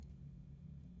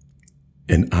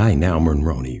And I, now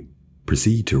Monroney,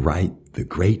 proceed to write the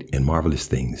great and marvelous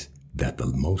things that the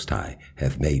Most High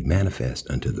hath made manifest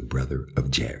unto the brother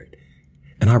of Jared.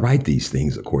 And I write these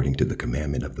things according to the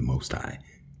commandment of the Most High,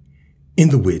 in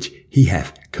the which he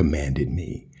hath commanded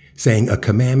me, saying, a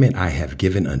commandment I have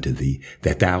given unto thee,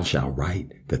 that thou shalt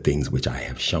write the things which I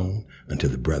have shown unto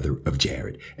the brother of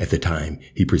Jared at the time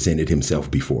he presented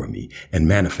himself before me and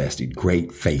manifested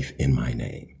great faith in my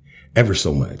name, ever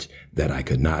so much that I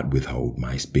could not withhold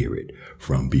my spirit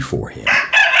from before him.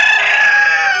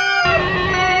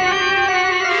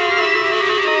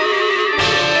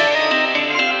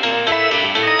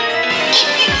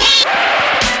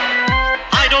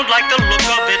 I don't like the look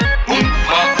of it.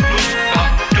 Oompa, loompa,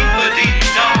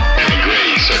 doobity-da. Darren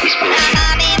Gray, Circus Parade.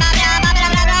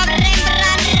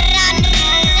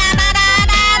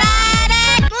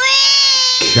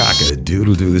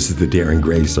 Cock-a-doodle-doo. This is the Darren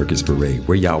Gray Circus Parade.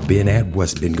 Where y'all been at?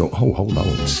 What's been going? Oh, hold on.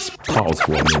 Just pause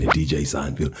for a minute, DJ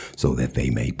Seinfeld, so that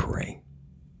they may pray.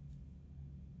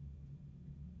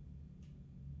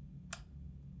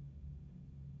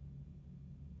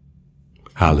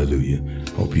 Hallelujah.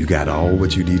 Hope you got all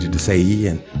what you needed to say,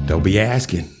 and don't be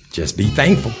asking. Just be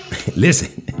thankful.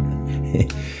 Listen,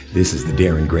 this is the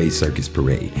Darren Gray Circus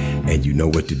Parade, and you know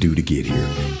what to do to get here.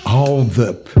 All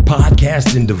the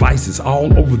podcasting devices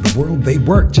all over the world, they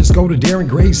work. Just go to Darren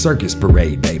Gray Circus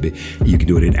Parade, baby. You can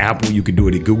do it at Apple, you can do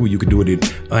it at Google, you can do it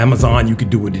at Amazon, you can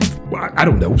do it at, I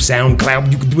don't know,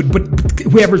 SoundCloud, you can do it, but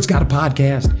whoever's got a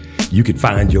podcast, you can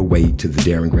find your way to the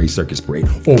Darren Gray Circus Parade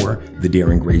or the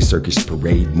Darren Gray Circus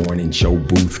Parade Morning Show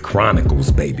Booth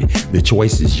Chronicles, baby. The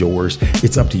choice is yours.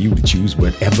 It's up to you to choose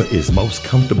whatever is most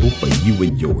comfortable for you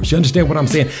and yours. You understand what I'm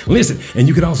saying? Listen, and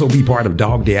you can also be part of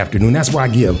Dog Day Afternoon. That's where I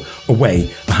give away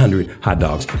 100 hot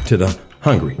dogs to the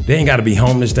hungry. They ain't got to be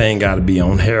homeless. They ain't got to be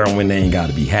on heroin. They ain't got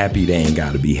to be happy. They ain't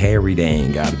got to be hairy. They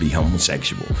ain't got to be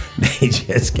homosexual. They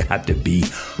just got to be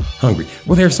hungry.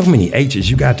 Well, there's so many H's.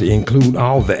 You got to include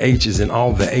all the H's and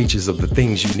all the H's of the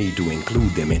things you need to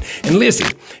include them in. And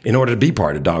listen, in order to be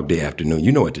part of Dog Day Afternoon,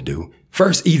 you know what to do.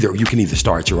 First, you can either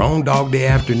start your own Dog Day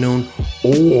Afternoon,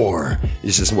 or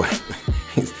this is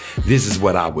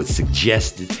what I would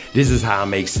suggest. This is how I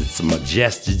make some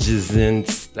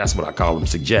suggestions. That's what I call them,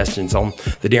 suggestions on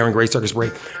the Darren Gray Circus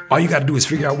Parade. All you got to do is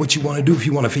figure out what you want to do. If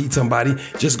you want to feed somebody,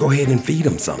 just go ahead and feed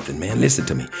them something, man. Listen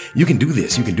to me. You can do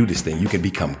this. You can do this thing. You can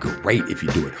become great if you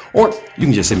do it. Or you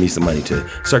can just send me some money to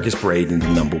Circus Parade and the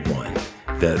number one.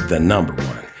 The number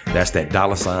one. That's that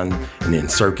 $, and then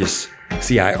Circus,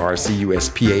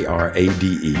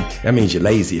 CIRCUSPARADE. That means you're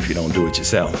lazy if you don't do it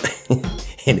yourself.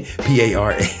 And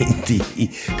PARADE.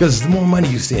 Because the more money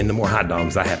you send, the more hot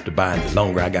dogs I have to buy, and the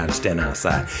longer I got to stand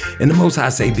outside. And the Most High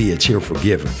say be a cheerful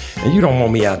giver. And you don't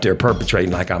want me out there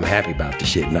perpetrating like I'm happy about the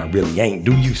shit, and I really ain't,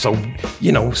 do you? So,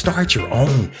 start your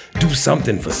own. Do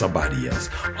something for somebody else.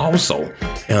 Also,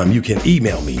 you can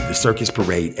email me,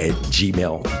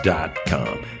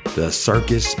 thecircusparade@gmail.com. The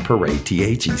Circus Parade,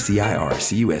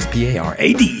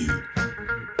 THECIRCUSPARADE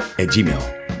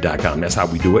 @gmail.com. That's how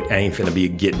we do it. I ain't finna be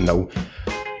getting no,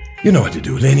 you know what to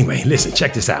do. Anyway, listen,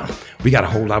 check this out. We got a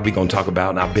whole lot we're gonna talk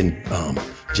about. I've been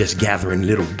just gathering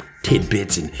little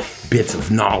tidbits and bits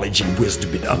of knowledge and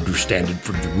wisdom and understanding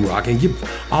from the Ruach, and give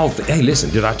all hey,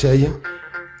 listen, did I tell you?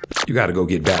 You got to go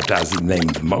get baptized in the name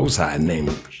of the Most High, in the name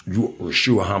of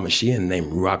Yeshua HaMashiach, in the name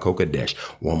of Ruach HaKodesh.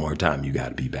 One more time, you got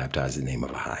to be baptized in the name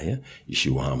of Ahia,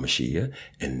 Yeshua HaMashiach,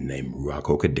 in the name of Ruach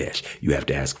HaKodesh. You have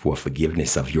to ask for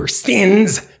forgiveness of your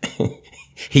sins,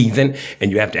 heathen, and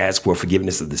you have to ask for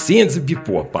forgiveness of the sins of your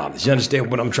forefathers. You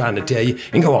understand what I'm trying to tell you?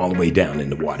 And go all the way down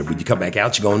in the water. When you come back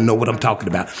out, you're going to know what I'm talking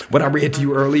about. What I read to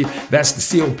you earlier, that's the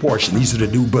sealed portion. These are the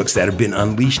new books that have been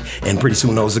unleashed, and pretty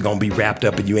soon those are going to be wrapped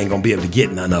up, and you ain't going to be able to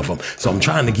get none of them. So I'm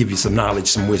trying to give you some knowledge,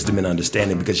 some wisdom, and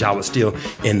understanding, because y'all are still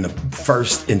in the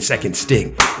first and second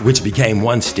stick, which became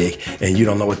one stick, and you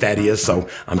don't know what that is. So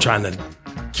I'm trying to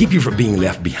keep you from being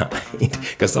left behind,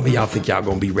 because some of y'all think y'all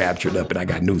going to be raptured up, and I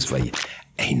got news for you.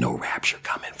 Ain't no rapture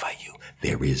coming for you.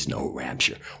 There is no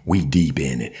rapture. We deep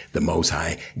in it. The Most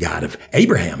High God of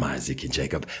Abraham, Isaac, and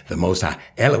Jacob. The Most High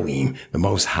Elohim. The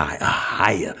Most High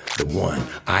Ahia. The one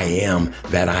I am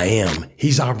that I am.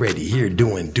 He's already here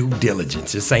doing due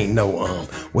diligence. This ain't no,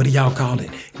 what do y'all call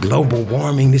it? Global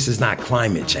warming. This is not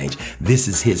climate change. This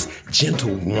is his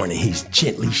gentle warning. He's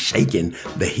gently shaking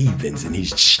the heathens, and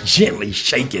he's gently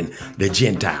shaking the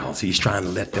Gentiles. He's trying to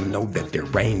let them know that their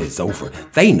reign is over.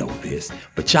 They know this,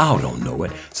 but y'all don't know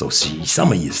it. So see,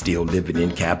 some of you still living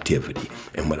in captivity.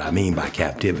 And what I mean by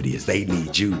captivity is they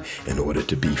need you in order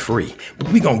to be free.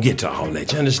 But we're going to get to all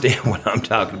that. You understand what I'm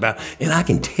talking about? And I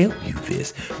can tell you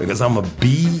this because I'm a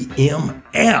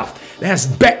BMF. That's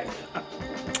back.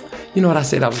 You know what I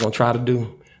said I was gonna try to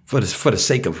do for the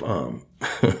sake of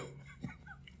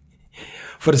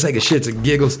for the sake of shits and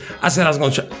giggles. I said I was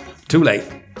gonna try. Too late.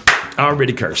 I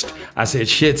already cursed. I said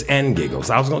shits and giggles.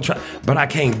 I was gonna try, but I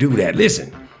can't do that.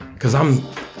 Listen, cause I'm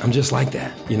just like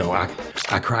that. You know, I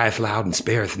crieth loud and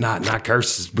spareth not, and I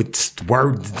curse with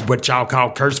words, what y'all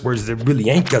call curse words that really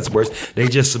ain't cuss words. They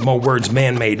just some more words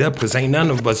man made up, cause ain't none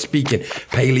of us speaking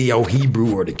Paleo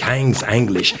Hebrew or the King's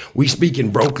English. We speaking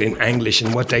broken English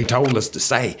and what they told us to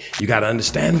say. You gotta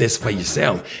understand this for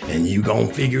yourself, and you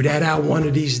gonna figure that out one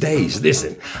of these days.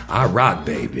 Listen, I rock,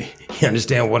 baby. You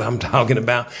understand what I'm talking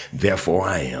about? Therefore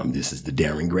I am. This is the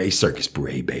Darren Gray Circus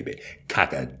Parade, baby.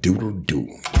 Cock-a-doodle-doo.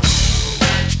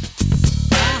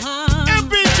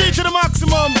 MPG to the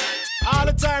maximum. All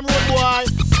the time, road boy.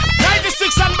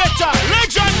 96 and better.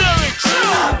 Legendary.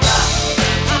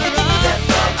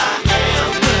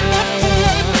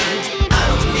 I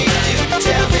don't need you to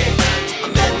tell me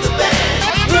I'm in the band.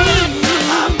 I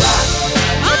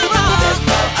rock.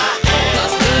 Therefore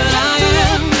I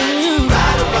am.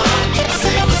 Right or wrong,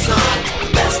 sing the song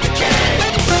best I can.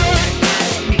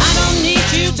 I don't need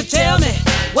you to tell me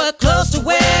what clothes to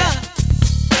wear.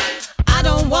 I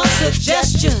don't want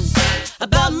suggestions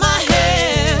about my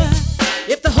hair.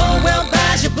 If the whole world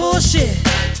buys your bullshit,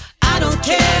 I don't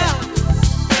care.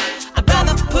 I'd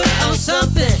rather put on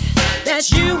something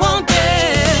that you won't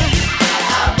dare.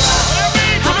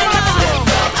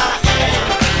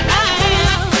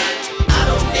 I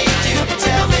don't need you to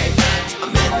tell me I'm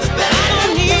in the band. I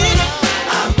don't need it.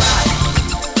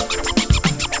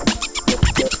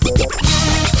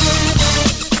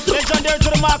 Legendary to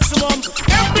the maximum.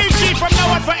 MPG from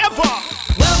now on forever.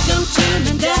 Welcome to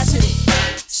Mendacity.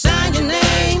 Sign your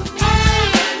name.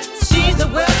 See the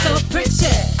world so pretty.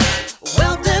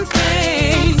 Wealth and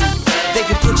fame. They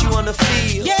can put you on the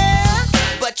field, Yeah.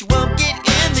 but you won't get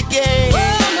in the game.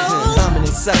 Well, no. How many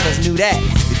suckers knew that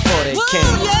before they Whoa,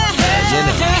 came? yeah. You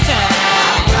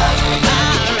know.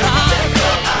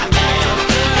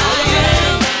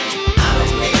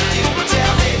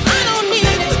 I don't need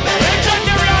it.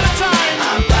 Legendary all the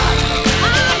time.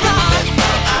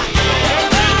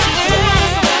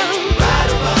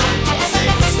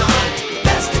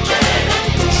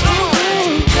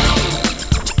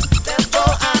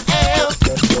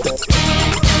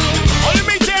 Only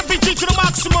me to MPG to the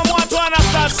maximum. Want to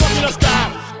understand something of that.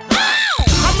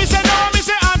 And me say no, me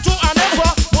say and two and ever.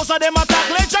 Most of them attack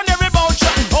legendary about you.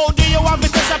 How do you have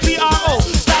it as a PRO?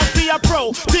 Start be a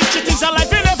pro. Teach you things in life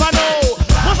you never know.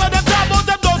 Most of them talk about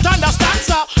them don't understand,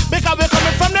 sir. Because we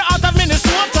coming from the heart of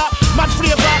Minnesota. Mad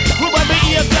flavor, rural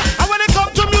behavior. And when it come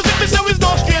to music, we say we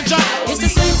no stranger. It's the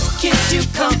same kids you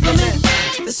compliment,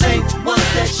 the same ones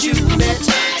that you met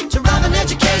to rob an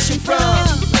education from.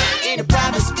 In a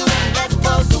private school, as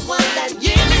opposed to one that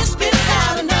yearly spits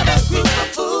out another group of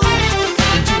fools.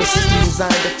 Into a system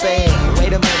designed to fail.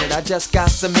 Wait a minute, I just got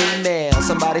some email.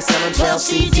 Somebody selling 12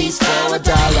 CDs for $1.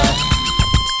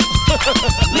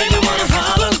 Maybe wanna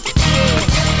holler.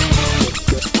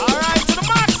 Alright, to the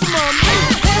maximum.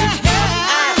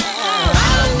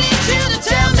 I don't need you to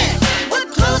tell me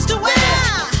what clothes to wear.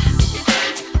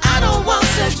 I don't want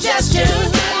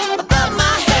suggestions about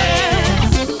my hair.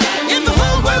 If the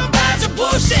whole world buys your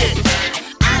bullshit,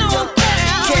 I don't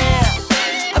care.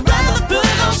 I'd rather put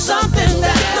on something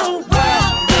that the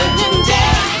world wouldn't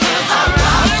dare.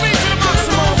 Only me to the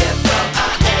maximum.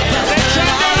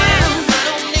 Legendary.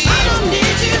 I don't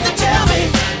need you to tell me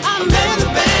I'm in the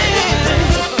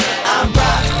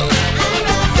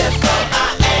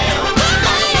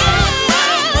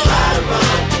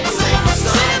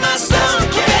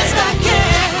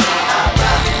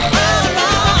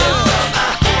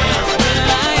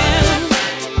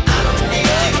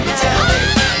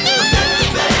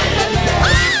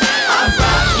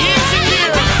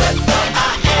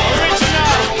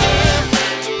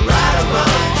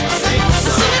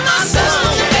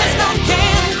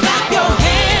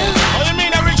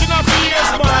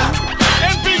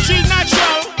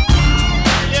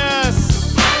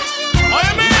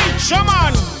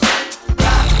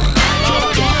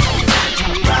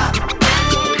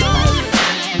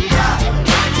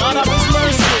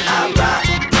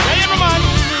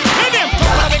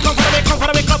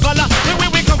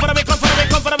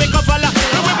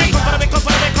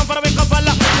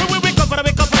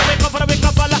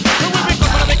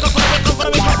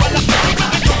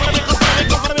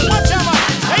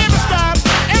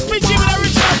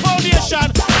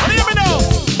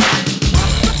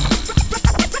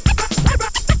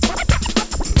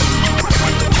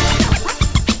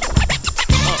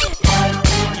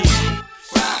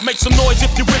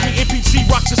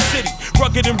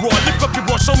raw, lift up your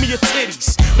raw, show me your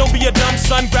titties. Don't be a dumb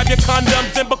son, grab your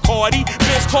condoms and Bacardi.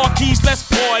 Benz car keys, let's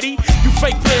party. You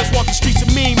fake players walk the streets of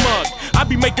mean mug. I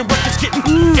be making records getting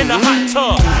in a hot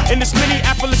tub. In this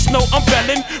Minneapolis snow, I'm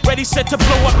belling. Ready, set to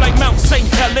blow up like Mount St.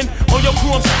 Helen. On your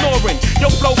crew, I'm snoring. Yo,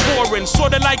 flow boring.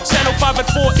 Sorta like Channel 5 at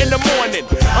 4 in the morning.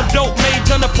 I'm dope, made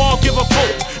on the ball, give a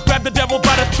poke. Grab the devil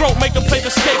by the throat, make him play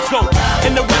the scapegoat.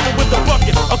 In the weather with a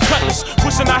bucket, a cutlass.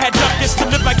 Wishing I had duckets to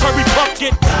live like Curry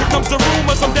Bucket. Here comes the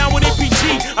rumors, I'm down with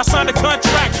APG. I signed a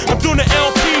contract, I'm doing the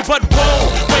LP, but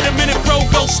whoa, wait a minute, bro,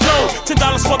 go slow. $10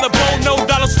 for the bow, no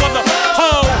dollars for the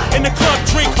hoe. In the club,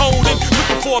 drink holding,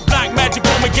 looking for a black magic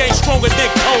woman, game stronger than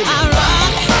Conan. I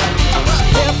rock,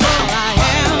 therefore I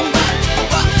am.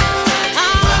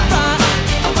 I rock,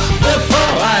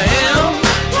 therefore I am.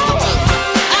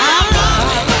 I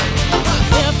rock,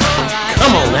 therefore I am.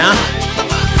 Come on now.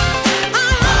 I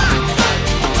rock,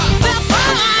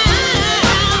 therefore I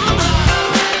am.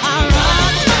 I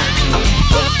rock, therefore I am. I rock, therefore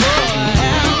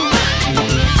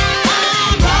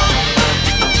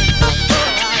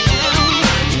I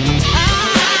am. I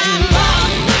rock,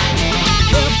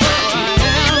 therefore I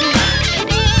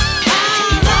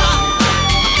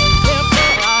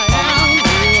am. I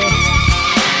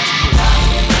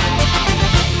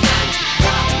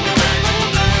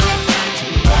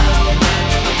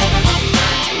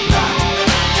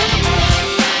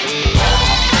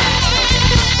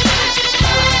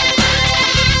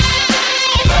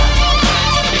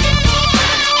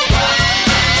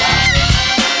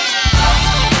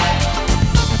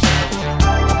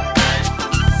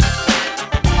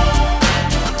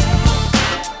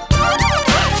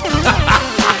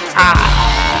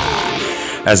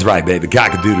That's right, baby.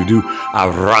 Cock-a-doodle-doo. I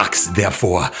rocks,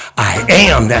 therefore I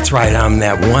am. That's right, I'm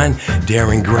that one.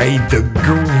 Darren Gray, the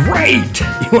great.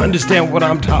 You understand what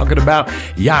I'm talking about?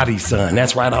 Yachty, son.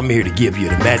 That's right, I'm here to give you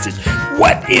the message.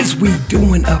 What is we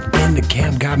doing up in the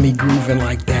camp? Got me grooving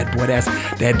like that. Boy, that's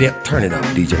that. Turn it up,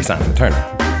 DJ Simon. Turn it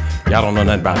up. Y'all don't know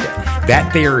nothing about that.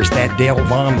 That there is that Dale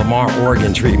Von Lamar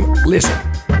organ treatment. Listen.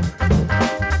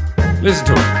 Listen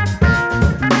to it.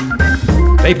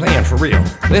 They playing for real.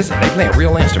 Listen, they playing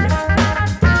real instruments.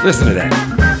 Listen to that.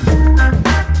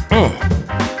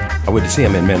 I went to see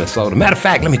him in Minnesota. Matter of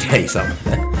fact, let me tell you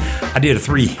something. I did a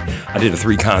three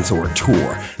consort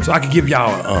tour, so I could give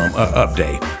y'all an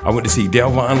update. I went to see Dale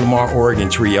Von Lamar Organ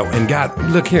Trio and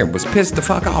was pissed the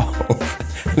fuck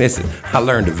off. Listen, I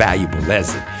learned a valuable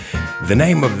lesson. The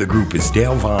name of the group is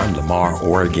Dale Von Lamar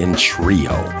Organ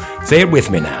Trio. Say it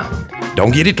with me now.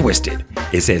 Don't get it twisted.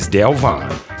 It says Dale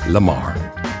Von Lamar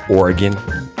Organ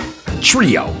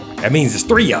Trio. That means it's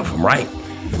three of them, right?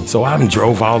 So I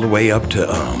drove all the way up to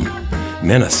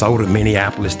Minnesota,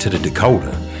 Minneapolis, to the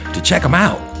Dakota to check them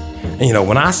out. And you know,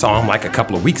 when I saw them like a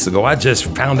couple of weeks ago, I just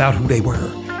found out who they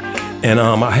were. And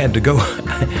I had to go.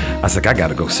 I was like, I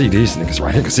gotta go see these niggas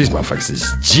right here, because these motherfuckers is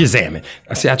jizzamming.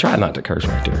 I tried not to curse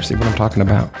right there. See what I'm talking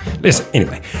about? Listen,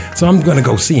 anyway, so I'm gonna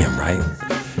go see him, right?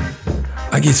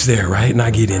 I get there, right? And I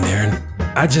get in there,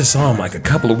 and I just saw him like a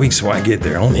couple of weeks before I get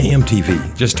there on the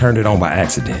MTV. Just turned it on by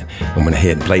accident and went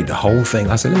ahead and played the whole thing.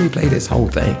 I said, let me play this whole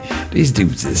thing. These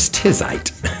dudes is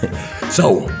tizite.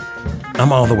 So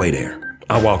I'm all the way there.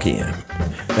 I walk in,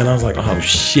 and I was like, oh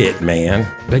shit, man.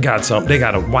 They got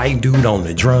a white dude on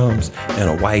the drums and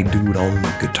a white dude on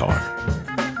the guitar.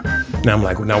 Now I'm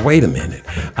like, well, now wait a minute.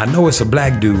 I know it's a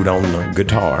black dude on the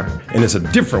guitar, and it's a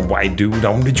different white dude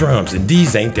on the drums, and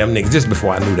these ain't them niggas. Just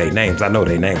before I knew their names. I know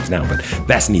their names now, but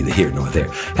that's neither here nor there.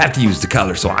 Have to use the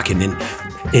color so I can then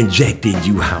inject in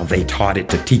you how they taught it,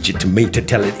 to teach it to me, to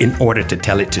tell it, in order to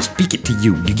tell it, to speak it to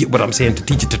you. You get what I'm saying? To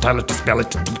teach it, to tell it, to spell it,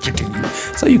 to teach it to you,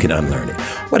 so you can unlearn it.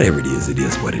 Whatever it is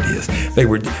what it is.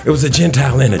 It was a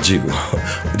Gentile and a Jew.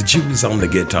 The Jew was on the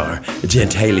guitar, the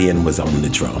Gentilian was on the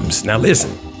drums. Now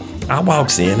listen. I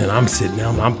walks in and I'm sitting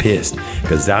down, I'm pissed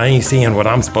because I ain't seeing what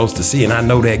I'm supposed to see, and I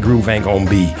know that groove ain't gonna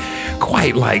be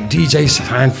quite like DJ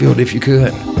Seinfeld, if you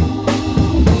could.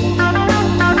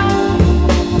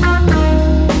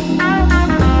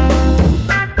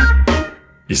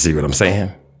 You see what I'm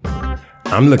saying?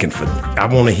 I'm looking for, I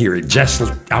want to hear it just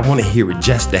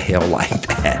the hell like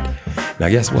that. Now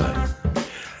guess what?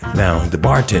 Now, the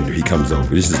bartender, he comes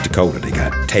over. This is Dakota. They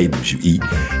got tables you eat.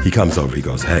 He comes over. He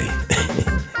goes, hey.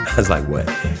 I was like, what?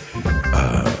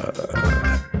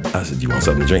 I said, you want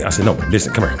something to drink? I said, no,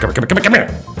 listen, come here. Kept back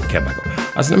on.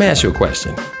 I said, let me ask you a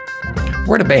question.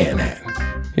 Where the band at?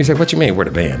 He said, what you mean, where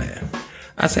the band at?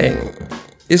 I say,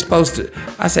 it's supposed to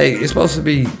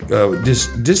be,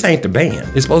 this ain't the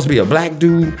band. It's supposed to be a black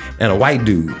dude and a white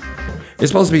dude.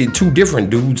 It's supposed to be two different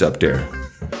dudes up there.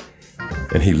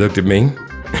 And he looked at me.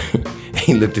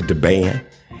 He looked at the band.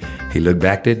 He looked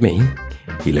back at me.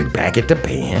 He looked back at the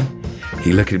band.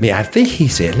 He looked at me. I think he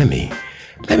said, let me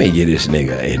get this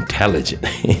nigga intelligent.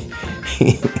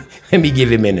 Let me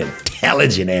give him an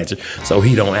intelligent answer so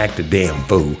he don't act a damn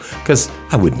fool. Because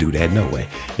I wouldn't do that no way.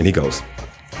 And he goes,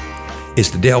 it's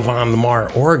the Delvon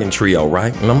Lamar Organ Trio,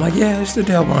 right? And I'm like, yeah, it's the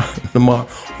Delvon Lamar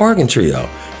Organ Trio.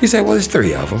 He said, well, there's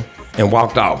 3 of them. And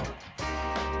walked off.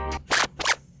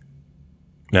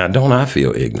 Now, don't I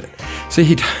feel ignorant?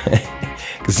 See,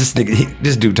 because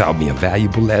this dude taught me a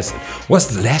valuable lesson. What's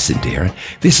the lesson, Darren?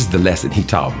 This is the lesson he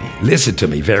taught me. Listen to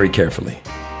me very carefully.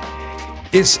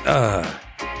 It's,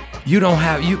 you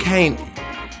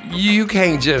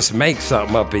can't just make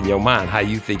something up in your mind how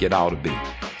you think it ought to be.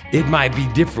 It might be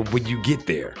different when you get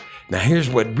there. Now, here's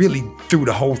what really threw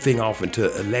the whole thing off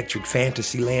into electric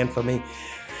fantasy land for me.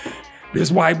 This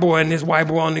white boy and this white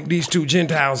boy on these 2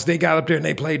 Gentiles, they got up there and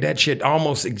they played that shit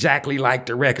almost exactly like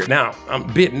the record. Now,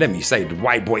 let me say, the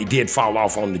white boy did fall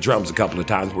off on the drums a couple of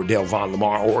times where Delvon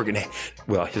Lamar Organ,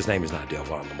 well, his name is not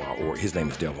Delvon Lamar Organ, his name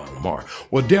is Delvon Lamar.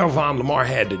 Well, Delvon Lamar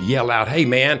had to yell out, hey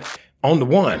man, on the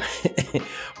 1.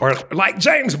 Or like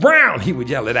James Brown, he would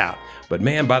yell it out. But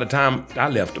man, by the time I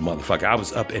left the motherfucker, I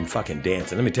was up and fucking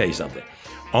dancing. Let me tell you something.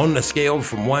 On the scale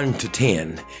from 1 to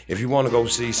 10, if you want to go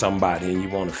see somebody and you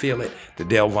want to feel it, the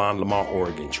Delvon Lamar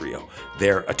Organ Trio,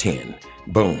 they're a 10.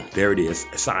 Boom, there it is,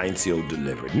 signed, sealed,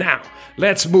 delivered. Now,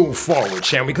 let's move forward,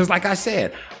 shall we? Because like I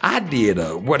said, I did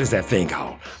what is that thing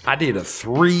called? I did a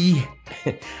 3.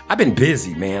 I've been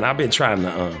busy, man. I've been trying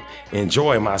to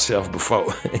enjoy myself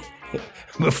before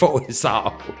it's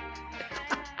all...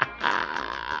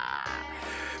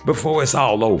 before it's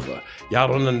all over. Y'all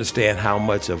don't understand how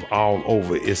much of all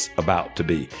over it's about to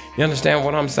be. You understand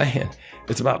what I'm saying?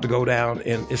 It's about to go down,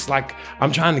 and it's like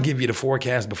I'm trying to give you the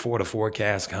forecast before the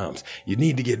forecast comes. You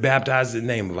need to get baptized in the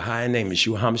name of a high name of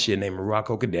Yeshua HaMashiach, name of Ruach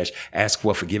HaKodesh. Ask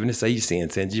for forgiveness of your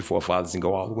sins, send your forefathers, and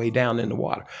go all the way down in the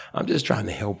water. I'm just trying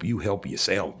to help you help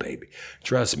yourself, baby.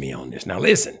 Trust me on this. Now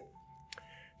listen,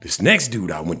 this next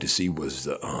dude I went to see was,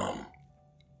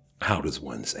 how does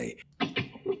one say?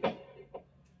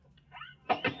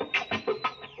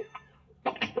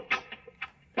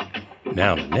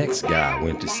 Now, the next guy I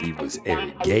went to see was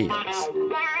Eric Gales.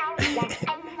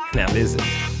 Now, listen,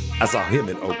 I saw him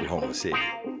in Oklahoma City.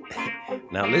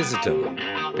 Now, listen to me.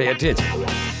 Pay attention.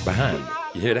 Behind me.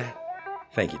 You hear that?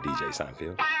 Thank you, DJ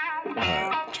Seinfeld.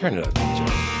 Turn it up,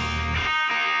 DJ.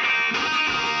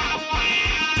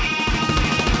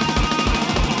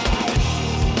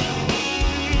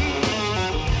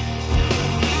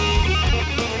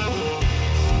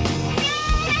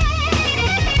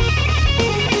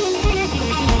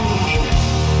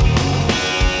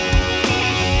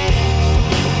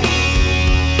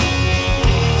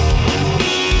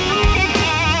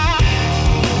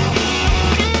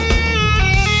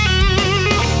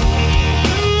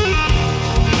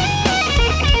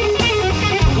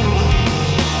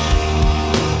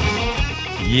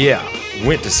 Yeah,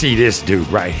 went to see this dude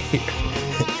right here.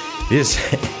 This,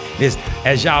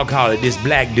 as y'all call it, this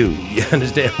black dude. You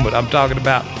understand what I'm talking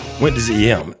about? Went to see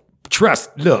him.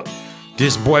 Look,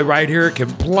 this boy right here can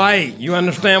play. You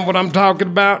understand what I'm talking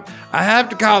about? I have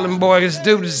to call him boy. This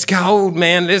dude is cold,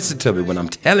 man. Listen to me when I'm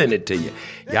telling it to you.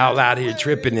 Y'all out here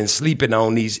tripping and sleeping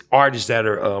on these artists that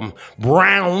are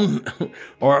brown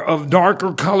or of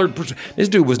darker colored. This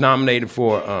dude was nominated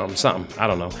for something. I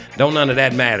don't know. Don't none of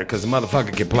that matter because the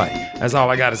motherfucker can play. That's all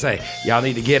I got to say. Y'all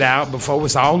need to get out before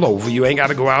it's all over. You ain't got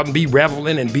to go out and be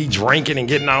reveling and be drinking and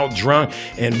getting all drunk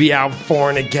and be out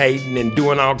fornicating and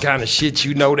doing all kind of shit.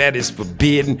 You know that is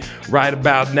forbidden right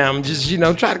about now. Just,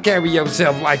 try to carry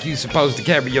yourself like you supposed to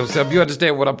carry yourself. You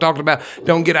understand what I'm talking about?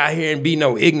 Don't get out here and be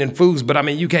no ignorant fools. But I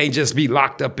mean, you can't just be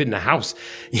locked up in the house.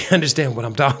 You understand what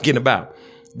I'm talking about?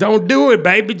 Don't do it,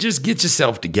 baby. Just get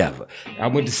yourself together. I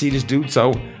went to see this dude,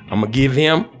 so I'm going to give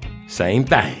him same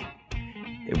thing.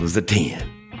 It was a 10.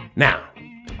 Now,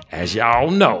 as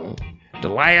y'all know, the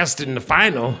last and the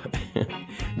final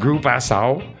group I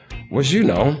saw was,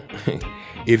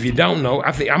 if you don't know,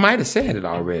 I think I might have said it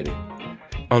already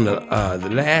on the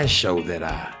last show that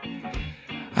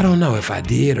I don't know if I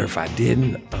did or if I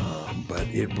didn't, but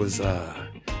it was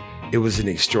an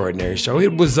extraordinary show.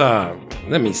 It was,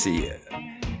 let me see.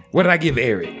 What did I give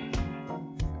Eric?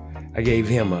 I gave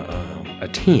him a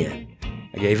 10.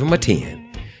 I gave him a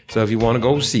 10. So if you want to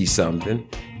go see something,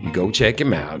 you go check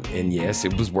him out. And yes,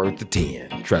 it was worth the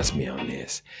 10. Trust me on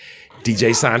this.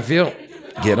 DJ Seinfeld,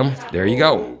 get him. There you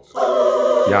go.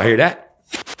 Y'all hear that?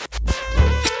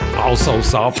 Also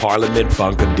saw Parliament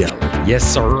Funkadelic. Yes,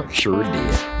 sir. Sure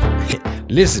did.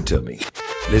 Listen to me.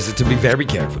 Listen to me very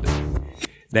carefully.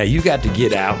 Now you got to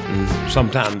get out and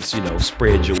sometimes,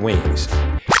 spread your wings.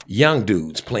 Young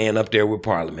dudes playing up there with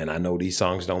Parliament. I know these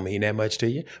songs don't mean that much to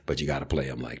you, but you got to play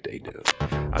them like they do.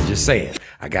 I'm just saying,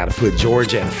 I got to put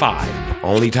George at a 5.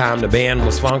 Only time the band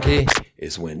was funky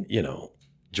is when,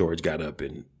 George got up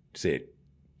and said,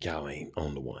 y'all ain't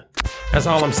on the one. That's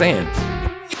all I'm saying.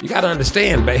 You got to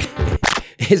understand, babe.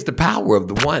 It's the power of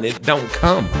the one. It don't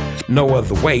come no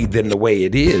other way than the way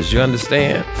it is. You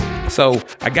understand? So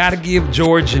I got to give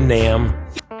George and them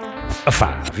a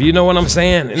 5. You know what I'm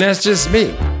saying? And that's just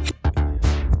me.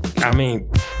 I mean,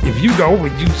 if you go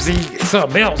and you see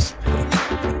something else,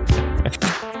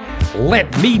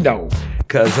 let me know.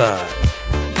 Because,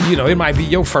 it might be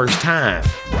your first time.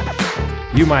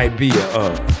 You might be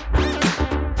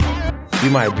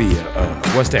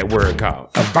what's that word called?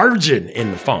 A virgin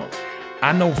in the funk.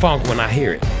 I know funk when I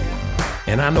hear it.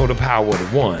 And I know the power of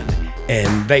the one.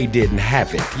 And they didn't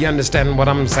have it. You understand what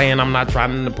I'm saying? I'm not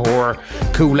trying to pour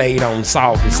Kool-Aid on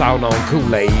salt and salt on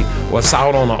Kool-Aid, or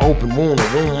salt on an open wound, a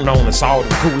wound on the salt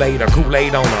of Kool-Aid, or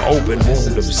Kool-Aid on an open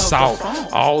wound of salt.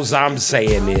 All I'm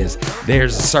saying is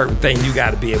there's a certain thing you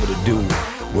got to be able to do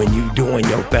when you doing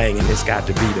your thing, and it's got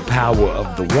to be the power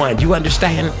of the one. You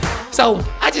understand? So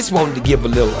I just wanted to give a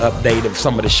little update of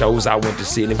some of the shows I went to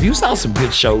see. And if you saw some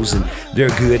good shows and they're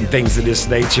good and things of this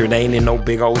nature, and they ain't in no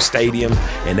big old stadium,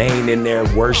 and they ain't in there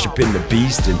worshiping the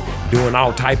beast and doing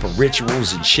all type of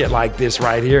rituals and shit like this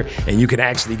right here, and you can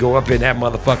actually go up in that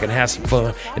motherfucker and have some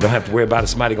fun and don't have to worry about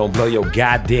somebody gonna blow your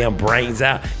goddamn brains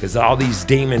out, because all these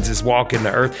demons is walking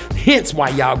the earth. Hence why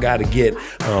y'all gotta get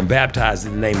baptized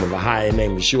in the name of a higher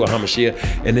name of Yeshua HaMashiach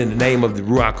and in the name of the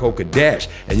Ruach HaKodesh.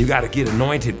 And you gotta get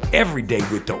anointed every day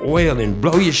with the oil and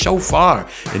blow your shofar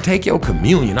and take your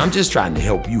communion. I'm just trying to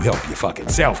help you help your fucking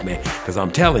self, man, because I'm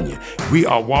telling you, we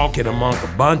are walking among a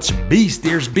bunch of beasts.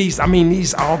 There's beasts. I mean,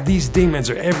 all these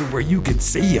demons are everywhere. You can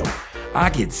see them.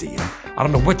 I can see them. I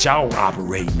don't know what y'all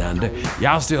operating under.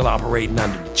 Y'all still operating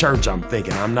under the church, I'm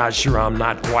thinking. I'm not sure. I'm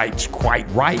not quite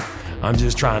right. I'm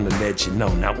just trying to let you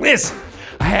know. Now listen,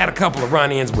 I had a couple of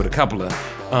run-ins with a couple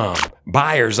of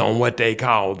buyers on what they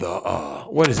call the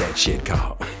what is that shit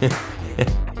called?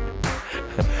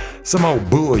 Some old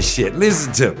bullshit.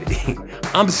 Listen to me.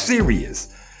 I'm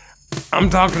serious. I'm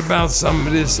talking about some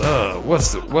of this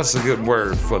what's a good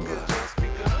word for the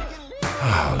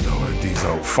Lord, these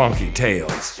old funky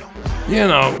tales.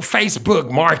 Facebook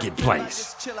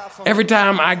Marketplace. Every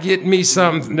time I get me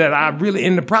something that I really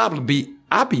in the problem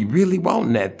I be really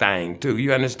wanting that thing too.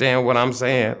 You understand what I'm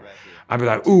saying? I be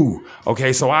like, ooh,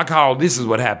 okay, so this is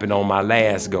what happened on my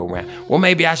last go-round. Well,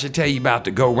 maybe I should tell you about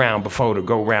the go-round before the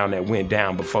go-round that went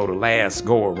down before the last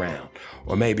go-around.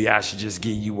 Or maybe I should just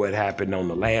give you what happened on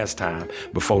the last time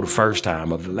before the first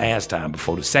time, or the last time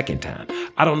before the second time.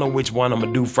 I don't know which one I'm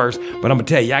going to do first, but I'm going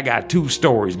to tell you, I got 2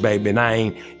 stories, baby, and I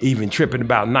ain't even tripping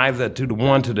about neither to the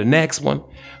one to the next one,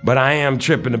 but I am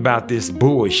tripping about this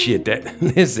bullshit that,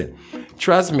 listen,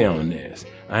 trust me on this.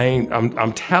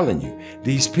 I'm telling you,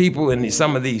 these people and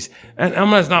some of these, and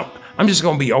I'm just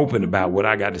gonna be open about what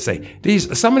I got to say.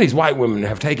 Some of these white women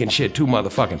have taken shit too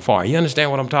motherfucking far. You understand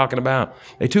what I'm talking about?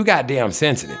 They too goddamn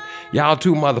sensitive. Y'all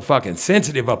too motherfucking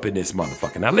sensitive up in this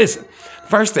motherfucker. Now listen,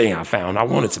 first thing I found, I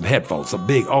wanted some headphones, some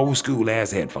big old school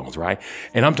ass headphones, right?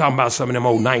 And I'm talking about some of them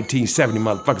old 1970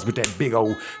 motherfuckers with that big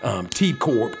old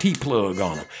T-plug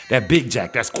on them. That big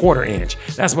jack, that's 1/4 inch.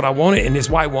 That's what I wanted, and this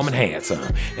white woman had some.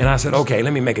 And I said, okay,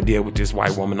 let me make a deal with this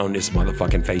white woman on this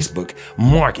motherfucking Facebook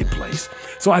Marketplace.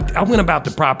 So I went about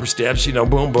the proper steps,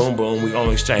 boom, boom, boom. We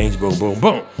gonna exchange, boom, boom,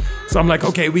 boom. So I'm like,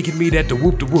 okay, we can meet at the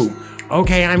whoop to whoop.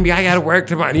 Okay, I gotta work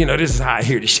tomorrow. This is how I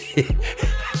hear the shit.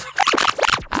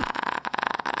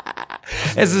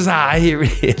 This is how I hear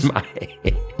it in my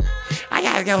head. I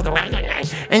gotta go to work,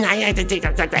 and I have to do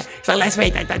that. So let's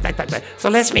meet. So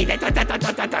let's meet.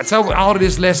 So all of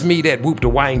this, let's meet at whoop the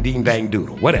wang ding dang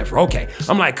doodle, whatever. Okay,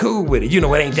 I'm like cool with it.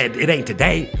 It ain't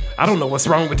today. I don't know what's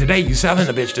wrong with today. You selling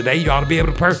a bitch today? You ought to be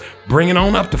able to bring it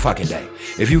on up the fucking day.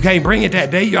 If you can't bring it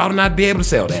that day, you ought to not be able to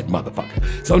sell that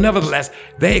motherfucker. So nevertheless,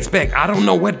 they expect. I don't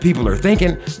know what people are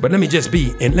thinking, but let me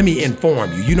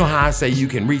inform you. You know how I say you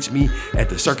can reach me at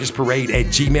the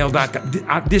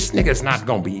circusparade@gmail.com. This nigga's not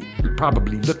gonna be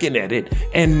probably looking at it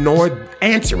and nor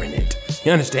answering it.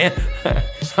 You understand?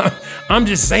 I'm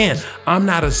just saying, I'm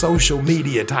not a social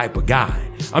media type of guy.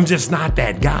 I'm just not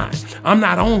that guy. I'm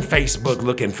not on Facebook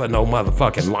looking for no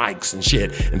motherfucking likes and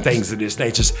shit and things of this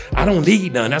nature. I don't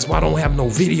need none. That's why I don't have no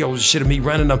videos and shit of me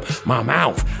running up my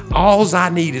mouth. All I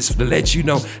need is to let you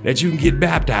know that you can get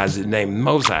baptized in the name of the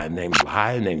Most High, in the name of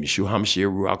Yeshua, in the name of Yeshua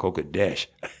HaMashiach Ruach HaKodesh.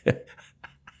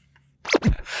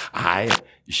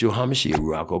 Yeshua HaMashiach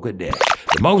Ruach HaKodesh.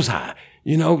 The Most High,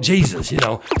 You know, Jesus, you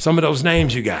know, some of those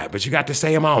names you got, but you got to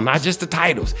say them all, not just the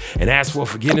titles. And ask for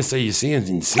forgiveness of your sins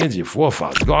and sins of your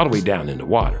forefathers. Go all the way down in the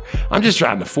water. I'm just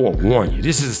trying to forewarn you.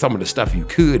 This is some of the stuff you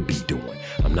could be doing.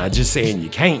 I'm not just saying you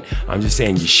can't. I'm just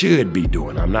saying you should be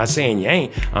doing. I'm not saying you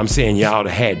ain't. I'm saying you ought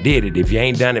to have did it. If you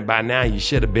ain't done it by now, you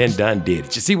should have been done did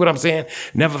it. You see what I'm saying?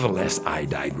 Nevertheless, I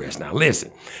digress. Now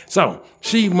listen. So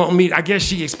she want me, I guess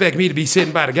she expect me to be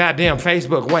sitting by the goddamn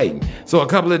Facebook waiting. So a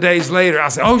couple of days later, I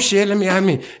said, oh shit,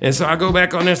 and so I go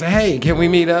back on there and say, hey, can we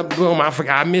meet up? Boom, I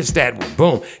forgot, I missed that one.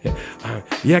 Boom.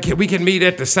 We can meet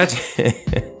at the such,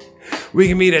 we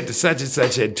can meet at the such and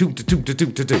such at 2 to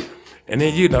 2. And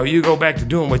then, you know, you go back to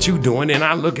doing what you doing, and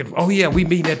I look at, oh yeah, we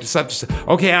meeting at the such and such.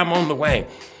 Okay, I'm on the way.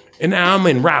 And now I'm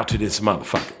en route to this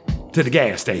motherfucker, to the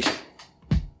gas station.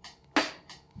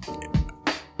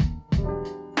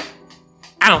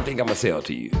 I don't think I'm gonna sell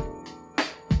to you.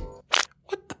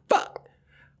 What the fuck?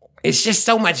 It's just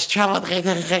so much trouble.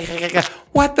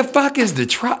 What the fuck is the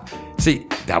trouble? See,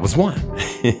 that was one.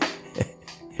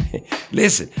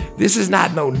 Listen, this is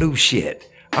not no new shit.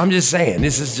 I'm just saying,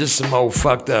 this is just some old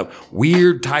fucked up,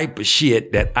 weird type of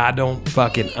shit that I don't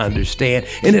fucking understand.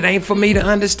 And it ain't for me to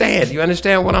understand. You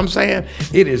understand what I'm saying?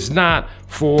 It is not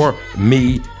for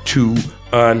me to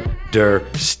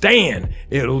understand.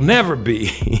 It'll never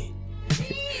be.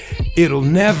 It'll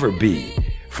never be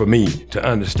for me to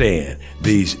understand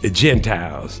these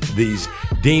Gentiles, these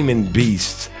demon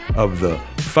beasts of the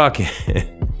fucking.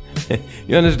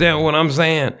 You understand what I'm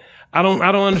saying? I don't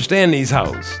understand these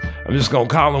hoes. I'm just gonna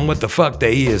call them what the fuck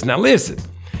they is. Now listen,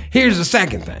 here's the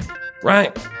second thing,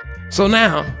 right? So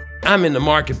now I'm in the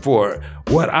market for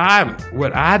what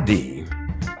I deem.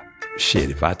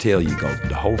 Shit, if I tell you,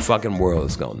 the whole fucking world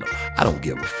is gonna know. I don't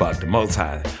give a fuck. The Most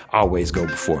High always go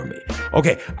before me.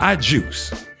 Okay, I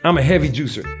juice. I'm a heavy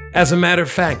juicer. As a matter of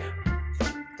fact,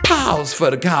 pause for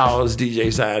the cause, DJ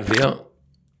Seinfeld.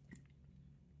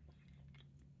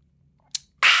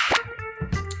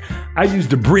 I use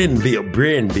the Brenville,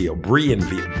 whatever,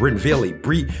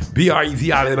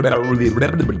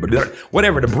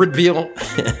 the Britville,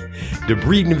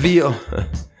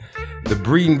 the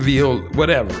Breedenville,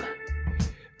 whatever.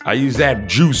 I use that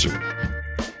juicer.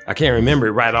 I can't remember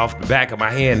it right off the back of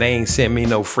my hand. They ain't sent me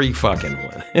no free fucking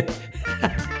one.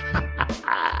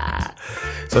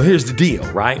 So here's the deal,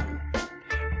 right?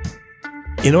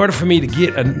 In order for me to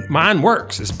get mine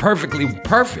works. It's perfectly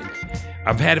perfect.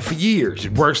 I've had it for years.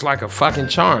 It works like a fucking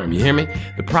charm. You hear me?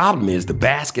 The problem is the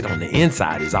basket on the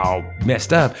inside is all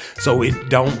messed up, so it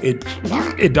don't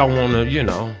want to, you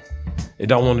know, it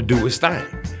don't want to do its thing.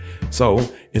 So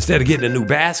instead of getting a new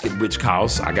basket, which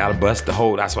costs, I gotta bust the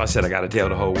whole. That's why I said I gotta tell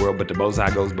the whole world. But the Most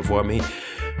High goes before me.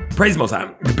 Praise the Most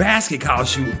High. The basket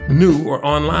costs you new or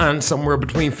online somewhere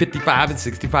between $55 and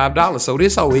 $65. So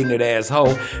this old ignorant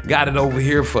asshole got it over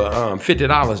here for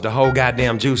 $50, the whole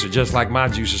goddamn juicer, just like my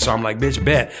juicer. So I'm like, bitch,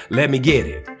 bet, let me get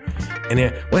it. And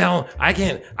then, well, I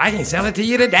can sell it to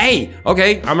you today.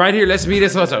 Okay, I'm right here. Let's be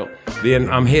this also. Then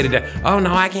I'm headed there. Oh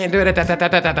no, I can't do it.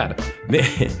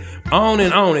 Then, on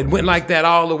and on. It went like that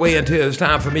all the way until it was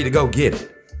time for me to go get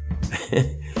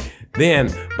it.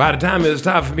 Then, by the time it was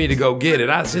time for me to go get it,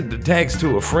 I sent the text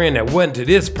to a friend that wasn't to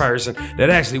this person, that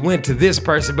actually went to this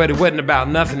person, but it wasn't about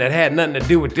nothing that had nothing to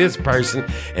do with this person.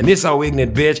 And this old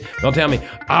ignorant bitch don't tell me,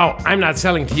 oh, I'm not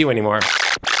selling to you anymore.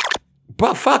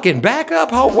 But fucking back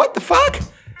up, ho, what the fuck?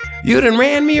 You done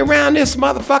ran me around this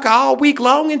motherfucker all week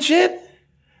long and shit?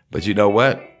 But you know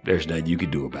what? There's nothing you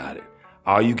can do about it.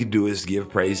 All you can do is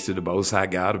give praise to the Most High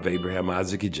God of Abraham,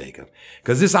 Isaac, and Jacob.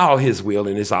 Because it's all his will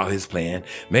and it's all his plan.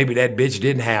 Maybe that bitch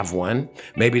didn't have one.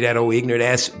 Maybe that old ignorant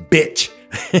ass bitch.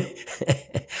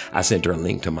 I sent her a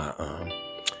link to my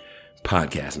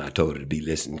podcast and I told her to be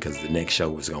listening because the next show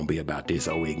was going to be about this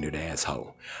old ignorant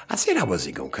asshole. I said I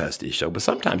wasn't going to cuss this show, but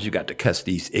sometimes you got to cuss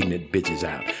these ignorant bitches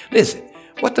out. Listen.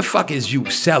 What the fuck is you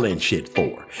selling shit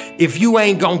for? If you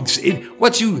ain't gon'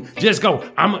 what you just go,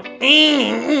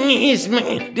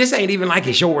 this ain't even like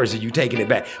it's yours and you taking it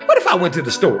back. What if I went to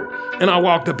the store and I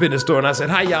walked up in the store and I said,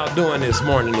 how y'all doing this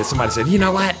morning? And somebody said, you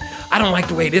know what? I don't like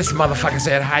the way this motherfucker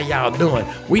said, how y'all doing?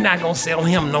 We not gonna sell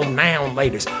him no noun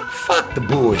laters. Fuck the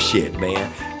bullshit,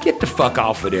 man. Get the fuck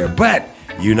off of there. But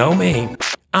you know me,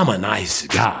 I'm a nice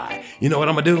guy. You know what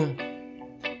I'm gonna do?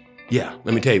 Yeah,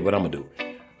 let me tell you what I'm gonna do.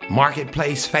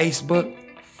 Marketplace Facebook,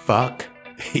 fuck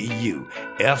you.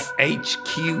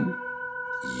 FHQ,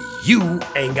 you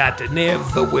ain't got to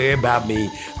never worry about me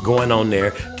going on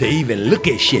there to even look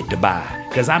at shit to buy.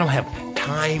 Because I don't have time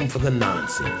time for the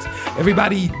nonsense.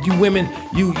 Everybody, you women,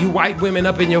 you white women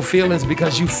up in your feelings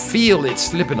because you feel it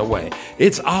slipping away.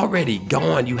 It's already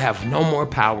gone. You have no more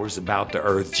powers about the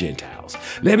earth, Gentiles.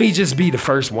 Let me just be the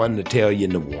first one to tell you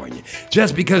and to warn you.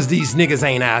 Just because these niggas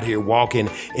ain't out here walking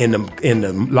in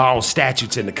the law,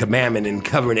 statutes, and the commandment and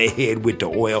covering their head with the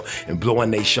oil and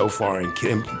blowing their shofar and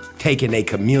taking their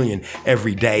communion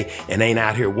every day and ain't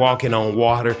out here walking on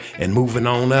water and moving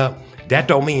on up, that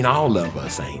don't mean all of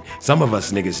us ain't. Some of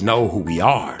us niggas know who we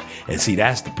are. And see,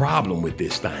 that's the problem with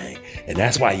this thing. And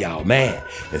that's why y'all mad.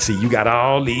 And see, you got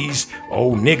all these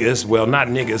old niggas, well, not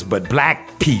niggas, but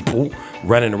black people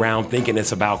running around thinking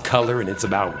it's about color and it's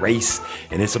about race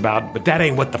and it's about, but that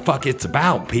ain't what the fuck it's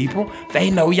about, people. They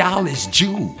know y'all is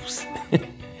Jews.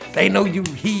 They know you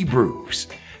Hebrews.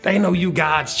 They know you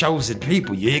God's chosen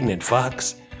people, you ignorant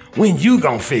fucks. When you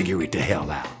gonna figure it the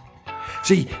hell out?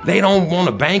 See, they don't want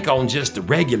to bank on just the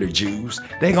regular Jews.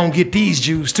 They gonna get these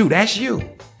Jews too. That's you.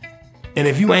 And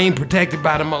if you ain't protected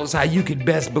by the Most High, you could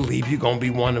best believe you're gonna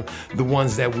be one of the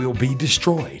ones that will be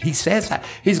destroyed. He says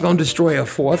he's gonna destroy a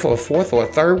fourth or a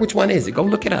third. Which one is it? Go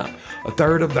look it up. A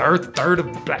third of the earth, a third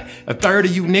of the black, a third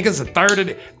of you niggas, a third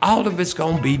of all of it's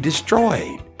gonna be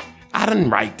destroyed. I didn't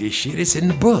write this shit. It's in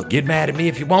the book. Get mad at me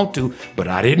if you want to, but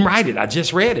I didn't write it. I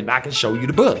just read it. I can show you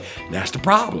the book. That's the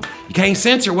problem. You can't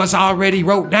censor what's already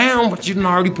wrote down, what you done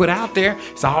already put out there.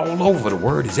 It's all over. The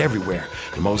word is everywhere.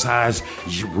 The Most High's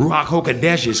Ruach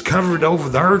HaKodesh is covered over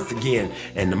the earth again,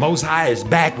 and the Most High is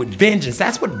back with vengeance.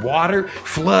 That's what water,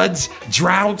 floods,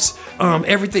 droughts,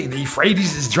 everything. The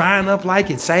Euphrates is drying up like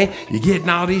it's saying. You're getting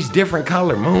all these different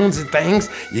color moons and things.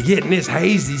 You're getting this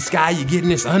hazy sky. You're getting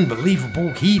this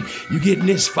unbelievable heat. You getting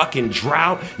this fucking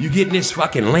drought. You getting this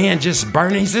fucking land just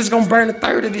burning. He says it's gonna burn a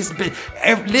third of this bitch.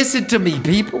 Listen to me,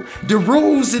 people. The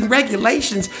rules and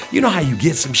regulations. You know how you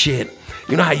get some shit?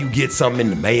 You know how you get something in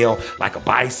the mail, like a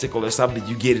bicycle or something,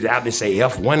 you get it out and say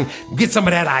F1, get some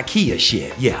of that IKEA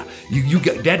shit. Yeah, you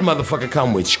get that motherfucker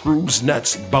come with screws,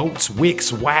 nuts, bolts,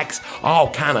 wicks, wax,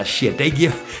 all kind of shit. They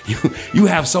give you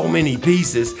have so many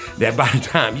pieces that by the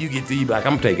time you get to you, like,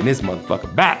 I'm taking this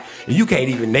motherfucker back. And you can't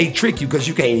even, they trick you because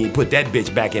you can't even put that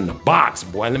bitch back in the box,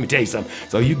 boy. Let me tell you something.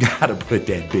 So you gotta put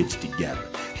that bitch together.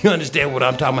 You understand what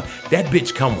I'm talking about? That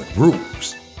bitch come with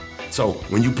rules. So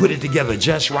when you put it together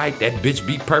just right, that bitch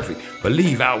be perfect. But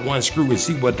leave out one screw and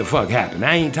see what the fuck happened.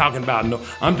 I ain't talking about no,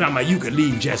 I'm talking about you could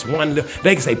leave just one,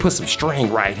 they can say put some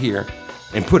string right here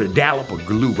and put a dollop of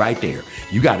glue right there.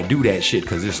 You gotta do that shit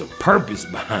because there's a purpose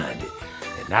behind it.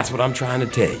 And that's what I'm trying to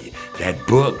tell you. That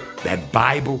book, that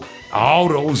Bible, all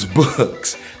those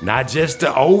books, not just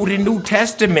the Old and New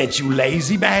Testament, you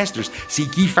lazy bastards.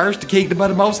 Seek ye first the kingdom of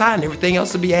the Most High and everything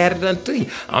else will be added unto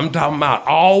you. I'm talking about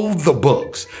all the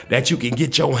books that you can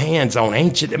get your hands on,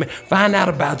 ancient. Find out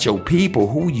about your people,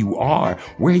 who you are,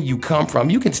 where you come from.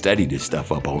 You can study this stuff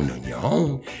up on your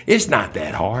own. It's not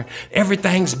that hard.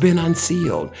 Everything's been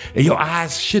unsealed. And your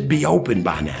eyes should be open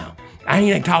by now. I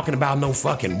ain't talking about no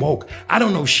fucking woke. I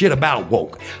don't know shit about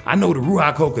woke. I know the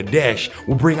Ruach HaKodesh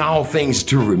will bring all things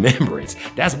to remembrance.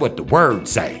 That's what the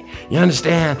words say. You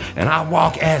understand? And I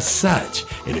walk as such.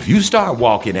 And if you start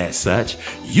walking as such,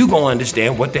 you gonna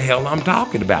understand what the hell I'm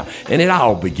talking about. And it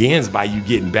all begins by you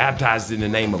getting baptized in the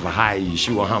name of Ahia,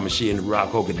 Yeshua HaMashiach, and the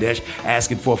Ruach HaKodesh,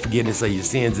 asking for forgiveness of your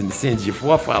sins and the sins of your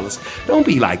forefathers. Don't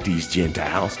be like these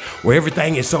Gentiles, where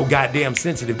everything is so goddamn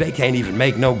sensitive, they can't even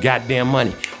make no goddamn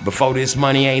money. Before this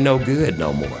money ain't no good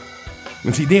no more.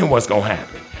 And see, then what's gonna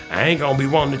happen? I ain't gonna be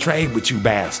wanting to trade with you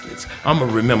bastards. I'm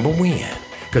gonna remember when.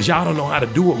 Cause y'all don't know how to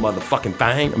do a motherfucking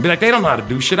thing. And be like, they don't know how to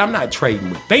do shit. I'm not trading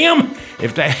with them.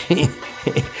 If they ain't,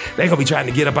 they gonna be trying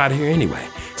to get up out of here anyway.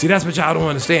 See, that's what y'all don't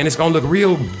understand. It's gonna look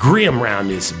real grim around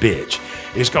this bitch.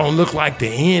 It's gonna look like the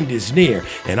end is near.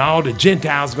 And all the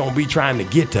Gentiles gonna be trying to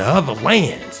get to other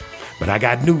lands. But I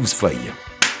got news for you.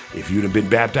 If you'd have been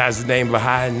baptized in the name of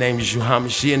Ahia, in the name of Yeshua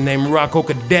HaMashiach, in the name of Ruach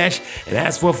HaKodesh, and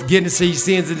asked for forgiveness of your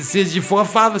sins and the sins of your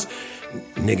forefathers,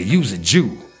 nigga, you's a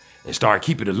Jew. And start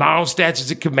keeping the law, statutes,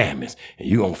 and commandments. And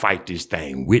you gonna fight this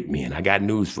thing with me. And I got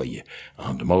news for you.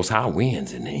 The Most High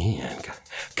wins in the end.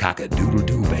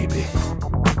 Cock-a-doodle-doo, baby.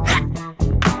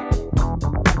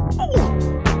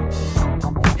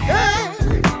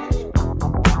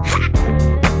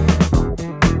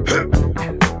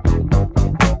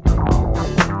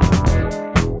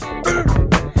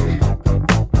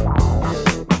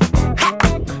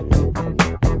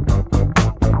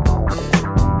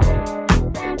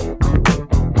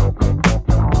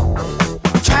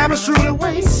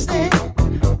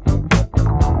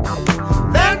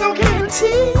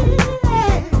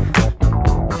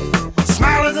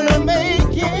 Smile is in the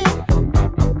making.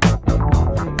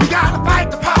 We gotta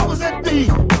fight the powers that be.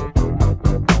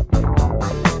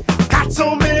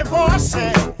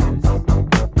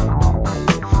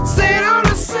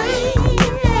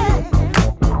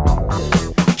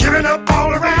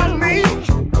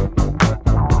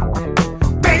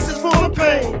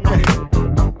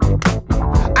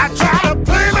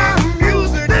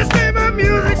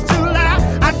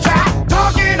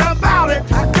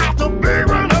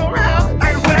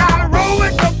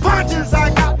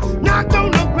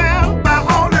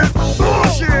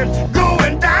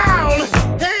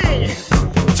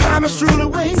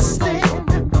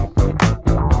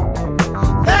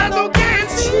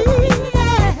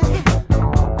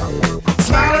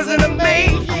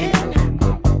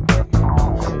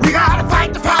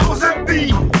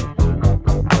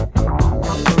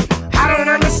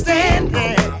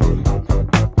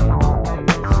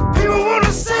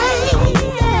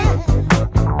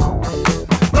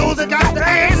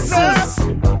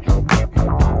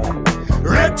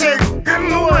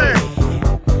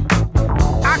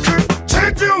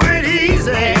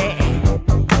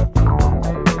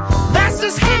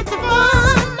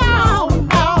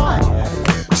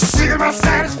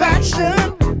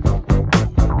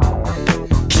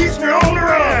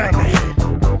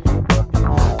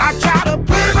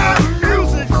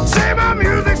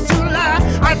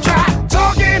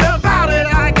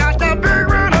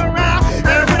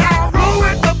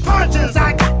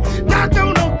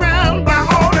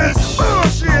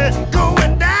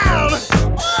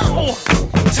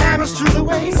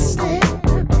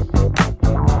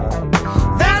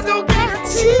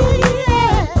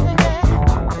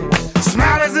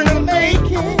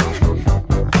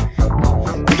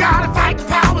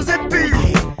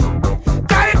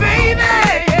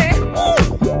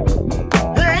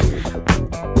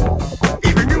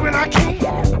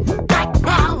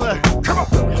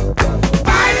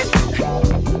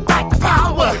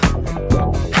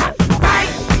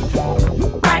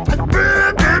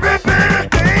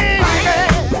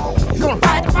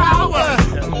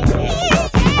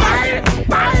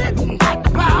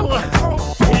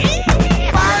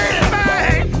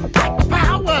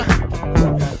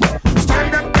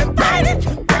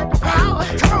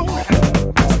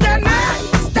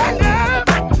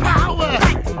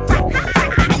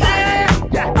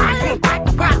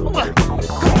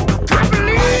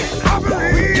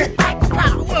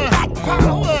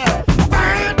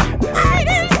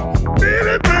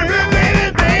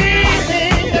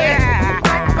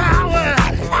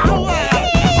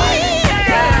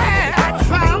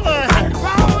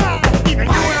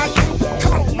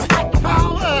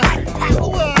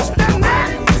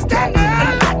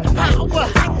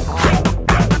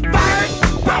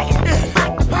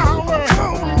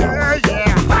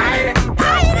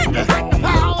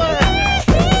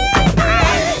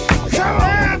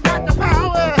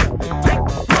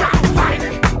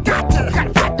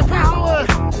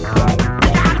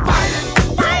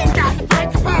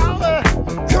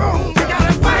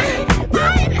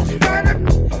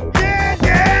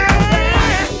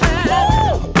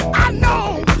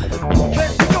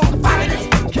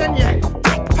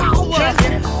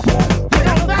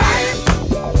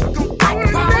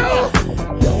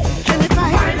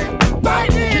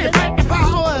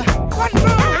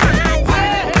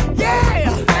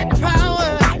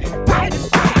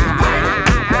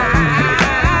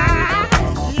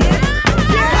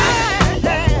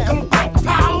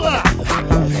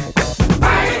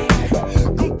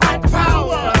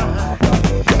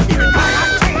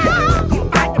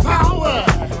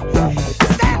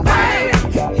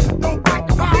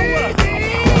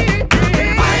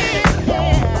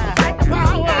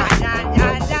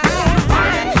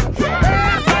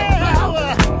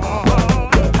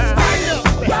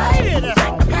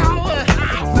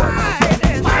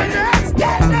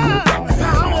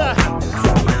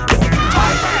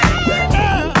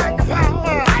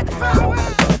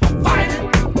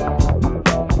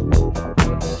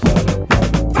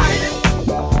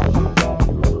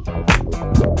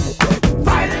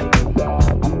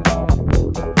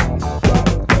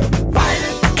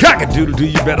 Cock-a-doodle-doo,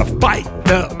 you better fight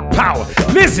the power.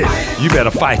 Listen, you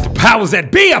better fight the powers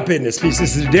that be up in this piece.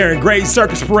 This is the Darren Gray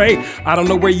Circus Parade. I don't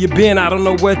know where you been, I don't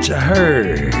know what you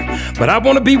heard, but I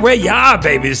want to be where you are,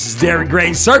 baby. This is Darren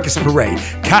Gray Circus Parade.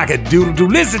 Cock-a-doodle-doo.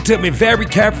 Listen to me very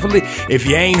carefully. If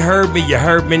you ain't heard me, you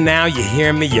heard me now. You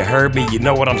hear me, you heard me. You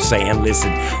know what I'm saying.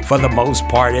 Listen, for the most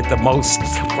part, at the most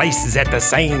places at the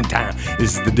same time.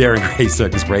 This is the Darren Gray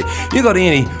Circus Parade. You go to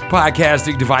any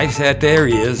podcasting device that there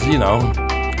is, you know.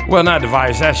 Well, not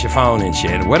device, that's your phone and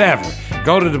shit, whatever.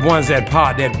 Go to the ones that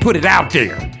put it out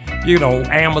there. You know,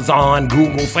 Amazon,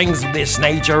 Google, things of this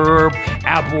nature,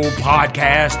 Apple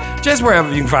Podcast, just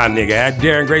wherever you can find a nigga at.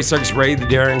 Darren Gray Circus Parade, the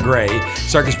Darren Gray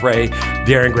Circus Parade,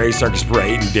 Darren Gray Circus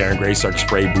Parade, and Darren Gray Circus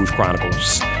Parade Booth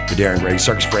Chronicles, the Darren Gray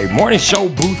Circus Parade Morning Show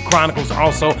Booth Chronicles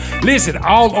also. Listen,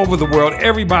 all over the world,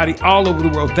 everybody all over the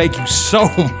world, thank you so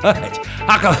much.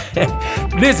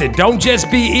 Listen, don't just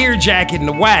be ear jacking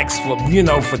the wax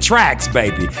for tracks,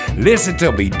 baby. Listen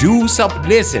to me. Do something.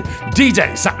 Listen,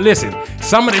 DJ, listen,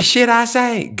 some of the shit I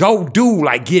say, go do,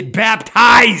 like get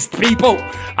baptized, people.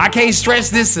 I can't stress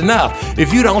this enough.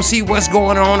 If you don't see what's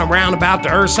going on around about the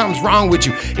earth, something's wrong with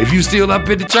you. If you still up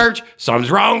in the church,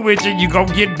 something's wrong with you. You go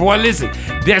get, boy, listen,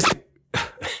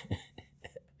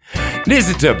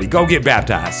 listen to me. Go get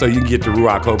baptized so you can get the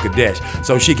Ruach HaKodesh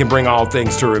so she can bring all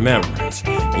things to remembrance.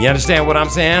 And you understand what I'm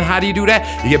saying? How do you do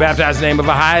that? You get baptized in the name of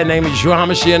Ahai, in the name of Yeshua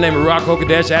HaMashiach, in the name of Ruach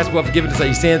HaKodesh. Ask for forgiveness of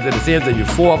your sins and the sins of your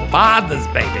forefathers,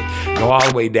 baby. Go all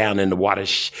the way down in the water.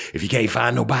 If you can't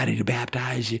find nobody to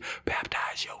baptize you,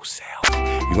 baptize yourself.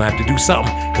 You're going to have to do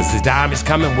something because the time is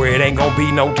coming where it ain't going to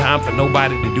be no time for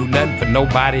nobody to do nothing for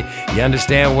nobody. You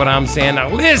understand what I'm saying? Now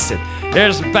listen,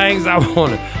 there's some things I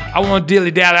want to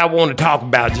dilly-dally, I want to talk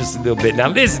about just a little bit. Now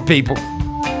listen, people,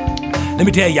 let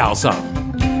me tell y'all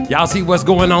something. Y'all see what's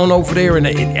going on over there in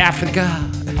Africa?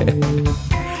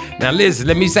 Now listen,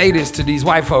 let me say this to these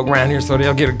white folk around here so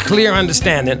they'll get a clear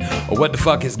understanding of what the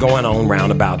fuck is going on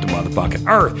round about the motherfucking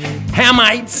earth.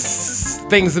 Hamites,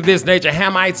 things of this nature.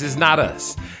 Hamites is not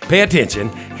us. Pay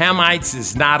attention. Hamites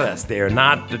is not us. They're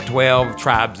not the 12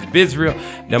 tribes of Israel.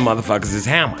 Them motherfuckers is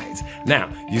Hamites.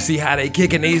 Now, you see how they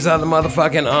kicking these other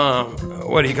motherfucking,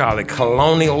 what do you call it,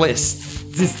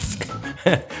 colonialists?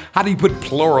 How do you put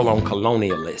plural on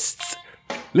colonialists?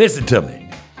 Listen to me.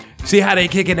 See how they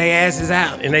kicking their asses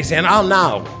out? And they saying, oh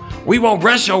no, we won't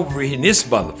rush over in this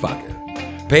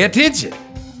motherfucker. Pay attention.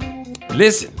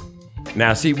 Listen.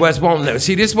 Now see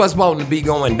this what's wanting to be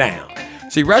going down.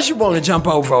 See, Russia want to jump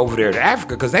over there to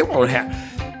Africa because they won't have.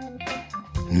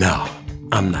 No,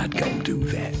 I'm not going to do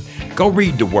that. Go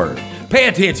read the word. Pay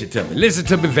attention to me. Listen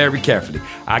to me very carefully.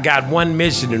 I got one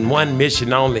mission and one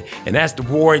mission only, and that's to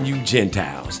warn you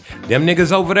Gentiles. Them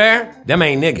niggas over there, them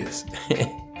ain't niggas.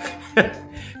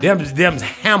 Them's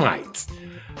Hamites.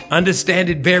 Understand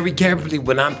it very carefully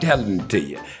when I'm telling it to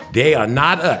you. They are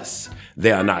not us.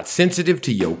 They are not sensitive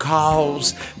to your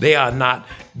cause. They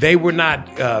were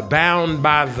not bound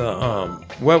by the,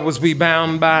 what was we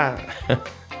bound by?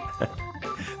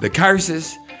 The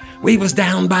curses. We was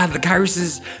down by the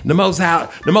curses. The Most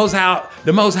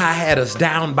High had us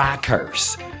down by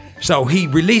curse. So he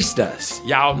released us.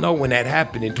 Y'all know when that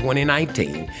happened in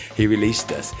 2019, he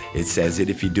released us. It says that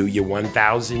if you do your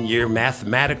 1,000-year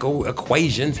mathematical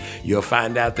equations, you'll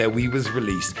find out that we was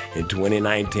released in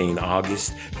 2019,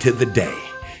 August to the day.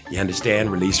 You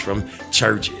understand? Released from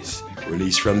churches,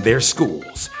 released from their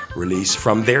schools, released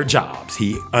from their jobs.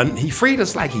 He freed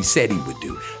us like he said he would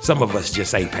do. Some of us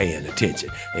just ain't paying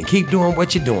attention. And keep doing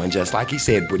what you're doing, just like he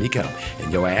said when you come.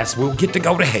 And your ass will get to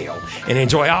go to hell and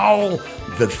enjoy all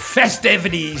the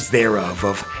festivities thereof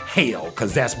of hell,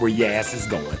 because that's where your ass is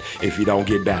going if you don't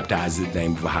get baptized in the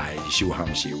name of Ahai, Yeshua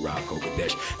HaMashiach, Ruach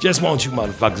HaKodesh. Just want you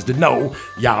motherfuckers to know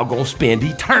y'all gonna spend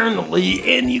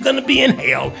eternally and you're gonna be in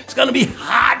hell. It's gonna be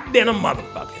hot than a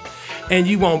motherfucker. And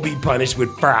you won't be punished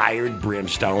with fire and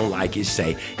brimstone like you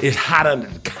say. It's hot under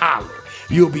the collar.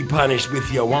 You'll be punished with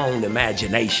your own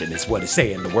imagination, is what it's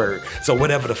saying, the word. So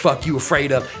whatever the fuck you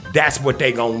afraid of, that's what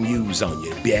they gonna use on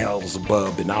you.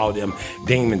 Beelzebub and all them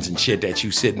demons and shit that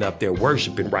you sitting up there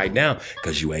worshiping right now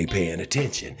because you ain't paying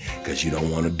attention, because you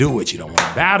don't want to do it. You don't want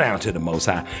to bow down to the Most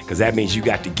High, because that means you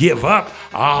got to give up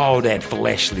all that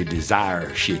fleshly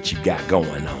desire shit you got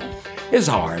going on. It's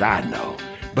hard, I know,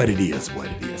 but it is what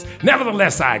it is.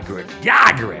 Nevertheless, I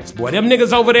digress. Boy, them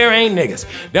niggas over there ain't niggas.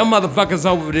 Them motherfuckers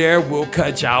over there will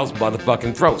cut y'all's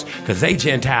motherfucking throats, because they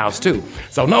Gentiles too.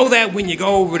 So know that when you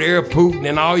go over there, Putin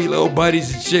and all your little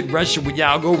buddies and shit, Russia, when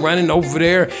y'all go running over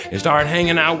there and start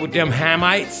hanging out with them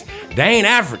Hamites, they ain't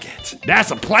Africans.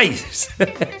 That's a place.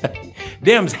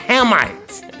 Them's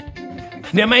Hamites.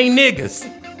 Them ain't niggas.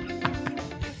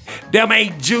 Them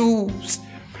ain't Jews.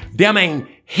 Them ain't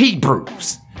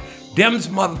Hebrews. Them's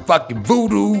motherfucking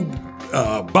voodoo,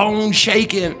 bone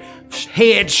shaking,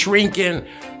 head shrinking,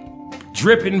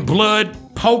 dripping blood,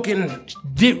 poking.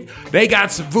 They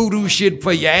got some voodoo shit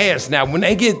for your ass. Now, when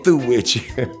they get through with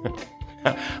you,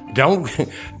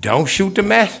 don't shoot the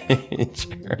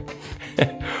messenger.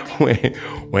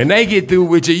 When they get through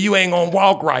with you, you ain't gonna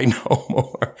walk right no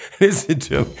more. Listen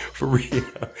to me, for real.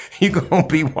 You gonna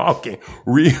be walking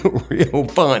real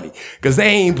funny. Cause they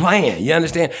ain't playing, you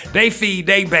understand? They feed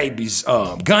they babies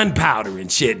gunpowder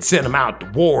and shit, send them out to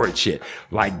war and shit.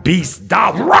 Like beasts,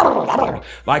 dogs.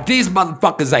 Like these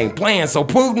motherfuckers ain't playing. So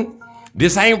Putin,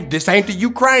 this ain't the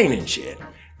Ukraine and shit.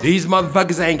 These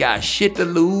motherfuckers ain't got shit to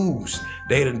lose.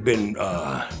 They done been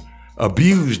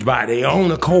abused by their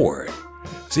own accord.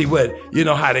 See you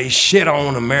know how they shit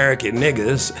on American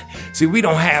niggas. See, we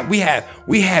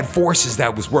had forces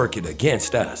that was working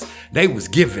against us. They was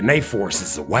giving their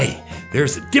forces away.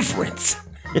 There's a difference.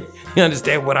 You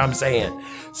understand what I'm saying?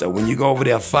 So when you go over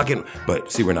there fucking,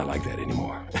 but see, we're not like that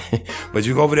anymore. But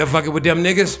you go over there fucking with them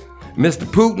niggas, Mr.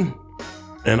 Putin,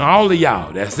 and all of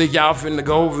y'all that think y'all finna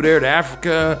go over there to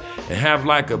Africa and have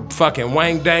like a fucking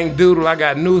wang dang doodle, I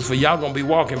got news for y'all gonna be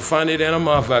walking funny than a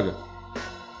motherfucker.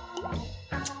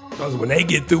 Because when they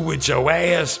get through with your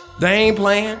ass, they ain't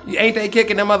playing. Ain't they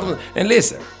kicking them motherfuckers? And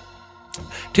listen,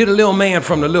 to the little man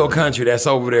from the little country that's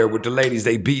over there with the ladies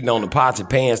they beating on the pots and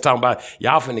pans talking about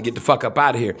y'all finna get the fuck up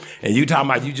out of here. And you talking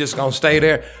about you just gonna stay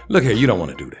there? Look here, you don't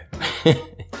wanna do that.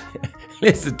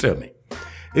 Listen to me.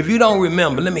 If you don't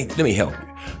remember, let me help you.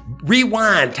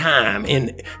 Rewind time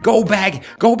and go back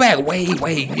way,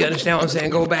 you understand what I'm saying?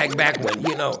 Go back when,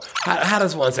 you know, how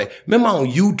does one say? Remember on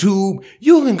YouTube,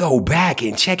 you can go back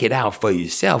and check it out for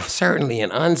yourself, certainly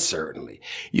and uncertainly.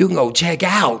 You can go check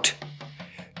out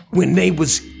when they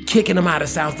was kicking them out of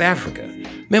South Africa.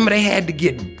 Remember they had to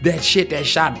get that shit that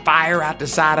shot fire out the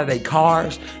side of their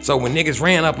cars? So when niggas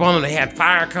ran up on them, they had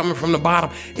fire coming from the bottom.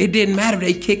 It didn't matter,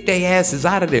 they kicked their asses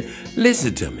out of there.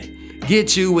 Listen to me.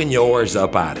 Get you and yours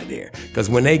up out of there. Because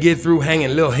when they get through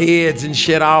hanging little heads and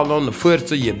shit all on the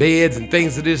foots of your beds and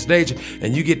things of this nature,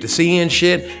 and you get to seeing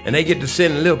shit, and they get to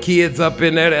send little kids up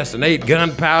in there that's an 8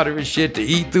 gunpowder and shit to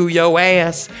eat through your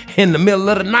ass in the middle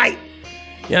of the night.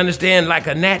 You understand? Like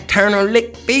a Nat Turner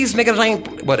lick. These niggas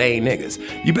ain't, well, they ain't niggas.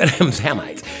 You better, them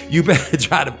Hamites. You better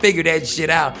try to figure that shit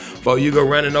out before you go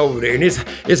running over there. And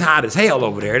it's hot as hell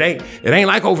over there. It ain't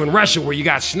like over in Russia where you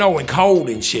got snow and cold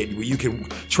and shit, where you can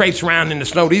traipse around in the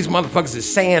snow. These motherfuckers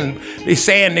is sand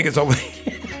niggas over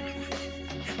there.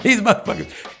 These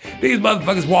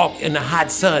motherfuckers walk in the hot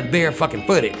sun bare fucking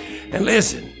footed. And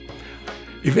listen,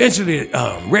 eventually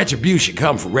retribution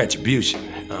come for retribution.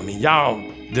 I mean,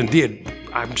 y'all done did,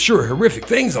 I'm sure, horrific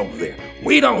things over there.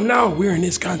 We don't know. We're in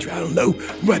this country. I don't know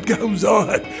what goes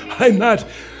on. I'm not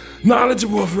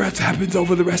knowledgeable of what happens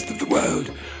over the rest of the world.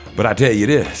 But I tell you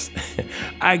this,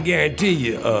 I guarantee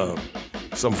you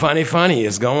some funny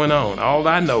is going on. All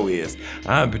I know is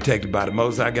I'm protected by the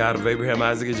Most High God of Abraham,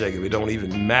 Isaac, and Jacob. It don't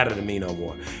even matter to me no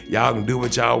more. Y'all can do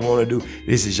what y'all want to do.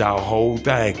 This is y'all whole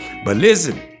thing. But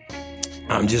listen,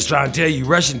 I'm just trying to tell you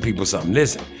Russian people something.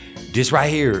 Listen, this right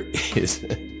here is...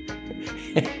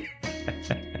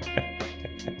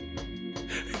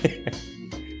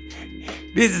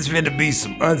 This is finna be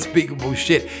some unspeakable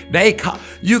shit.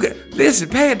 Listen,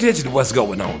 pay attention to what's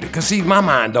going on. Because see, my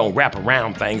mind don't wrap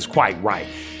around things quite right.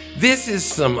 This is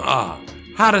some, let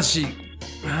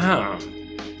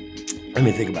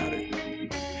me think about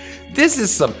it. This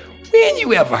is some, when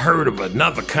you ever heard of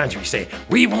another country saying,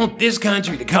 we want this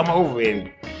country to come over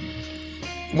and,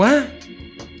 what?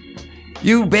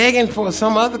 You begging for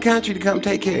some other country to come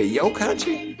take care of your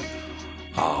country?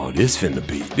 Oh, this finna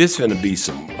be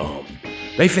some,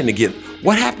 they finna get,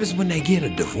 what happens when they get a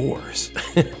divorce?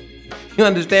 You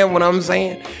understand what I'm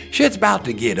saying? Shit's about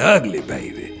to get ugly,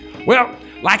 baby. Well,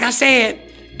 like I said,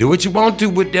 do what you want to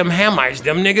with them Hamites.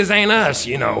 Them niggas ain't us,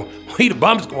 you know. We the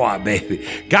bump squad, baby.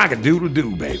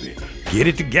 Cock-a-doodle-doo, baby. Get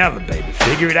it together, baby.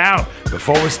 Figure it out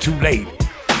before it's too late.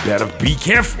 You better be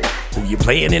careful who you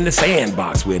playing in the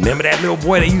sandbox with. Remember that little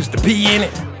boy that used to pee in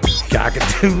it?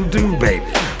 Cock-a-doodle-doo, baby.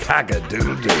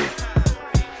 Cock-a-doodle-doo.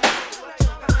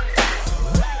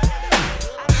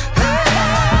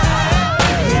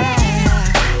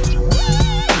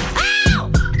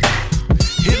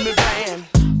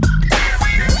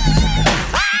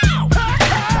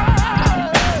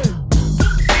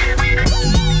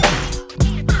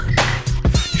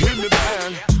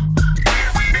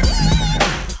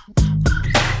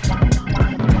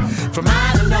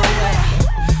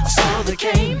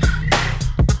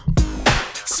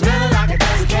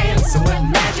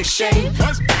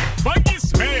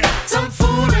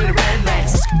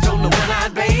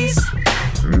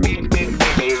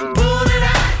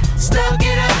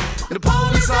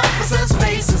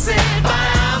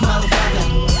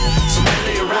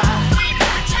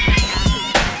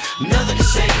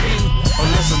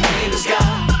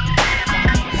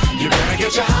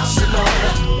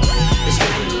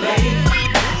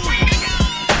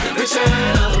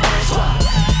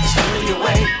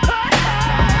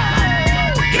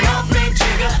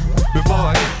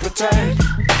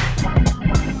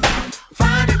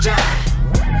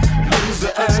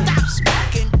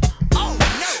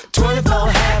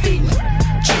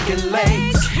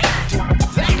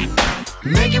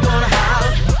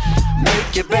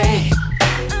 you, babe.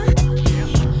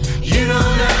 You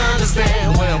don't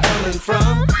understand where I'm coming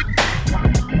from.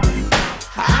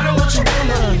 I don't want your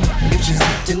woman if she's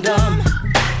acting dumb.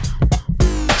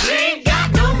 She ain't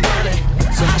got no money,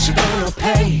 so how she gonna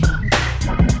pay?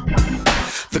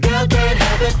 The girl can't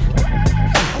help it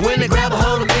when they grab a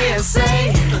hold of me and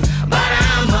say, but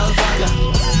I'm a motherfucker,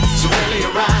 so really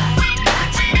you're right.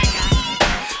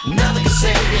 Nothing can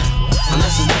save you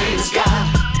unless his name is God.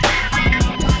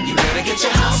 You better get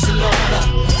your house in order,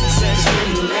 sex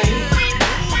getting late.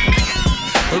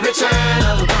 The return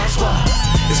of the bomb squad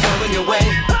is coming your way.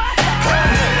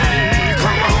 Hey,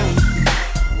 come on.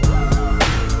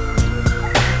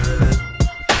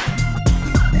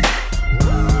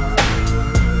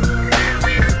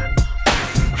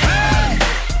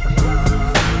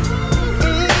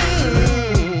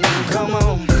 Come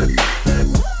on.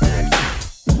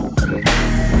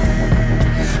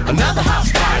 Another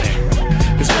house party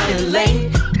is running late.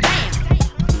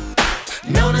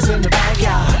 Nona's in the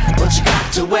backyard, but you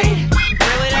got to wait.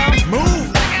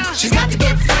 Move. She's got to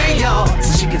get free, y'all,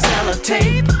 so she can sell a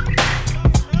tape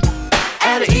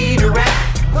and eat a rat,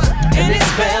 and it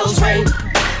spells rape.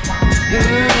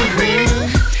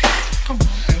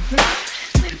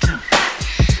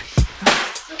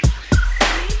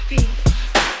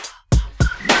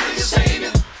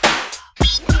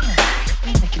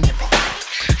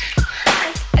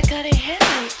 I got a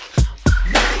headache.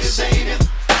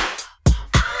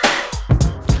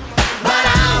 But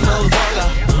I'm a motherfucker.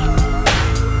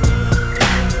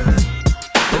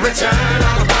 The return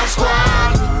of the bomb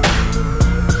squad.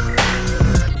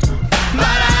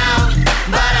 But I'm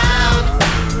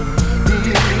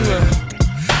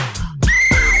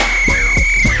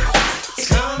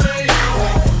coming your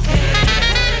way.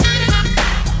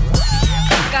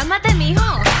 Cálmate,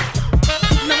 mijo.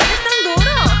 No me des tan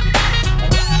duro.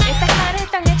 Estas caras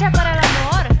están hechas para el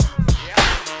amor.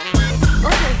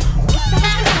 Oye, ¿qué estás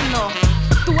haciendo?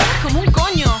 Tú eres como un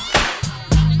coño.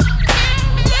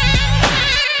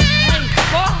 Ay,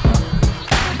 oh.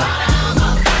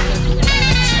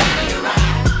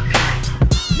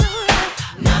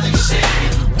 Nothing can save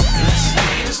you unless his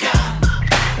name is God.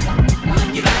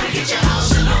 You better get your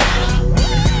house in order.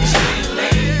 It's getting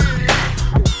late.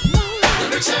 The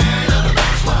return of the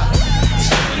bomb squad is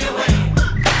coming your way.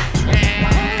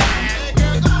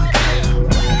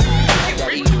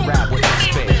 That easy rap with that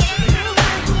spin.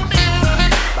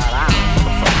 But I don't give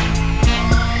a fuck.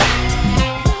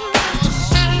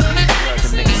 Heard the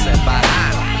nigga said, but I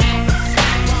don't.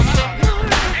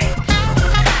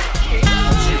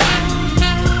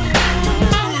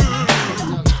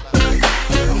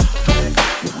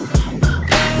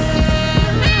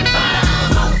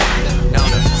 No,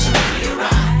 no.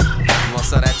 You wanna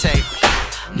sell that tape?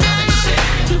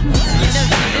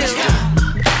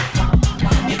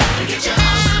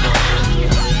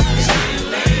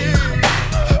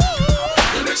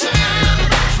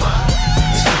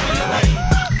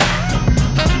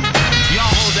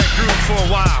 Y'all hold that groove for a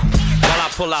while I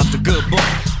pull out the good book.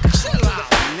 Chill out,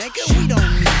 nigga. We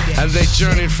don't need that. And they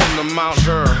journeyed from the Mount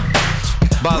Hur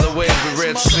by the way of the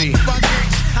Red Sea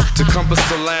to compass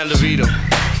the land of Edom.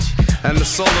 And the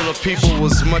soul of the people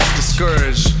was much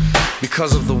discouraged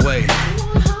because of the way.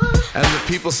 And the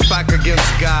people spake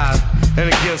against God and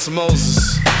against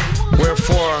Moses.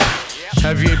 Wherefore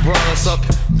have ye brought us up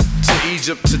to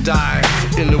Egypt to die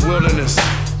in the wilderness?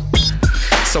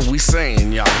 So we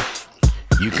saying, y'all,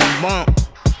 you can bump,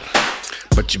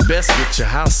 but you best get your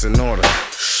house in order.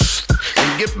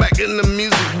 And get back in the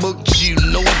music books, you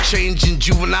know, changing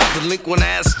juvenile delinquent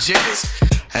ass jiggers,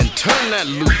 and turn that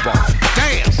loop off.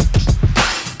 Damn!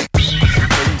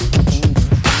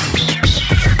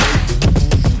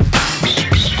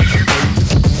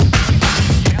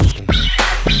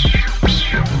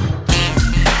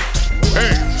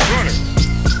 Hey, Sonny.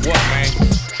 What, man?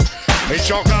 Ain't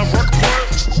y'all got work for it?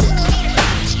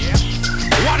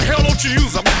 Why the hell don't you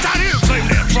use them? That is the same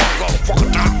damn song all the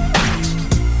fucking time.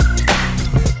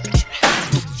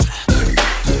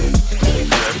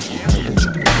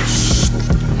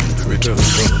 Return of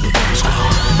the bomb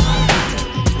squad.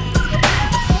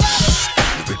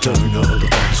 Return of the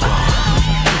bomb squad.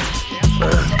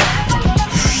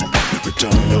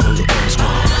 Return of the bomb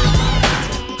squad.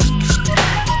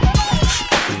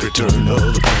 Return of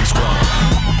the bomb squad.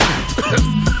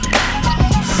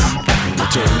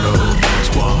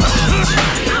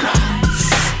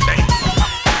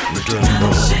 Return of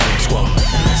the bomb squad.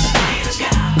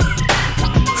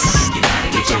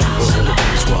 Return of the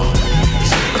bomb squad.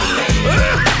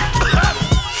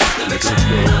 Return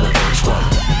of the bomb squad.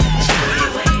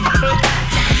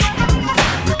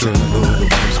 Return of the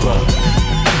bomb squad.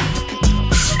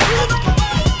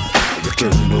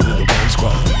 Return to the Bomb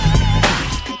Squad.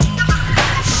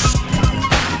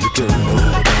 Return to the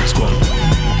Bomb Squad.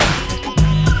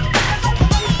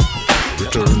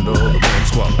 Return to the Bomb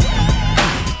Squad.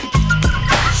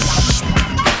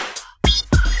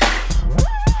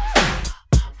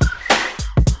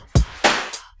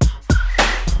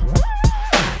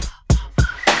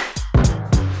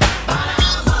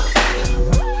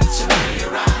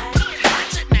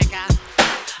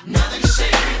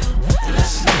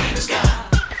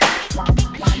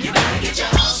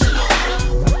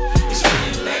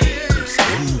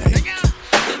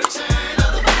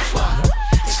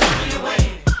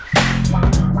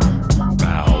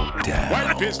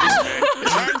 Businessman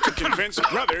trying to convince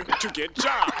brother to get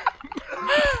job.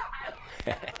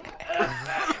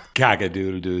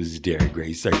 Cock-a-doodle-doo, Derek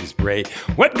Gray, Circus Parade.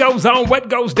 What goes on? What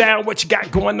goes down? What you got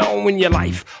going on in your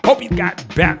life? Hope you got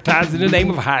baptized in the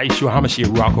name of High Yeshua HaMashiach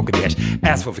Ruach HaKodesh.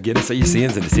 Ask for forgiveness of your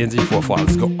sins and the sins of your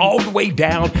forefathers. Go all the way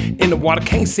down in the water.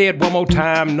 Can't say it one more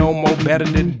time. No more better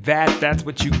than that. That's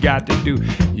what you got to do.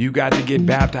 You got to get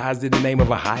baptized in the name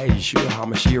of a High Yeshua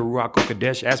HaMashiach Ruach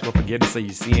HaKodesh. Ask for forgiveness of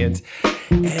your sins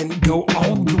and go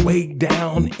all the way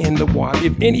down in the water.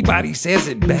 If anybody says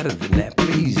it better than that,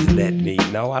 please let me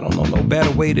know. I don't know no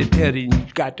better way to tell you. You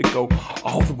got to go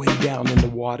all the way down in the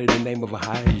water in the name of a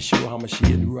High Yeshua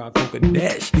HaMashiach Ruach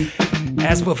HaKodesh.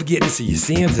 Ask for forgiveness of your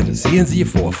sins and the sins of your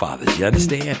forefathers. You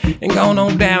understand? And going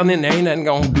on down in there, ain't nothing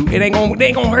gonna do. It ain't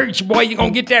gonna hurt you, boy. You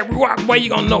gonna get that Ruach, boy. You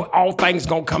gonna know all things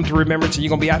gonna come to remembrance, and you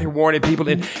gonna be out here warning people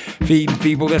and feeding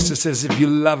people. This just says, if you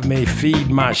love me, feed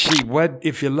my sheep. What?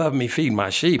 If you love me, feed my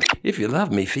sheep. If you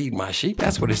love me, feed my sheep.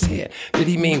 That's what it said. Did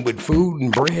he mean with food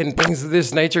and bread and things of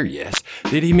this nature? Yes.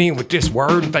 Did he mean with this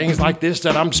word and things like this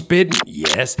that I'm spitting?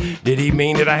 Yes. Did he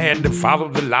mean that I had to follow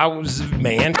the laws of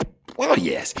man? Well,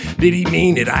 yes. Did he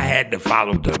mean that I had to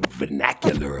follow the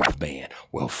vernacular of man?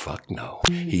 Well, fuck no.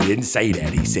 He didn't say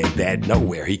that. He said that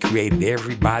nowhere. He created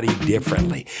everybody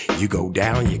differently. You go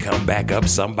down, you come back up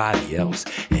somebody else,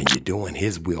 and you're doing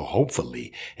his will,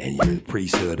 hopefully, and you're the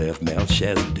priesthood of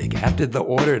Melchizedek. After the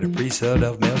order of the priesthood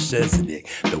of Melchizedek,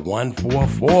 the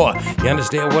 144. You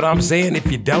understand what I'm saying?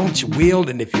 If you don't, you will,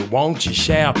 and if you won't, you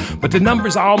shall. But the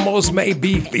numbers almost may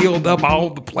be filled up. All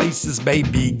the places may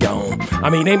be gone. I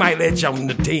mean, they might let you on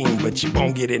the team, but you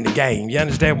won't get in the game. You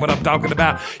understand what I'm talking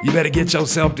about? You better get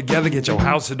yourself together, get your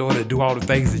house in order, do all the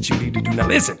things that you need to do. Now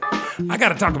listen, I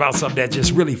gotta talk about something that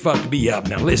just really fucked me up.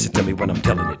 Now listen to me when I'm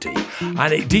telling it to you. I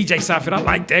need DJ Seinfeld, I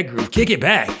like that groove. Kick it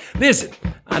back. Listen,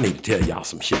 I need to tell y'all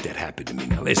some shit that happened to me.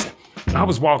 Now listen, I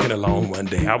was walking along one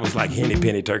day. I was like Henny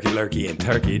Penny, Turkey Lurkey, and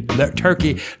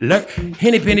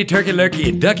Henny Penny, Turkey Lurkey,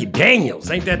 and Ducky Daniels.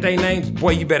 Ain't that their names?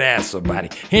 Boy, you better ask somebody.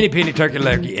 Henny Penny, Turkey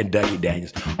Lurkey, and Ducky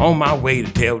Daniels. On my way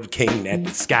to tell the king that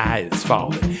the sky is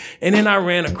falling. And then I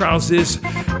ran across this.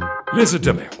 Listen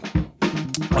to me.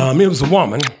 It was a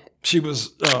woman. She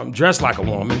was dressed like a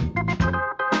woman.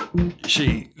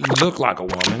 She looked like a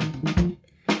woman.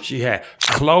 She had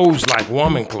clothes like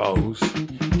woman clothes.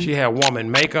 She had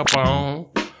woman makeup on,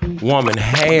 woman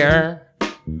hair,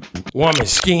 woman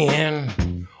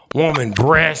skin, woman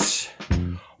breasts,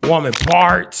 woman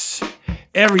parts.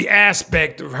 Every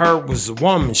aspect of her was a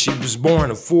woman. She was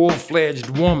born a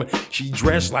full-fledged woman. She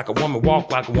dressed like a woman,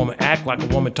 walked like a woman, act like a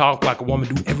woman, talk like a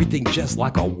woman, do everything just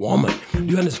like a woman.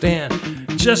 You understand?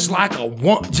 Just like a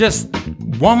woman, just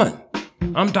woman.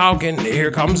 I'm talking,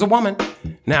 here comes a woman.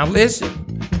 Now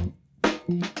listen,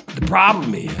 the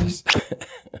problem is,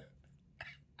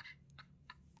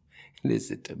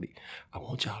 listen to me. I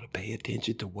want y'all to pay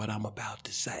attention to what I'm about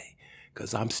to say,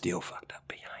 because I'm still fucked up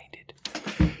behind it.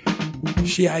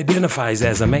 She identifies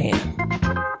as a man.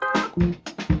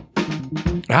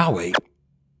 I'll wait.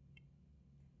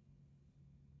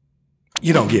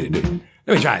 You don't get it, do you?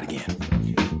 Let me try it again.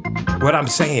 What I'm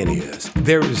saying is,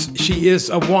 she is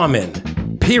a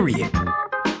woman, period.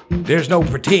 There's no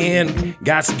pretend,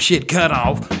 got some shit cut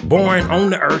off, born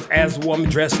on the earth as a woman,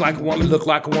 dressed like a woman, look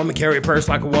like a woman, carry a purse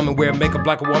like a woman, wear makeup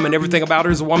like a woman, everything about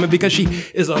her is a woman because she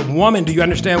is a woman. Do you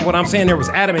understand what I'm saying? There was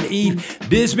Adam and Eve.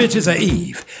 This bitch is a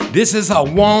Eve. This is a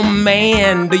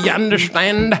woman. Do you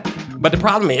understand? But the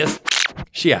problem is,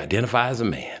 she identifies as a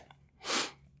man.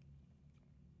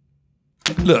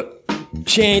 Look,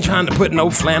 she ain't trying to put no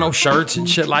flannel shirts and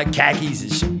shit like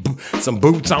khakis and some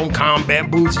boots on,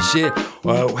 combat boots and shit.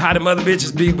 How them other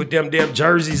bitches be with them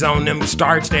jerseys on, them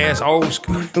starched ass, old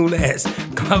school ass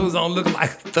clothes on, look like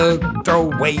a thug,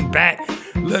 throw way back.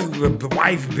 Look, the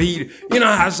wife beat. You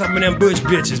know how some of them butch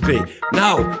bitches be.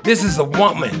 No, this is a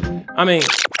woman. I mean,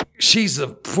 she's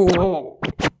a full.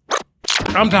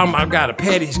 I'm talking about got a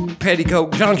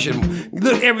petticoat junction.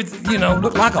 Look, everything,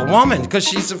 look like a woman because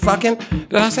she's a fucking.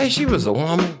 Did I say she was a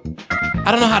woman?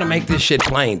 I don't know how to make this shit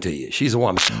plain to you. She's a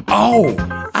woman. Oh,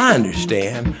 I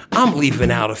understand. I'm leaving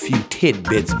out a few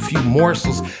tidbits, a few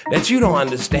morsels that you don't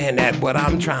understand what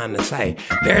I'm trying to say.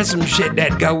 There's some shit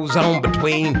that goes on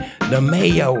between the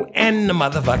mayo and the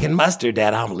motherfucking mustard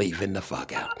that I'm leaving the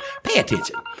fuck out. Pay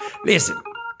attention. Listen.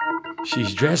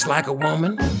 She's dressed like a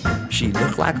woman. She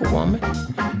look like a woman.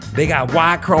 They got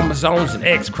Y chromosomes and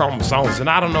X chromosomes, and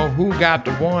I don't know who got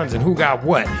the ones and who got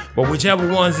what, but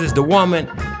whichever ones is the woman,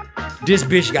 this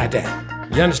bitch got that.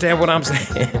 You understand what I'm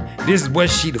saying? This is what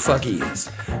she the fuck is.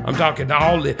 I'm talking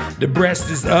all the breast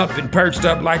is up and perched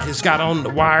up like it's got on the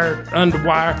wire, under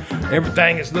wire.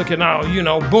 Everything is looking all,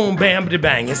 boom, bam,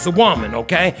 bang. It's a woman,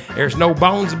 okay? There's no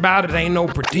bones about it. Ain't no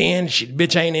pretend.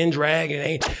 Bitch ain't in drag.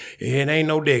 It ain't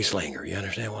no dick slinger. You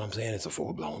understand what I'm saying? It's a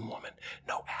full-blown woman.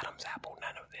 No Adam's apple,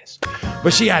 none of this.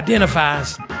 But she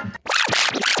identifies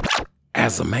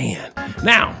as a man.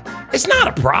 Now, it's not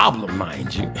a problem,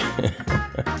 mind you.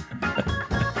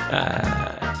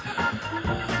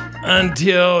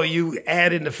 Until you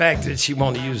add in the fact that she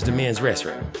want to use the men's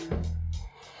restroom.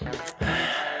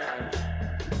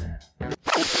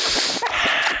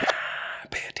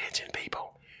 Pay attention,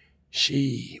 people.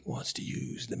 She wants to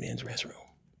use the men's restroom.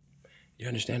 You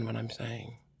understand what I'm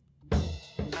saying?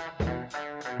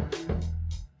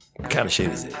 What kind of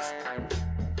shit is this?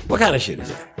 What kind of shit is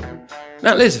that?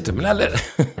 Now listen to me. Now listen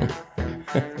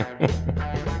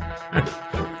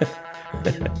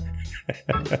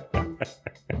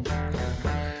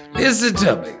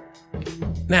to me.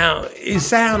 Now, it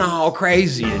sound all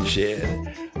crazy and shit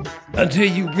until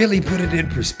you really put it in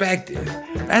perspective.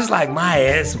 That's like my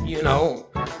ass,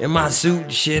 in my suit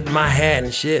and shit, my hat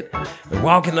and shit, and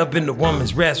walking up in the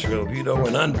woman's restroom,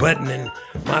 and unbuttoning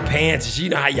my pants. You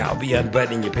know how y'all be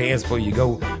unbuttoning your pants before you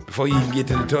even get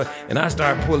to the toilet. And I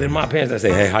start pulling my pants. I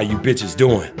say, hey, how you bitches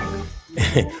doing?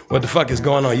 What the fuck is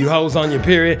going on? You hoes on your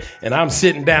period? And I'm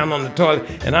sitting down on the toilet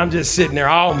and I'm just sitting there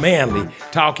all manly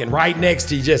talking right next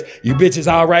to you. You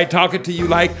bitches all right talking to you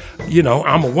like,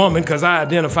 I'm a woman because I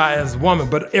identify as a woman,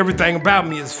 but everything about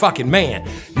me is fucking man.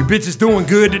 You bitches doing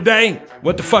good today?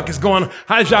 What the fuck is going on?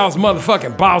 How's y'all's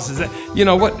motherfucking bosses? You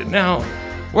know what? Now,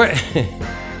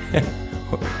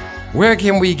 where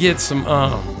can we get some,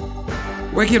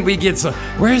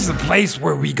 where's the place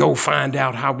where we go find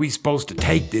out how we supposed to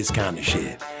take this kind of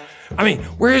shit? I mean,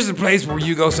 where's the place where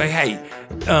you go say, hey,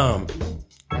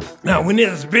 now when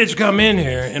this bitch come in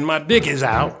here and my dick is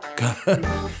out,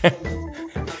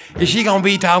 is she gonna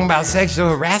be talking about sexual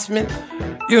harassment?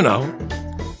 Or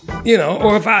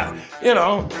if I,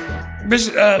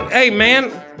 bitch, hey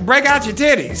man, break out your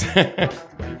titties.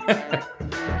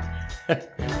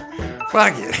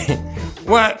 Fuck it.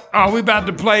 What? Oh, we about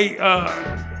to play,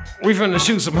 we finna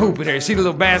shoot some hoop in there. See the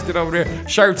little basket over there?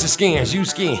 Shirts and skins, you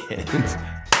skins.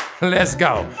 Let's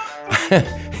go.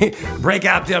 Break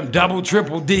out them double,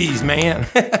 triple D's, man.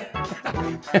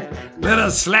 Let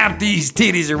us slap these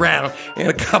titties around in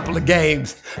a couple of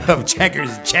games of checkers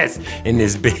and chess in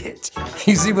this bitch.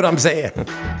 You see what I'm saying?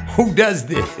 Who does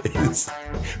this?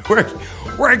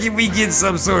 Where can we get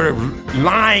some sort of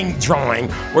line drawing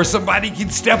where somebody can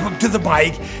step up to the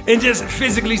mic and just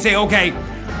physically say, okay,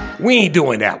 we ain't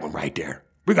doing that one right there.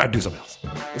 We gotta do something else.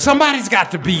 Somebody's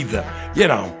got to be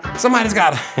somebody's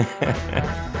got to.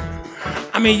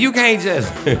 I mean, you can't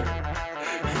just.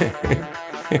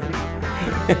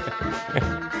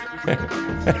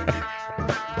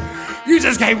 You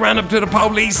just can't run up to the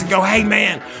police and go, hey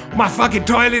man, my fucking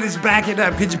toilet is backing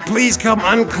up. Could you please come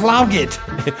unclog it?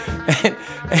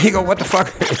 And he go, what the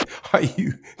fuck are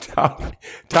you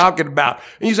talking about?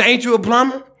 And you say, ain't you a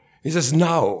plumber? He says,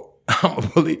 no.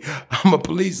 I'm a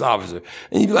police officer.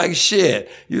 And you be like, shit,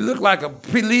 you look like a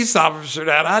police officer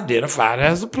that identified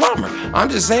as a plumber. I'm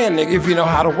just saying, nigga, if you know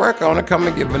how to work on it, come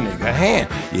and give a nigga a hand.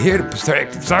 You're here to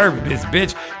serve this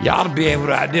bitch. You ought to be able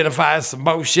to identify some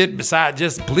more shit besides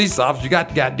just a police officer. You got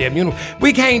the goddamn uniform.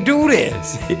 We can't do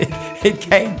this. It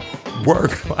can't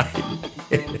work like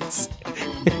this.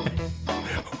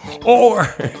 Or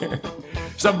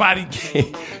somebody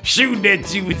shooting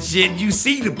at you and shit. You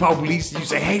see the police. You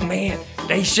say, hey, man,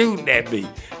 they shooting at me.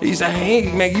 You say,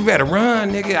 hey, man, you better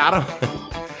run, nigga.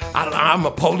 I'm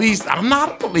a police. I'm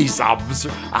not a police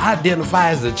officer. I identify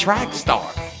as a track star.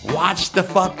 Watch the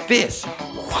fuck this.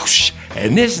 Whoosh.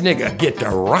 And this nigga get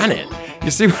to running. You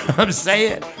see what I'm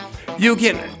saying?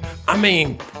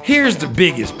 Here's the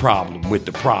biggest problem with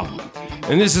the problem.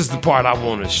 And this is the part I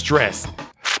want to stress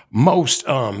most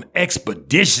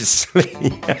expeditiously.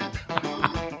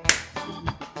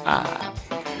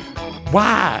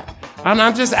 Why And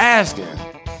I'm just asking,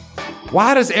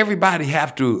 why does everybody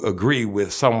have to agree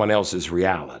with someone else's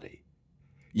reality?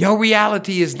 Your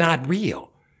reality is not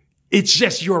real. It's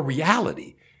just your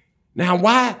reality. Now,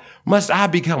 why must I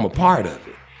become a part of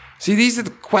it? See, these are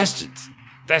the questions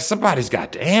that somebody's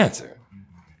got to answer.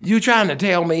 You trying to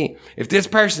tell me if this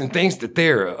person thinks that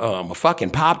they're a fucking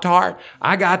Pop-Tart,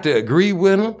 I got to agree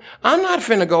with them? I'm not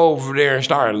finna go over there and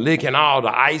start licking all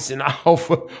the icing off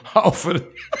of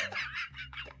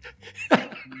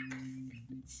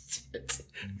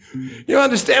You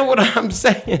understand what I'm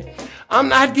saying? I'm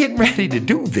not getting ready to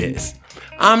do this.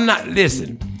 I'm not,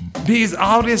 listen,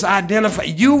 all this identify,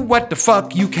 you what the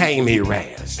fuck you came here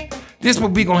as. This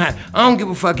what we gonna have. I don't give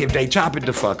a fuck if they chop it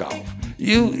the fuck off.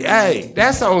 Hey,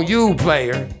 that's on you,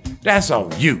 player. That's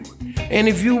on you. And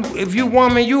if you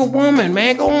woman, you a woman,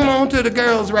 man. Go on to the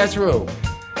girls' restroom.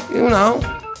 You know,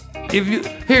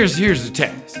 here's the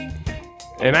test.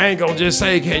 And I ain't gonna just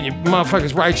say, can you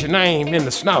motherfuckers write your name in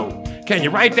the snow? Can you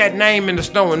write that name in the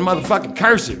snow in motherfucking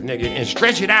cursive, nigga, and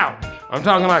stretch it out? I'm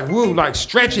talking like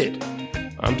stretch it.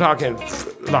 I'm talking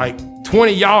like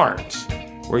 20 yards,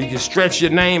 where you can stretch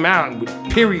your name out with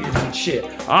periods and shit.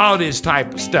 All this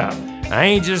type of stuff. I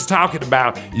ain't just talking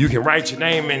about you can write your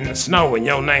name in the snow and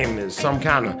your name is some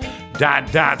kind of ...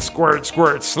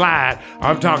 squirt slide.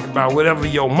 I'm talking about whatever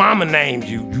your mama named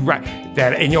you write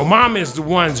that, and your mama is the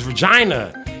one's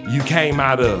vagina you came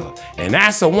out of, and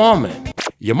that's a woman.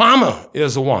 Your mama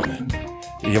is a woman.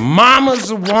 Your mama's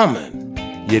a woman.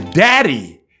 Your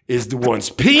daddy is the one's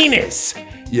penis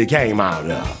you came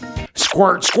out of.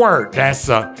 Squirt, that's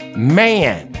a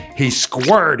man. He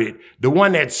squirted. The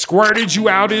one that squirted you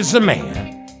out is a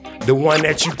man. The one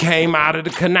that you came out of the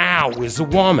canal is a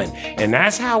woman. And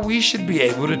that's how we should be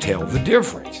able to tell the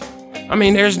difference. I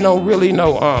mean, there's no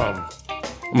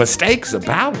mistakes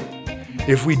about it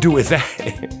if we do it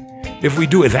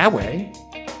that way.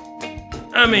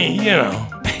 I mean, you know,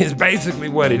 it's basically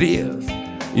what it is.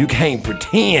 You can't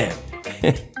pretend.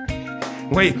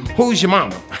 Wait, who's your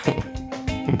mama?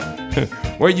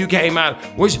 Where you came out,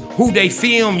 who they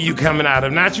film you coming out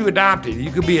of, not you adopted. You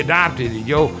could be adopted.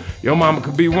 Your mama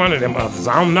could be one of them others.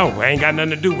 I don't know. I ain't got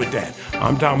nothing to do with that.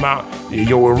 I'm talking about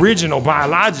your original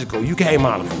biological. You came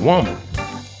out of a woman.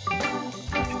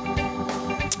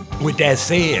 With that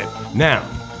said, now,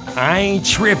 I ain't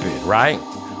tripping, right?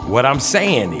 What I'm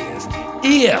saying is,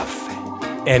 if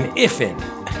and ifing,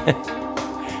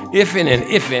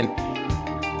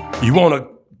 you want to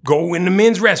go in the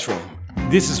men's restroom,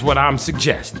 this is what I'm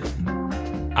suggesting.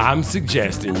 I'm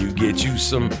suggesting you get you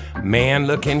some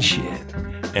man-looking shit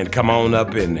and come on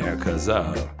up in there, because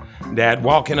that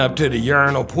walking up to the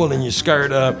urinal, pulling your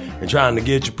skirt up and trying to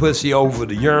get your pussy over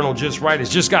the urinal just right, it's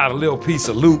just got a little piece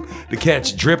of loop to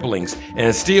catch dribblings,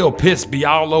 and still piss be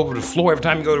all over the floor. Every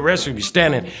time you go to the restroom, you're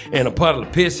standing in a puddle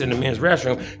of piss in the men's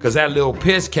restroom, because that little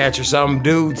piss catcher, some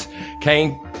dudes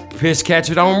can't piss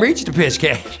catcher, don't reach the piss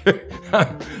catcher.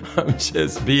 I'm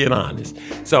just being honest.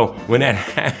 So when that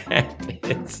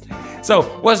happens, so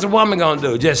what's the woman gonna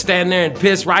do? Just stand there and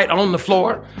piss right on the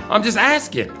floor? I'm just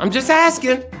asking.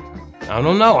 I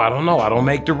don't know. I don't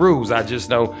make the rules. I just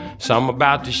know something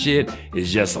about the shit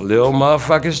is just a little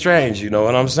motherfucking strange. You know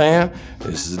what I'm saying?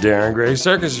 This is Darren Gray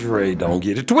Circus Parade. Don't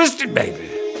get it twisted, baby.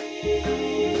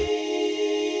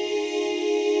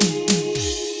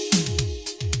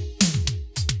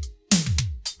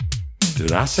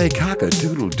 Did I say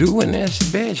cock-a-doodle-doo in this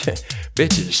bitch?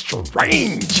 Bitch is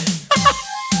strange.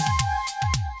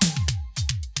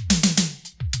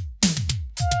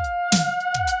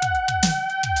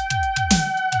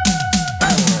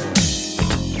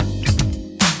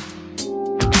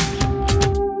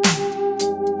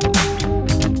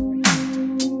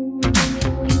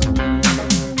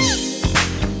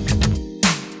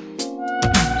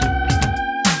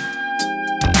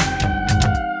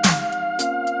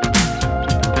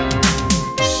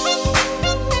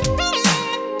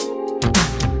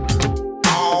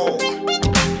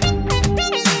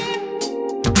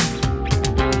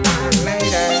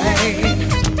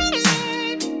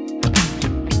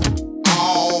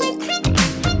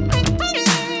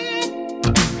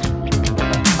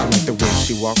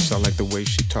 walks, I like the way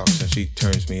she talks, and she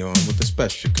turns me on with a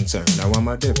special concern. Now I'm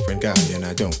a different guy, and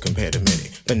I don't compare to many,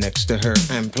 but next to her,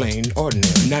 I'm plain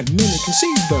ordinary. Not many can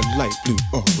see the light blue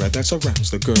aura that surrounds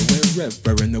the girl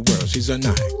wherever in the world. She's a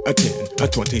 9, a 10, a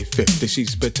 20, 50.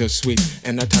 She's bittersweet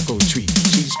and a taco treat.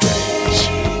 She's strange,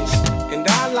 and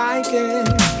I like it.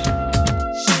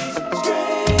 She's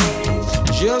strange,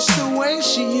 just the way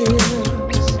she is.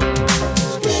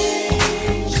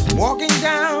 Strange, walking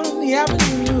down the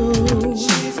avenue.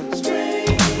 She's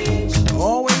strange,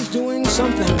 always doing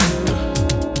something new.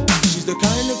 She's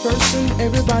person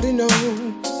everybody knows.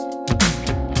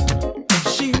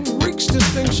 She reeks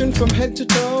distinction from head to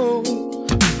toe.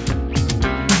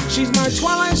 She's my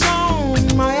Twilight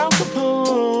Zone, my Al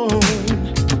Capone.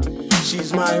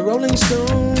 She's my Rolling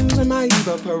Stones and my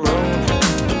Eva Peron.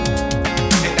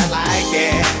 And I like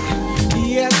it.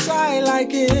 Yes, I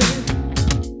like it.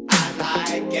 I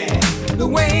like it. The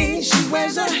way she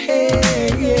wears her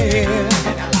hair, yeah.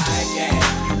 And I like it.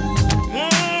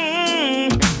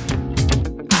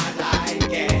 I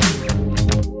like it.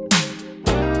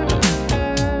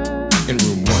 In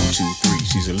room 123,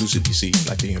 she's elusive, you see,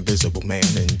 like the invisible man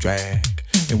in drag.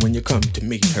 And when you come to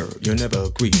meet her, you'll never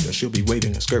agree, or she'll be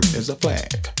waving a skirt as a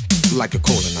flag. Like a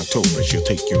cold in October, she'll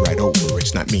take you right over.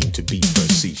 It's not mean to be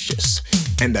facetious.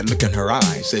 And that look in her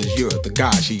eye says you're the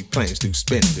guy she plans to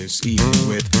spend this evening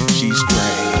with. She's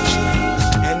strange,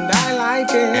 and I like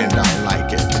it. And I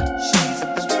like it. She's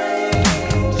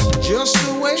strange, just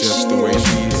the way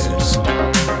she is.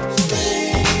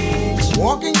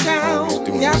 Walking down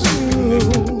the avenue.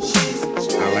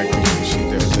 I like the way she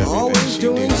does everything. Always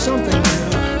doing something new.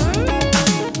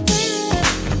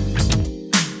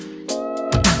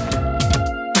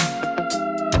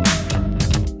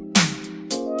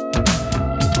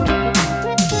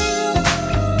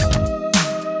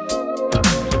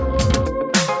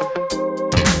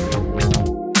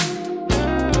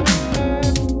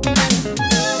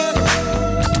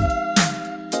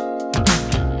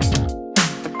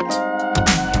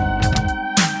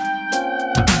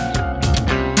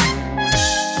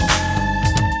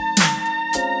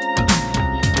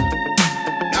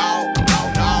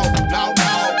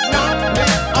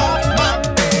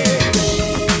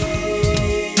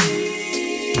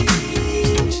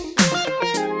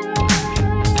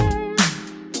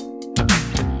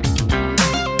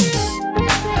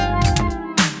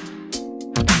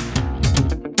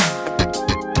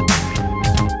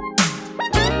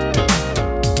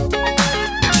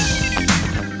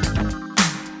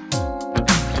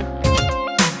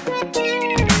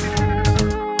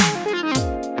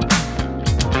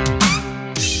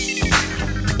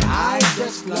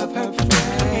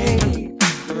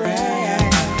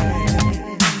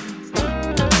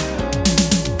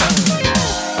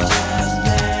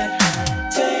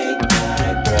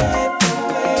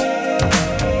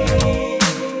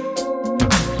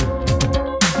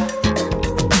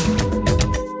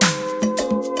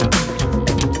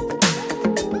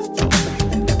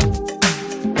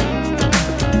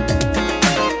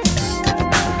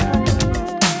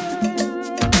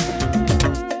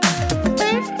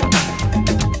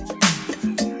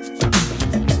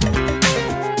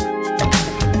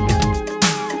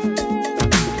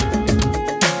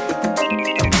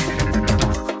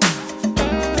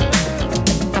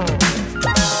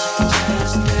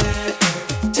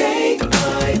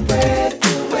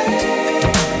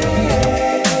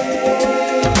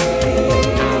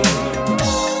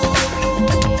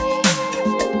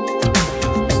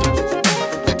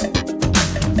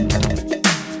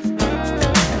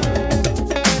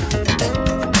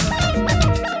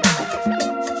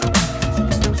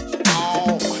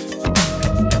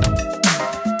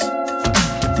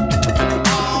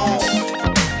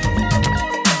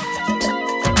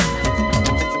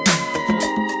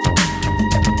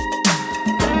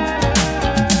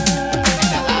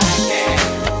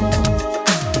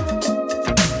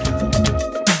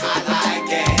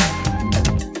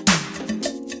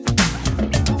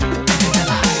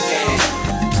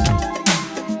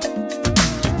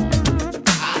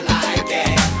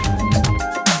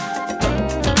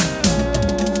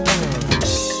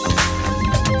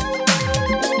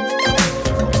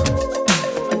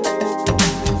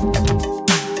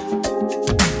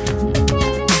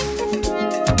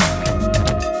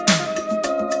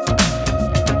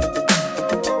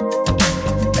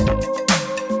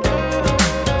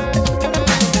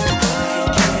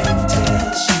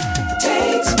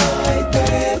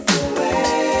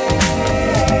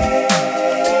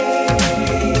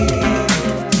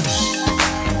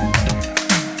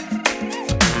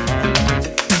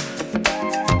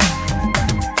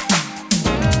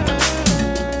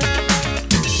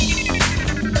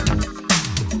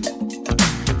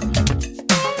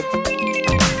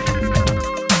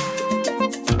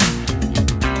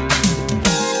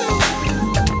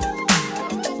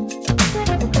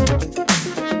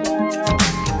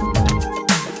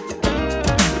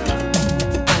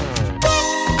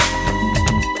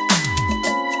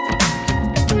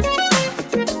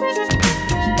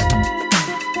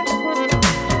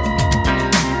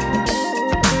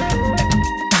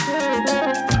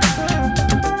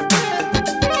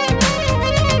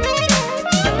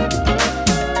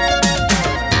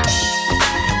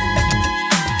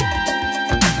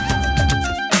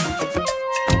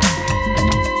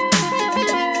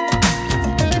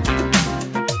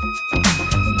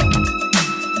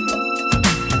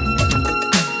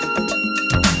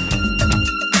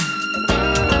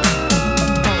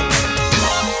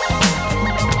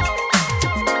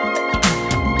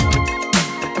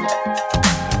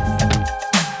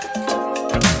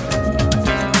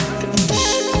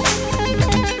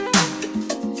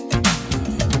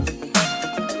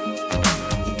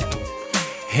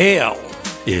 hell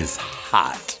is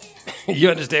hot.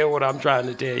 You understand what I'm trying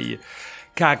to tell you?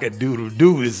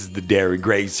 Cock-a-doodle-doo, this is the Dairy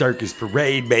Gray Circus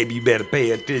Parade, baby. You better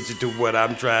pay attention to what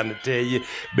I'm trying to tell you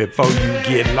before you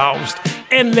get lost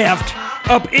and left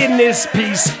up in this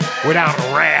piece without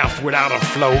a raft, without a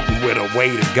float, and with a way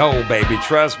to go, baby.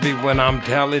 Trust me when I'm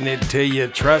telling it to you.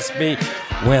 Trust me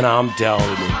when I'm telling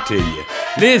it to you.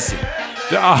 Listen,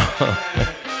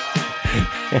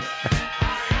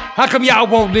 how come y'all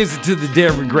won't listen to the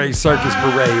Dairy Gray Circus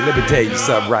Parade? Let me tell you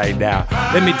something right now.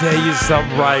 Let me tell you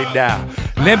something right now.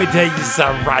 Let me tell you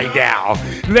something right now.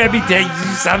 Let me tell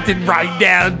you something right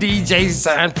now. DJ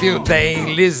Seinfeld, they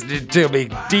ain't listening to me.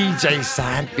 DJ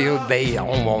Seinfeld, they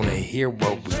don't want to hear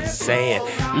what we're saying.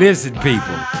 Listen,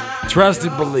 people. Trust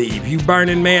and believe. You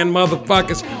Burning Man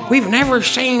motherfuckers. We've never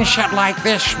seen shit like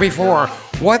this before.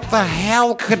 What the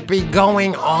hell could be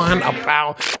going on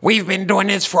about? We've been doing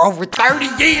this for over 30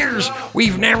 years.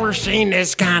 We've never seen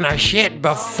this kind of shit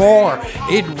before.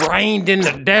 It rained in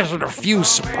the desert, a few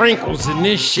sprinkles, and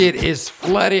this shit is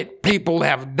flooded. People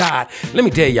have died. Let me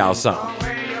tell y'all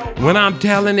something. When I'm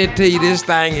telling it to you, this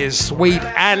thing is sweet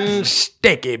and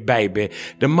sticky, baby.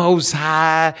 The Most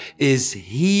High is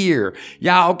here.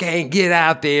 Y'all can't get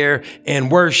out there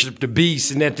and worship the beast,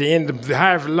 and at the end of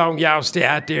however long y'all stay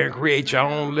out there and create your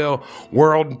own little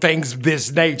world and things of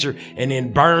this nature, and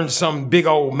then burn some big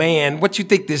old man. What you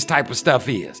think this type of stuff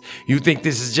is? You think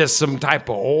this is just some type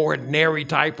of ordinary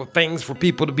type of things for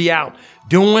people to be out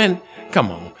doing?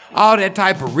 Come on. All that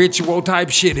type of ritual type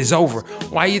shit is over.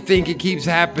 Why you think it keeps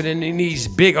happening in these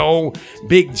big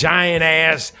giant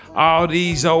ass, all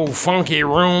these old funky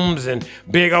rooms and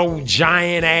big old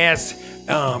giant ass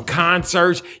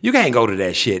concerts? You can't go to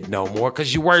that shit no more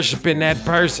because you worshiping that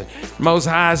person. Most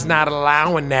High's not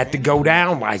allowing that to go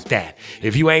down like that.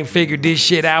 If you ain't figured this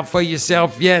shit out for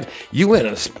yourself yet, you in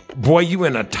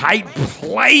a tight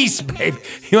place, baby.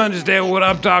 You understand what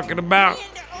I'm talking about?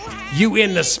 You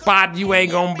in the spot you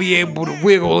ain't gonna be able to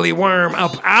wiggly worm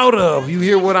up out of. You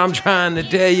hear what I'm trying to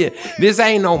tell you? This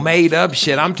ain't no made up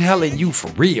shit. I'm telling you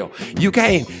for real. You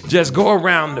can't just go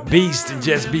around the beast and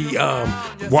just be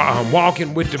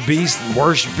walking with the beast and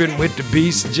worshiping with the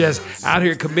beast and just out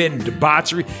here committing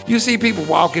debauchery. You see people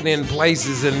walking in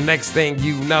places and the next thing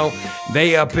you know,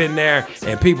 they up in there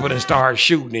and people done start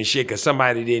shooting and shit because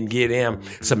somebody didn't get him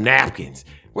some napkins.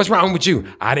 What's wrong with you?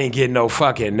 I didn't get no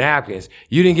fucking napkins.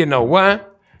 You didn't get no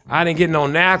what? I didn't get no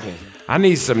napkins. I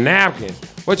need some napkins.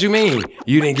 What you mean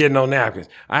you didn't get no napkins?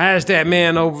 I asked that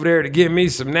man over there to give me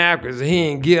some napkins and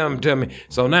he didn't give them to me.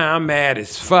 So now I'm mad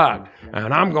as fuck.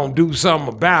 And I'm going to do something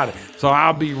about it. So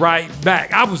I'll be right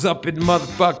back. I was up in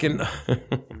motherfucking...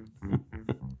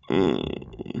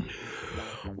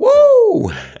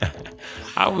 Woo!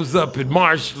 I was up in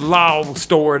Marshall Law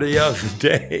Store the other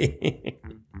day.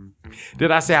 Did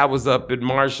I say I was up at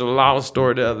Marshall Law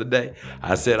Store the other day?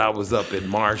 I said I was up at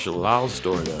Marshall Law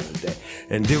Store the other day.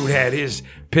 And dude had his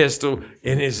pistol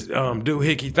in his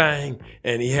doohickey thing,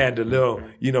 and he had the little,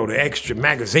 the extra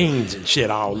magazines and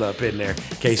shit all up in there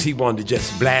in case he wanted to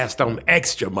just blast on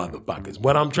extra motherfuckers.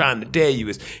 What I'm trying to tell you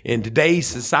is, in today's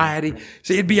society,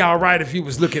 see, it'd be all right if you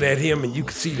was looking at him and you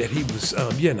could see that he was,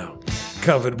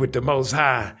 covered with the Most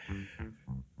High.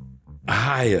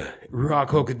 Higher, Ruach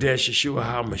HaKodesh, Yeshua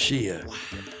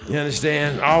HaMashiach. You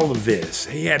understand? All of this.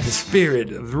 He had the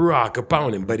spirit of the Ruach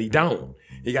upon him, but he don't.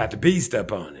 He got the beast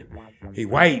up on him. He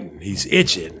waiting. He's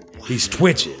itching. He's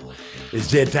twitching. His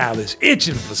Gentile is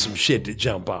itching for some shit to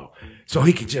jump off so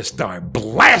he could just start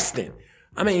blasting.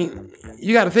 I mean,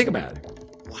 you got to think about it.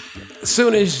 As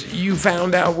soon as you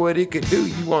found out what it could do,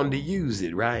 you wanted to use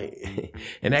it, right?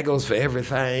 And that goes for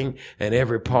everything and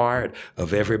every part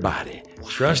of everybody.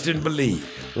 Trust and believe.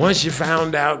 Once you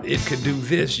found out it could do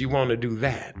this, you want to do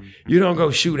that. You don't go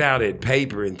shoot out at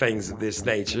paper and things of this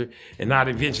nature and not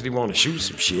eventually want to shoot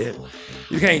some shit.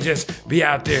 You can't just be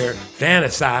out there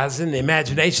fantasizing. The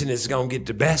imagination is going to get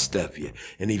the best of you.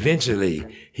 And eventually,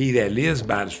 he that lives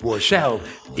by the sword shall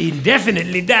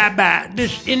indubitably die by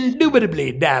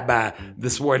the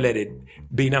sword. Let it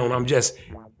be known. I'm just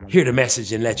here to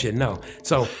message and let you know.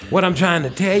 So what I'm trying to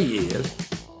tell you is,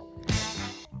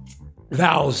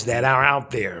 those that are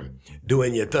out there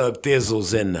doing your thug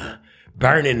thizzles and the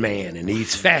Burning Man and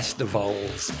these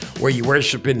festivals where you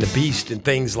worshiping the beast and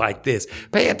things like this,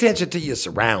 pay attention to your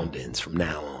surroundings from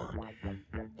now on.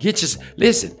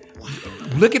 Listen,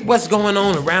 look at what's going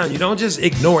on around you. Don't just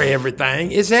ignore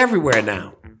everything. It's everywhere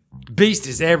now. Beast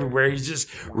is everywhere. He's just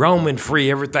roaming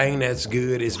free. Everything that's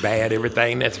good is bad.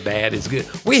 Everything that's bad is good.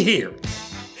 We're here.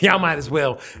 Y'all might as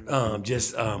well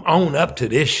just own up to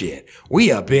this shit.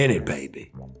 We up in it,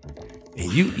 baby. And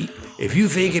if you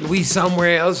thinking we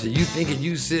somewhere else, or you thinking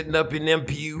you sitting up in them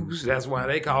pews, that's why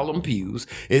they call them pews,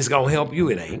 it's gonna help you,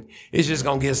 it ain't. It's just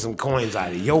gonna get some coins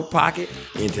out of your pocket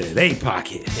into their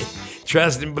pocket.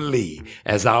 Trust and believe.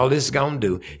 That's all this is gonna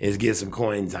do is get some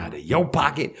coins out of your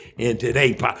pocket into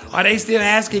their pocket. Are they still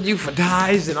asking you for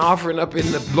tithes and offering up in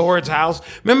the Lord's house?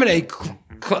 Remember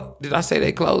did I say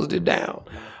they closed it down?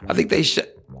 I think they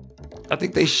shut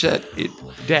it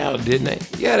down, didn't they?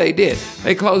 Yeah, they did.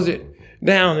 They closed it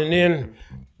down, and then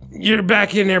you're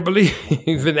back in there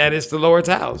believing that it's the Lord's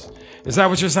house. Is that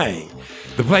what you're saying?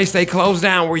 The place they closed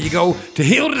down where you go to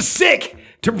heal the sick,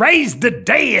 to raise the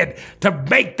dead, to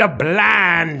make the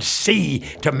blind see,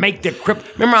 to make the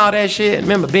cripple. Remember all that shit?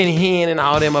 Remember Benny Hinn and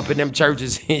all them up in them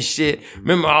churches and shit?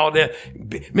 Remember all that?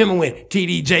 Remember when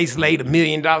T.D. Jakes laid $1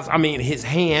 million, his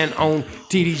hand on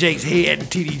T.D. Jakes' head,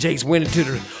 and T.D. Jakes went into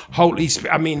the Holy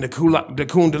Spirit, the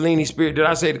Kundalini Spirit. Did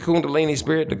I say the Kundalini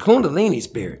Spirit? The Kundalini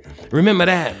Spirit. Remember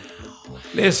that?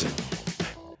 Listen.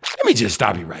 Let me just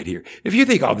stop you right here. If you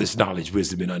think all this knowledge,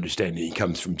 wisdom, and understanding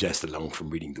comes from just alone from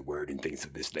reading the word and things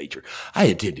of this nature, I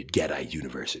attended Gadai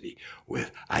University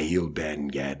with Aiel Ben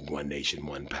Gad, One Nation,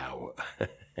 One Power.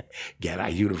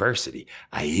 Gadai University,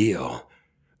 Aiel.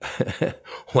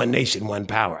 One Nation, One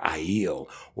Power, Aiel.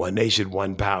 One Nation,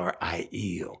 One Power,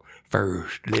 Aiel.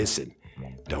 First, listen.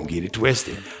 Don't get it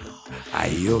twisted.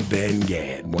 Aiel Ben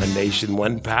Gad, One Nation,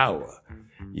 One Power.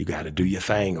 You got to do your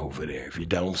thing over there. If you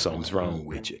don't, something's wrong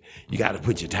with you. You got to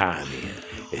put your time in.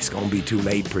 It's going to be too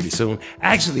late pretty soon.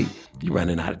 Actually, you're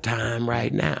running out of time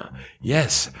right now.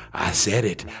 Yes, I said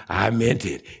it. I meant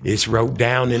it. It's wrote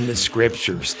down in the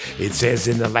scriptures. It says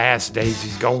in the last days,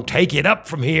 he's going to take it up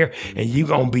from here, and you're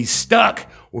going to be stuck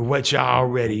with what you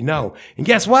already know. And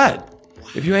guess what?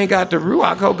 If you ain't got the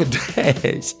Ruach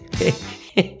HaKodesh,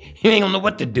 you ain't gonna know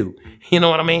what to do. You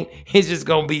know what I mean? It's just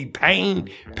gonna be pain,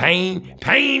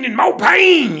 and more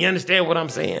pain. You understand what I'm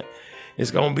saying?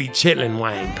 It's gonna be chilling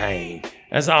wang pain.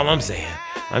 That's all I'm saying.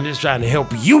 I'm just trying to help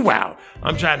you out.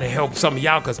 I'm trying to help some of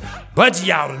y'all, because a bunch of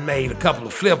y'all done made a couple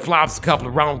of flip-flops, a couple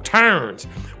of wrong turns.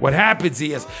 What happens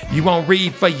is you won't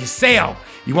read for yourself.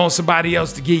 You want somebody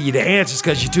else to give you the answers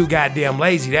because you're too goddamn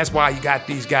lazy. That's why you got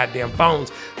these goddamn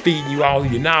phones feeding you all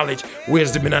your knowledge,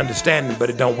 wisdom, and understanding,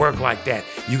 but it don't work like that.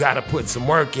 You got to put some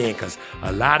work in, because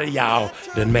a lot of y'all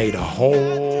done made a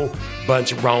whole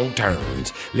bunch of wrong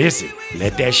turns. Listen,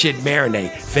 let that shit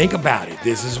marinate. Think about it.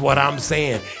 This is what I'm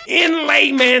saying. In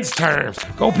layman's terms,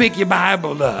 go pick your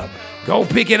Bible up. Go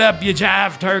pick it up, you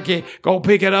jive turkey. Go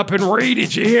pick it up and read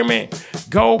it, you hear me?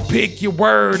 Go pick your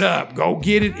word up. Go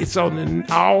get it. It's on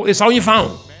your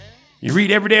phone. You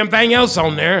read every damn thing else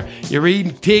on there. You read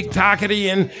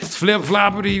TikTokity and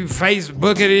flip-floppity,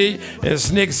 Facebookity, and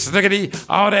snickety,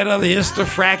 all that other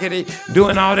Insta-frackety,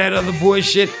 doing all that other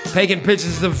bullshit, taking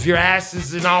pictures of your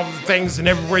asses and all the things and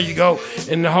everywhere you go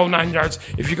in the whole 9 yards.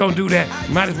 If you're going to do that,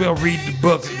 you might as well read the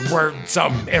book, the word,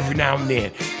 something every now and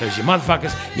then, because you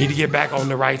motherfuckers need to get back on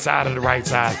the right side of the right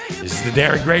side. This is the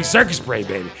Darren Gray Circus Spray,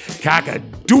 baby.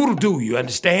 Cock-a-doodle-doo, you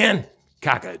understand?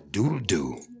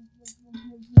 Cock-a-doodle-doo.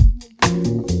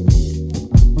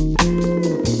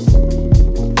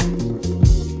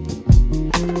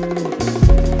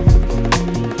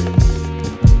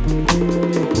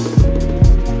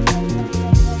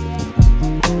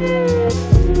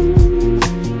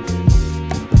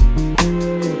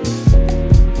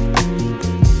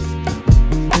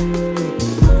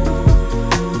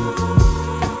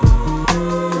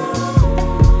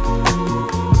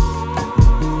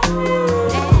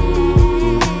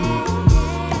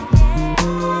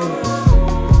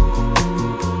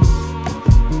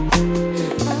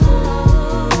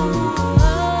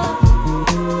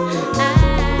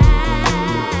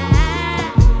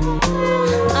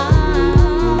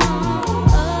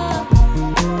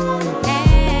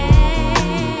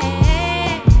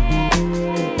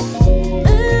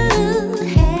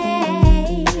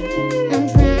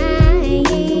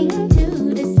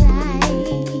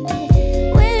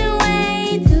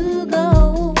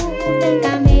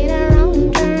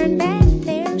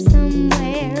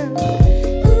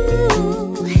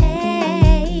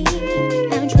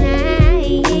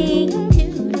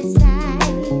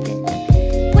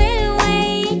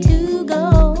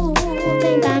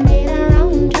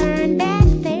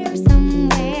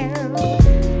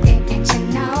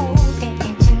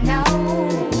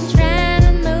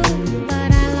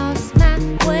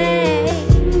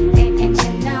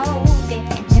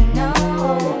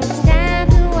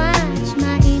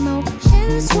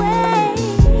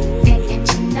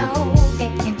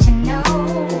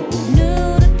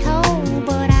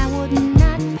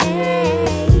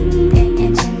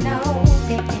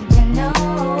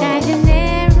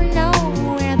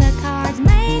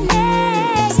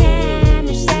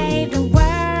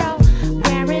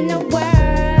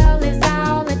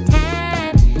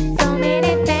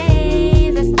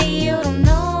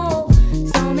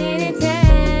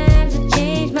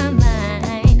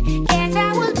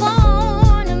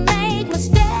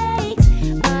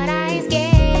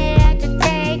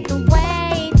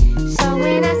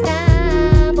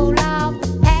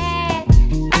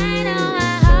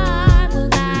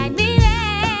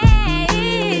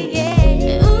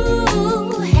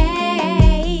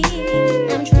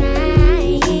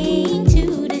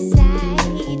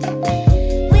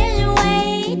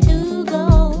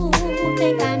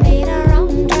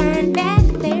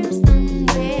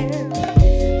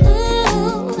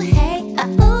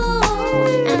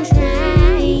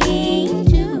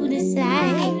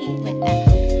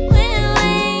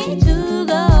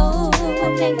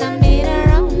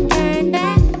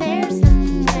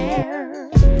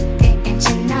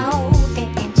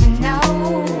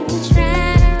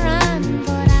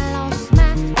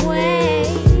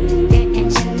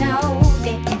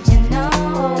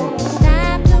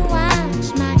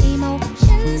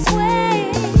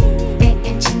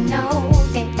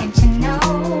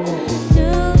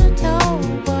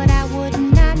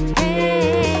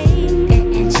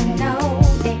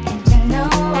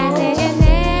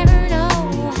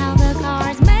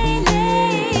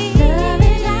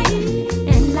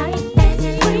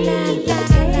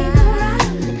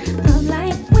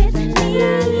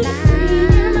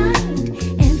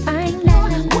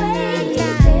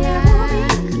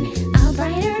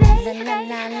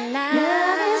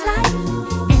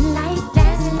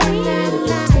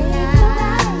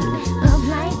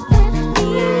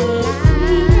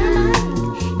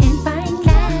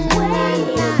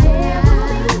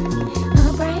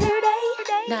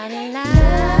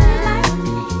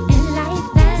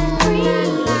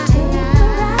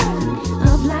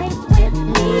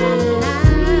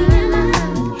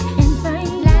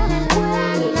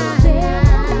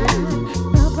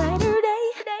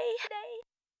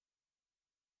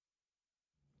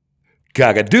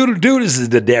 Cock-a-doodle-doo, this is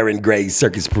the Darren Gray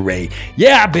Circus Parade.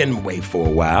 Yeah, I've been away for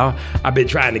a while. I've been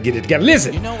trying to get it together.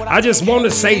 Listen, I just want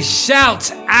to say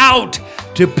shouts out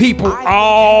to people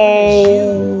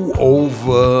all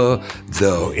over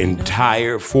the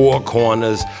entire four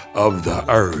corners of the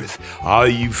earth. All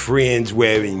you friends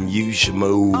wearing you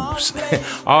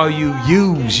shamoos. All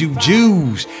you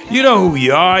Jews. You know who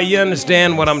you are. You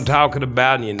understand what I'm talking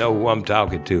about, and you know who I'm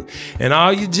talking to. And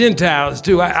all you Gentiles,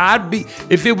 too. I'd be,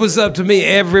 if it was up to me,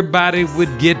 everybody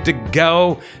would get to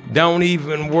go. Don't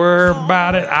even worry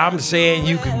about it. I'm saying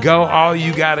you could go. All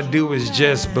you got to do is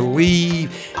just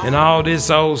believe, and all this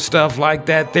old stuff like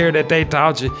that there that they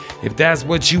taught you. If that's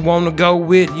what you want to go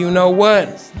with, you know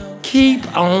what?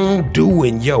 Keep on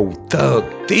doing your thug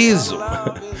thizzle.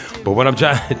 But what I'm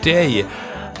trying to tell you,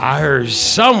 I heard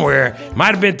somewhere,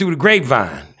 might have been through the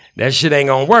grapevine, that shit ain't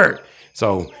gonna work.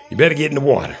 So you better get in the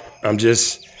water.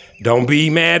 Don't be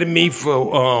mad at me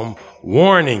for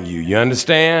warning you. You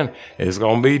understand? It's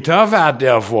gonna be tough out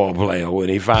there for a player when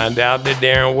he find out that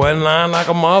Darren wasn't lying like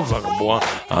a motherfucker, boy.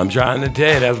 I'm trying to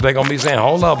tell you, that's what they gonna be saying.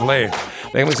 Hold up, player.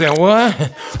 They gonna be saying,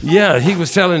 what? Yeah, he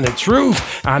was telling the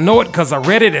truth. I know it because I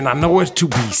read it and I know it's to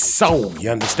be so.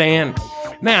 You understand?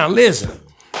 Now listen,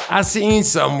 I seen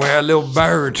somewhere a little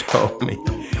bird told me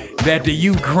that the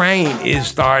Ukraine is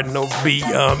starting to be,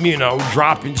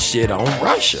 dropping shit on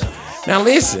Russia. Now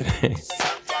listen,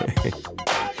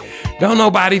 don't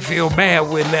nobody feel bad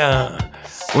when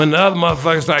the other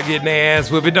motherfuckers start getting their ass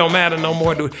whipped. It don't matter no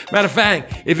more. Matter of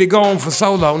fact, if it go on for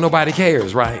so long, nobody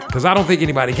cares, right? Because I don't think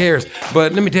anybody cares.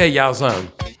 But let me tell y'all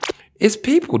something. It's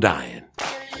people dying.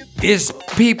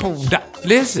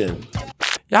 Listen,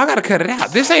 y'all got to cut it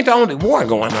out. This ain't the only war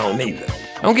going on either.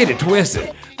 Don't get it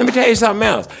twisted. Let me tell you something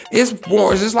else. It's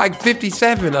wars. It's like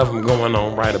 57 of them going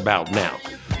on right about now.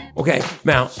 Okay,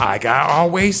 now, like I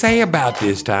always say about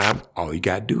this time, all you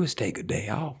gotta do is take a day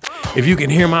off. If you can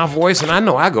hear my voice, and I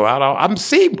know I go out,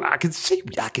 I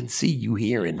can see you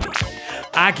hearing me.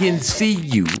 I can see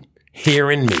you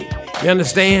hearing me. You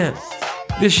understand?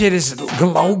 This shit is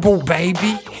global,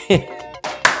 baby.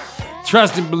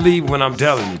 Trust and believe when I'm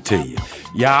telling it to you.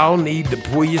 Y'all need to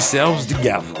pull yourselves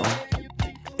together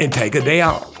and take a day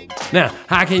off. Now,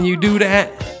 how can you do that?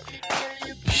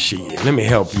 Shit, let me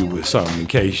help you with something in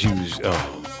case you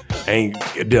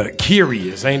ain't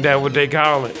curious. Ain't that what they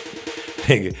call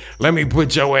it? Let me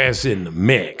put your ass in the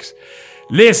mix.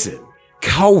 Listen,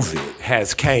 COVID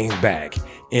has came back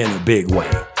in a big way.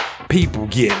 People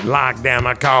get locked down.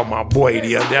 I called my boy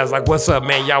the other day. I was like, what's up,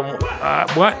 man? Y'all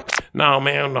want, what? No,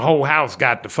 man, the whole house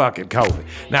got the fucking COVID.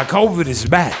 Now, COVID is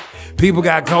back. People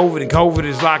got COVID, and COVID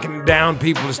is locking it down.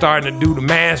 People are starting to do the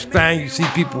mask thing. You see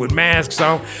people with masks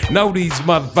on. No, these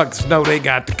motherfuckers know they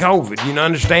got the COVID. You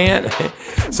understand?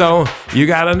 So you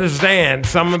got to understand,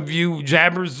 some of you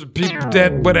jabbers, people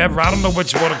that whatever, I don't know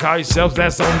what you want to call yourselves,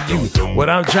 that's on you. What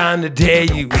I'm trying to tell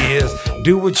you is,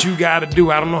 do what you got to do.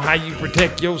 I don't know how you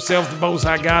protect yourself. The Most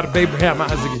High God of Abraham,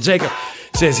 Isaac, and Jacob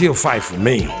says he'll fight for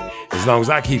me. As long as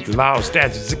I keep the law,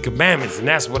 statutes, and commandments, and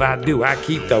that's what I do. I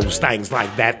keep those things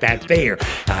like that there.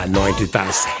 I anointed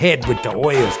thy head with the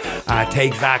oils. I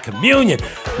take thy communion.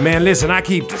 Man, listen, I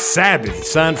keep the Sabbath,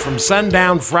 son, from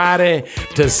sundown Friday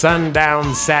to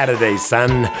sundown Saturday,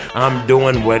 son. I'm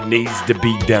doing what needs to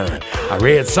be done. I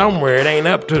read somewhere it ain't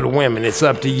up to the women, it's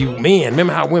up to you men.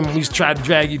 Remember how women used to try to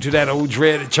drag you to that old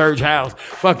dreaded church house?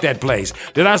 Fuck that place.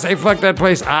 Did I say fuck that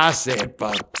place? I said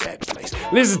fuck that place.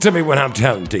 Listen to me when I'm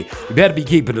telling to you. You better be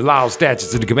keeping the law,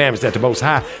 statutes, and the commandments that the Most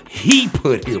High, He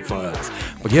put here for us.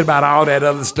 Forget about all that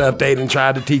other stuff they done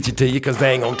tried to teach it to you, because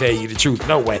they ain't gonna tell you the truth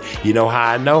no way. You know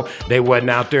how I know? They wasn't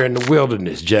out there in the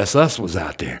wilderness. Just us was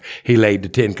out there. He laid the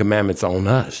 10 commandments on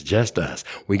us, just us.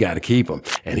 We got to keep them.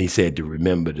 And He said to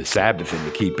remember the Sabbath and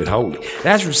to keep it holy.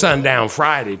 That's from sundown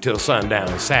Friday till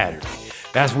sundown Saturday.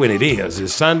 That's when it is.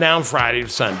 It's sundown Friday to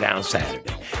sundown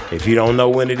Saturday. If you don't know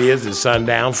when it is, it's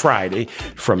sundown Friday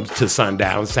to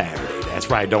sundown Saturday. That's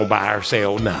right. Don't buy or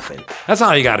sell nothing. That's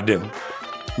all you got to do,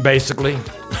 basically.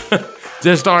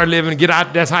 Just start living, get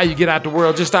out. That's how you get out the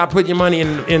world. Just start putting your money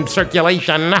in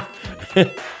circulation.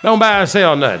 Don't buy or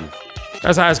sell nothing.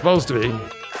 That's how it's supposed to be.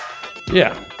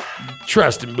 Yeah.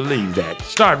 Trust and believe that.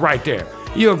 Start right there.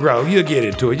 You'll grow. You'll get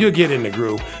into it. You'll get in the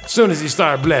groove as soon as He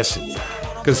start blessing you.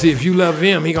 Because see, if you love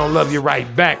Him, He gonna love you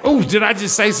right back. Oh, did I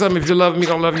just say something? If you love Him, He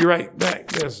gonna love you right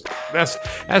back. Yes,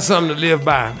 that's something to live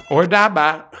by or die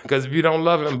by. Because if you don't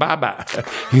love Him, bye-bye.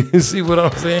 You see what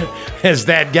I'm saying? That's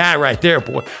that guy right there,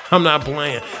 boy. I'm not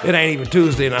playing. It ain't even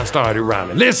Tuesday and I started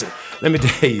rhyming. Listen, let me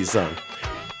tell you something.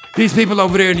 These people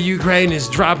over there in the Ukraine is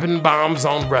dropping bombs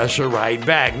on Russia right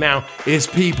back. Now, it's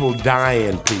people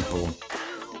dying, people.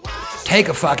 Take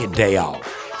a fucking day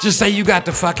off. Just say you got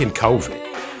the fucking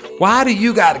COVID. Why do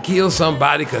you gotta kill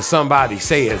somebody because somebody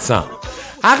said something?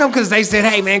 How come because they said,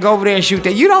 hey man, go over there and shoot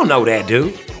that? You don't know that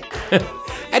dude.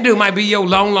 That dude might be your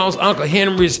long lost Uncle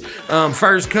Henry's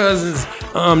first cousin's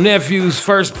nephew's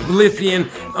first Lithian,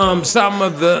 some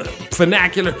of the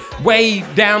vernacular way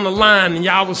down the line, and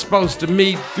y'all was supposed to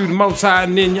meet through the Mozart,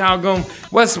 and then y'all going,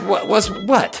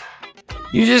 what?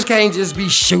 You just can't just be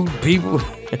shooting people.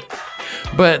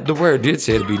 But the word did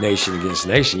say to be nation against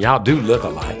nation. Y'all do look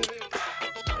alike.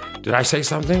 Did I say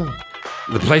something?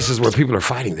 The places where people are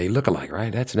fighting, they look alike,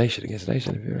 right? That's nation against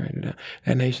nation. If you write it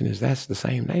down, that's the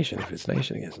same nation. If it's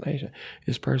nation against nation,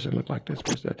 this person look like this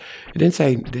person. It didn't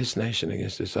say this nation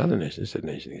against this other nation. It said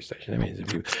nation against nation. That means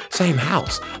if you same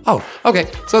house. Oh,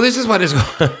 okay. So this is what is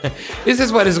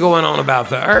going on about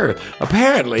the earth.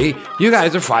 Apparently, you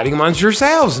guys are fighting amongst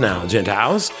yourselves now,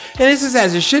 Gentiles, and this is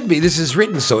as it should be. This is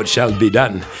written, so it shall be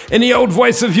done. In the old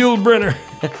voice of Yul Brynner.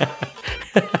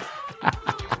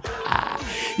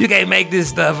 You can't make this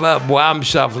stuff up, boy. I'm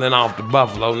shuffling off the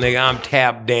buffalo, nigga. I'm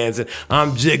tap dancing.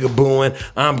 I'm jigabooing.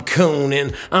 I'm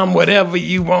cooning. I'm whatever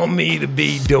you want me to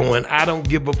be doing. I don't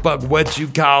give a fuck what you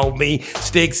call me.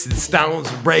 Sticks and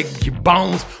stones break your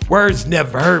bones. Words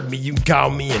never hurt me. You can call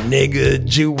me a nigga, a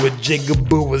Jew, a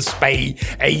jigaboo, a spade,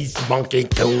 ace, monkey,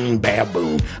 coon,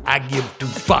 baboon. I give 2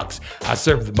 fucks. I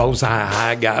serve the most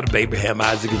high God of Abraham,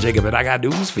 Isaac, and Jacob, and I got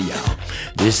news for y'all.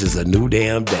 This is a new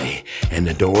damn day, and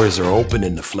the doors are open,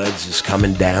 and the floods is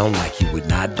coming down like you would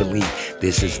not believe.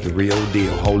 This is the real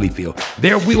deal, Holyfield.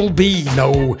 There will be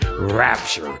no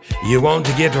rapture. You want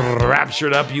to get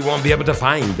raptured up, you won't be able to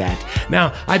find that.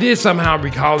 Now, I did somehow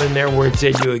recall in there where it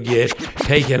said you would get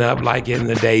taken up like in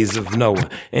the days of Noah.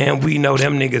 And we know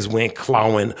them niggas went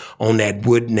clawing on that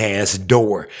wooden ass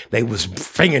door. They was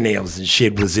fingernails and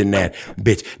shit was in that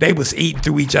bitch. They was eating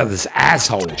through each other's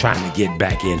asshole trying to get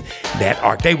back in that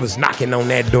ark. They was knocking on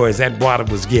that door as that water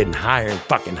was getting higher and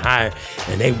fucking higher,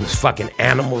 and they was fucking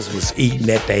animals was eating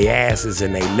at their asses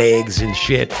and their legs and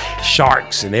shit.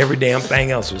 Sharks and every damn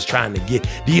thing else was trying to get.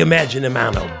 Do you imagine the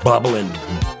amount of bubbling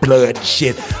blood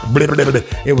shit? Blah, blah, blah.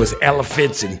 It was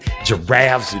elephants and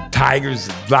giraffes and tigers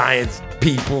and lions,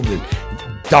 people and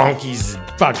donkeys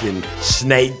and fucking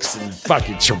snakes and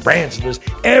fucking tarantulas.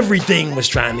 Everything was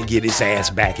trying to get its ass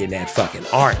back in that fucking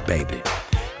ark, baby.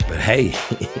 But hey,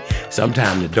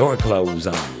 sometimes the door closed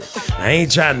on you. I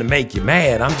ain't trying to make you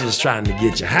mad. I'm just trying to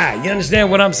get you high. You understand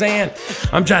what I'm saying?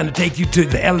 I'm trying to take you to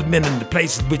the element and the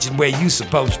places which is where you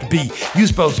supposed to be. You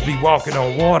supposed to be walking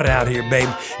on water out here,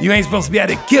 baby. You ain't supposed to be out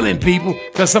there killing people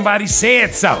because somebody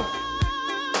said so.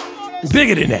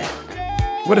 Bigger than that.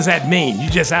 What does that mean? You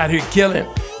just out here killing?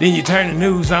 Then you turn the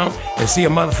news on and see a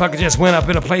motherfucker just went up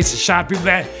in a place and shot people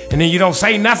at, and then you don't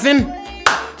say nothing?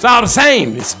 It's all the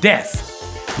same. It's death.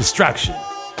 Destruction.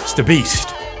 It's the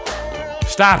beast.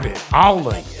 Stop it. All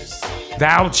of you.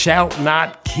 Thou shalt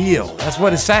not kill. That's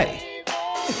what it say.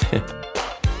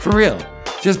 For real.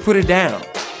 Just put it down.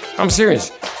 I'm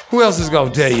serious. Who else is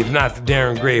going to tell you if not the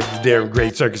Darren Gray, the Darren Gray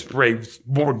Circus Parade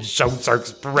Morning Show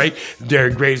Circus Parade, the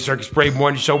Darren Gray Circus Parade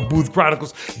Morning Show Booth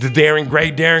Chronicles, the Darren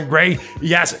Gray.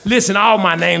 Yes, listen, all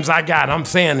my names I got, I'm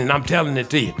saying and I'm telling it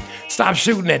to you. Stop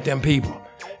shooting at them people.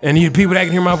 And you people that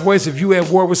can hear my voice, if you at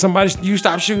war with somebody, you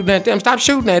stop shooting at them. Stop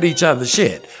shooting at each other.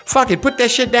 Shit. Fuck it. Put that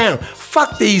shit down.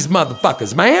 Fuck these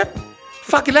motherfuckers, man.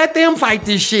 Fuck it. Let them fight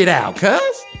this shit out,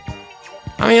 cuz.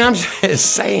 I mean, I'm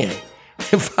just saying.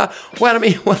 What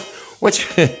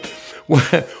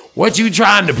you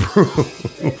trying to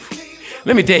prove?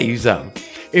 Let me tell you something.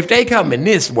 If they come in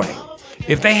this way,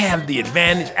 if they have the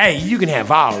advantage, hey, you can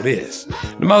have all this.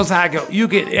 The Most High go,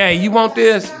 hey, you want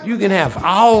this? You can have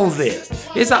all this.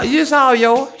 It's all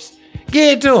yours.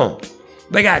 Give it to them.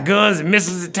 They got guns and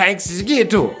missiles and tanks. Just give it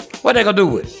to them. What they gonna do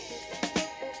with it?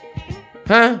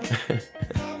 Huh?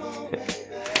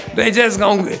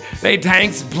 They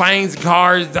tanks, planes,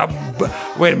 cars,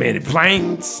 wait a minute,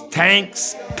 planes,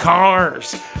 tanks,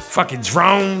 cars, fucking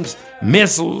drones,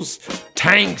 missiles,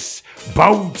 tanks,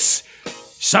 boats,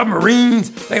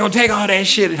 submarines. They gonna take all that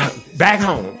shit back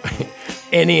home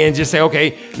and then just say,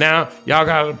 okay, now y'all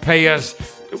gotta pay us,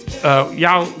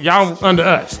 y'all under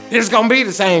us. It's gonna be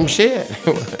the same shit.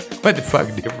 What the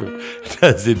fuck difference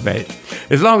does it make?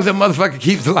 As long as that motherfucker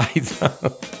keeps the lights on.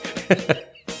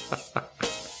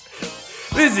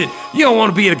 Listen, you don't want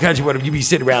to be in a country where you be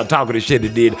sitting around talking the shit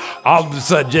that did all of a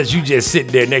sudden you just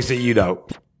sitting there next to you know.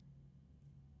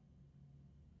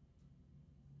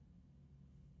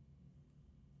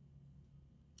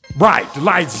 Right, the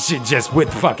lights and shit just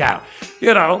went the fuck out.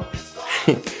 You know,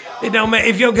 it don't matter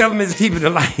if your government's keeping the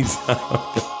lights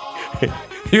on.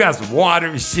 You got some water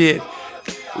and shit.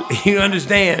 You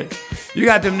understand? You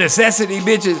got them necessity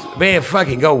bitches, man,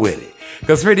 fucking go with it.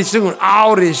 Because pretty soon,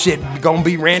 all this shit gonna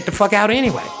be ran the fuck out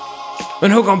anyway.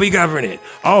 And who gonna be governing it?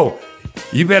 Oh,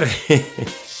 you better...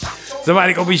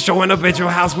 Somebody gonna be showing up at your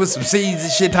house with some seeds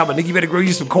and shit, talking about, nigga, you better grow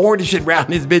you some corn and shit around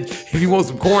this bitch if you want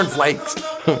some corn flakes.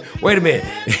 Wait a minute.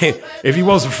 If you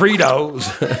want some Fritos.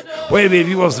 Wait a minute if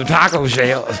you want some taco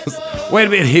shells. Wait a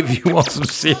minute if you want some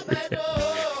cereal.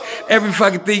 Every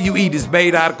fucking thing you eat is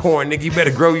made out of corn, nigga. You better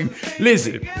grow you.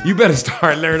 Listen, you better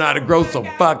start learning how to grow some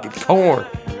fucking corn.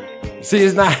 See,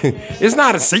 it's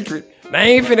not a secret. They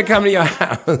ain't finna come to your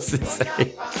house and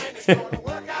say.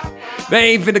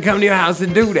 They ain't finna come to your house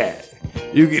and do that.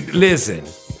 You can listen.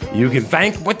 You can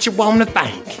think what you want to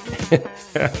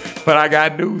think, but I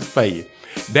got news for you.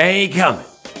 They ain't coming.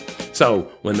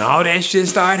 So when all that shit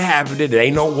start happening, there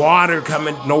ain't no water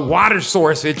coming, no water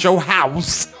source at your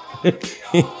house,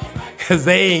 cause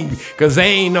they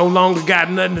ain't no longer got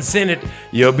nothing to send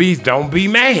it. Don't be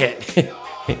mad.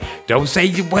 Don't say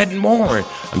you wasn't born.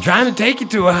 I'm trying to take you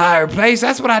to a higher place.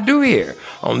 That's what I do here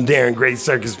on Darren Great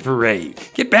Circus Parade.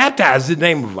 Get baptized in the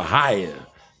name of Ahia.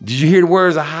 Did you hear the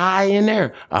words Ahia in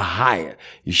there? Ahia.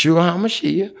 Yeshua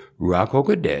HaMashiach, Ruach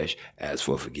HaKodesh, ask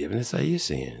for forgiveness of your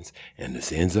sins and the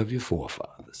sins of your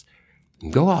forefathers.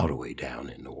 And go all the way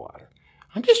down in the water.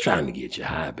 I'm just trying to get you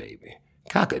high, baby.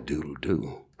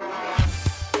 Cock-a-doodle-doo.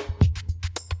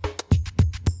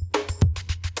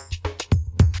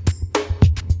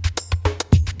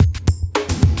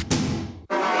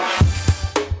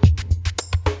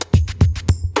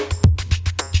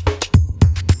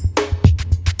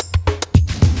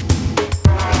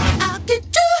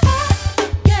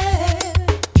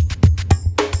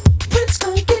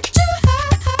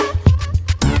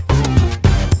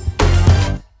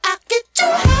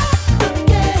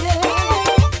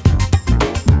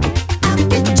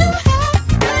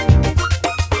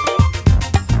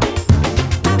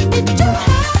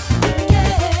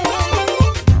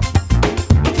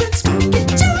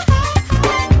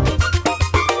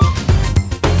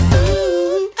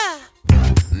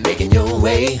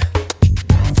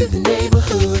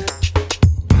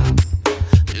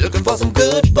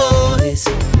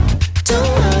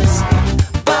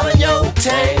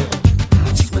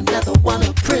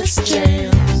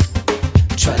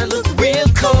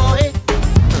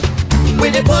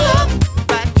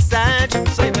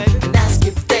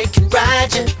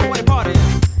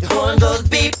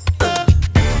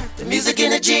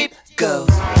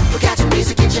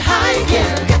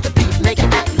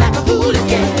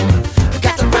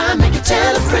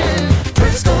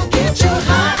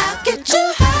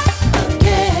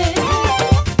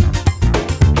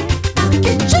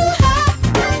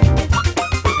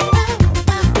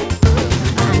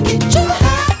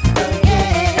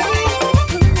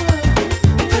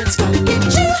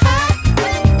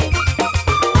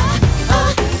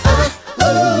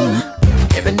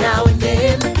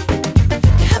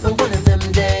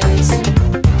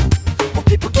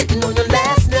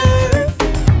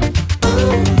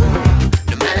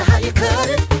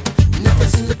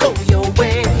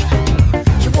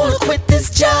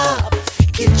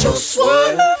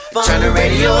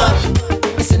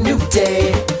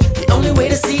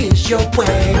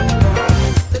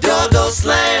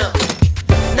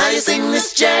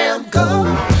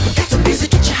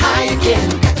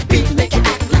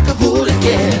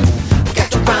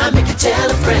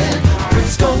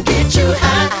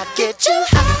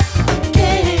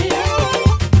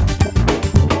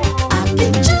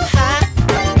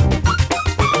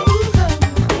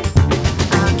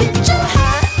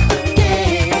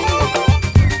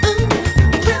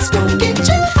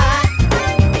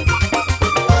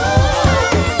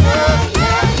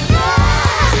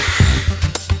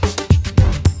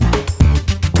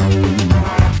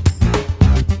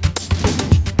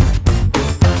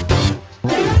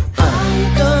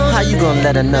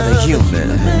 Another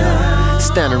human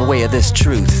stand in the way of this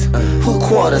truth. Who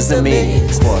quarters to me? You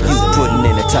putting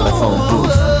in a telephone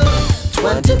booth.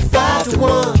 25 to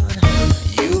 1,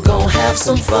 you gon' have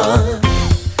some fun.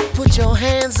 Put your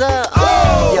hands up,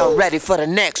 y'all ready for the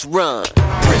next run.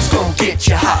 Prince gon' get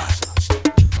you high.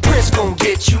 Prince gon'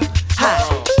 get you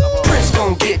high. Prince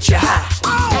gon' get you high.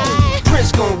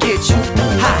 Prince gon' get you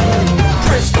high.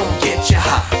 Prince gon' get you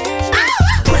high.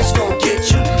 Prince gon'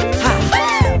 get you high.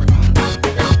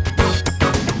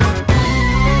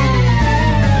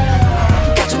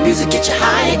 Music get you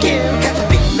high again. Got the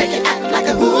beat, make it act like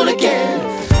a hooligan.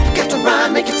 Got the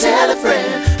rhyme, make it tell a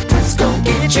friend. Prince gon'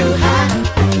 get you high.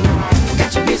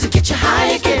 Got your music, get you high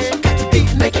again. Got the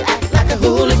beat, make it act like a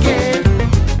hooligan.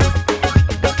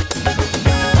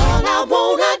 All I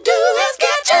wanna do is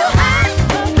get you high.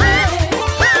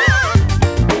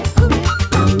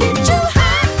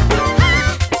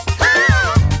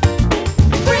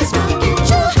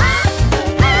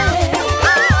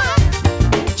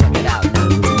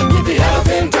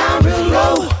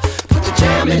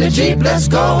 Let's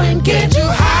go and get you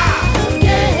high.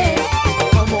 Yeah.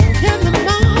 Come on in the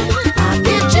morning. I'll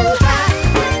get you high.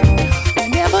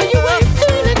 Whenever you ain't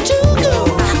feeling too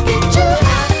good, I'll get you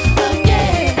high.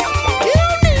 Yeah. You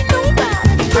don't need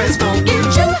nobody. Chris gon'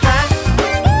 get you high.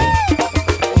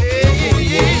 Yeah,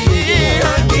 yeah, yeah.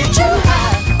 I'll get you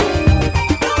high.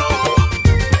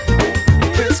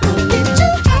 Chris gon' get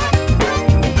you high.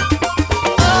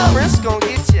 Oh, Chris gon'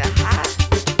 get you high.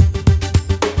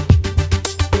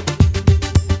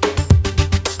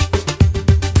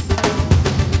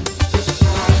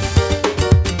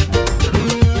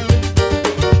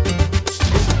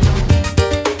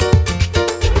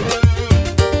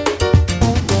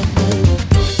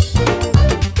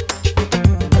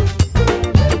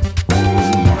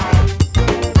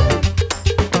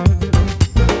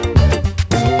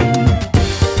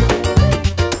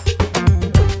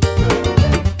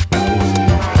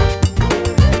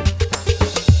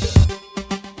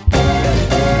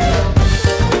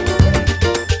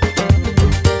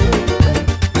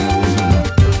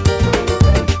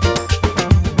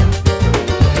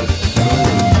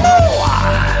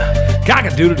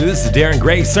 Cock-a-doodle-doo, this is Darren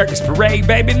Gray, Circus Parade,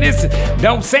 baby. Listen,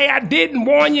 don't say I didn't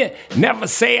warn you. Never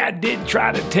say I didn't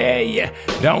try to tell you.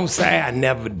 Don't say I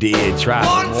never did try to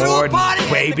warn you.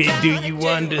 Baby, do you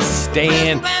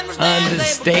understand?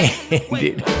 Understand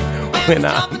it when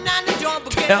I'm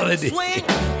telling it.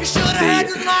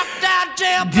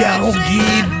 Don't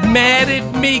get mad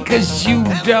at me cause you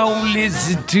don't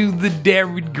listen to the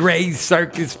Darren Gray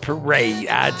Circus Parade.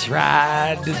 I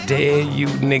tried to tell you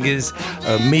niggas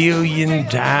a million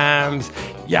times.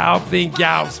 Y'all think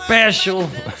y'all special.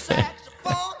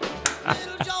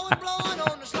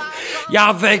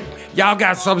 Y'all think y'all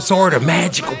got some sort of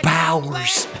magical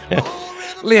powers.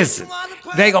 Listen,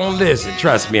 they gonna listen,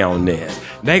 trust me on this.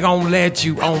 They gonna let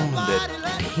you on the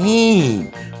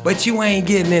team. But you ain't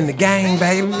getting in the game,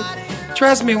 baby.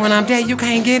 Trust me when I'm telling you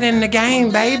can't get in the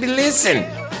game, baby. Listen.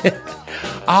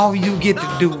 All you get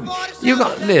to do, you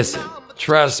gonna listen.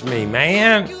 Trust me,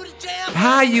 man.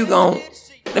 How you gonna,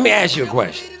 let me ask you a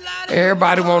question.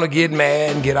 Everybody wanna get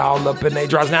mad and get all up in their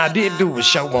draws. Now, I did do a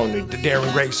show on the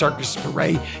Darren Gray Circus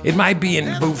Parade. It might be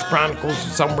in Booth Chronicles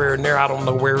somewhere in there. I don't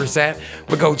know where it's at.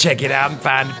 But go check it out and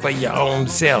find it for your own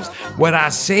selves. What I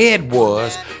said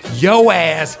was, your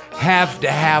ass have to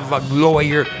have a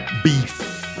lawyer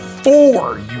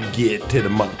before you get to the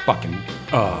motherfucking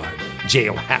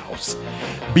jailhouse.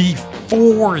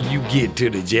 Before you get to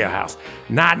the jailhouse.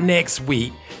 Not next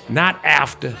week, not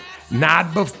after,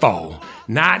 not before.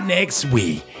 Not next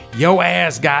week. Your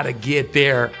ass gotta get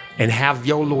there and have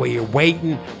your lawyer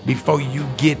waiting before you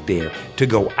get there to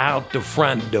go out the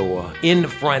front door, in the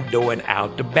front door and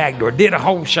out the back door. Did a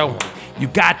whole show. You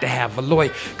got to have a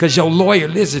lawyer, because your lawyer,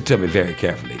 listen to me very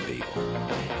carefully, people.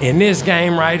 In this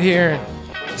game right here,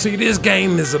 see, this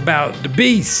game is about the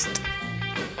beast.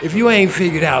 If you ain't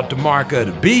figured out the mark of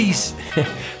the beast,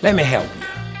 let me help you.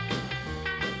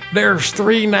 There's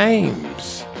 3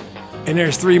 names. And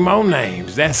there's 3 more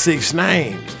names. That's 6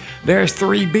 names. There's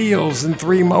 3 bills and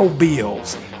 3 more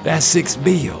bills. That's 6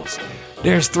 bills.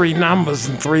 There's 3 numbers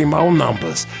and 3 more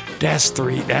numbers. That's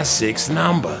 6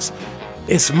 numbers.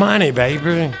 It's money,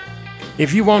 baby.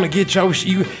 If you want to get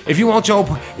if you want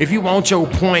your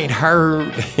point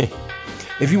heard,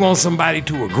 if you want somebody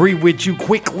to agree with you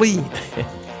quickly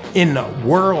in the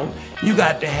world, you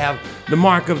got to have the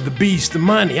mark of the beast, the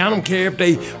money. I don't care if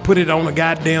they put it on a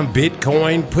goddamn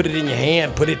Bitcoin, put it in your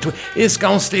hand, it's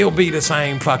gonna still be the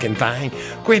same fucking thing.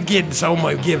 Quit giving so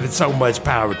much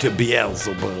power to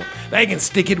Beelzebub. They can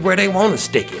stick it where they want to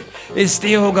stick it. It's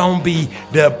still gonna be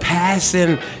the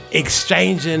passing,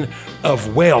 exchanging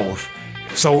of wealth.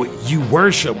 So you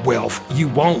worship wealth, you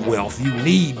want wealth, you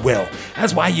need wealth.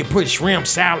 That's why you put shrimp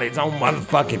salads on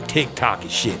motherfucking TikTok and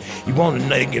shit. You want a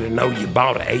nigga to know you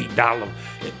bought an $8,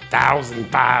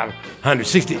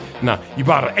 $1,560. No, you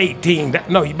bought an $18.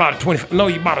 No, you bought a $25. No,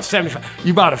 you bought a $75.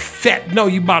 You bought a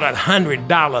you bought a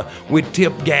 $100 with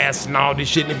tip gas and all this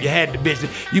shit. And if you had the bitch,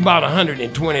 you bought a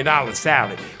 $120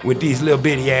 salad with these little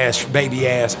bitty ass, baby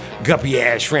ass, guppy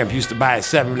ass shrimp. Used to buy at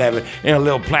 7-Eleven in a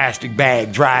little plastic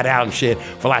bag, dried out and shit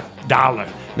for like $1.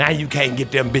 Now you can't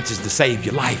get them bitches to save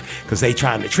your life because they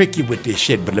trying to trick you with this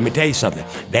shit. But let me tell you something.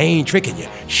 They ain't tricking you.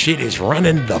 Shit is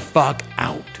running the fuck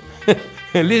out.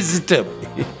 Listen to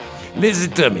me.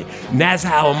 Listen to me. And that's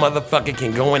how a motherfucker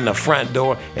can go in the front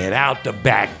door and out the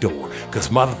back door. Because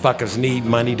motherfuckers need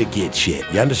money to get shit.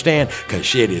 You understand? Because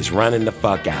shit is running the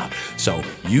fuck out. So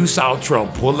you saw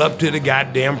Trump pull up to the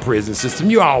goddamn prison system.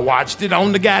 You all watched it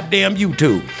on the goddamn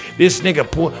YouTube. This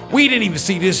nigga we didn't even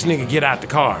see this nigga get out the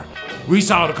car. We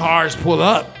saw the cars pull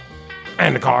up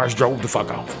and the cars drove the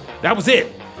fuck off. That was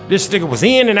it. This nigga was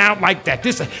in and out like that.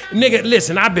 This nigga,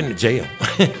 listen, I've been to jail.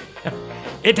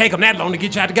 It take them that long to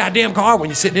get you out the goddamn car when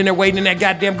you're sitting in there waiting in that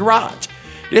goddamn garage.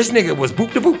 This nigga was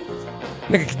boop to boop.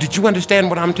 Nigga, did you understand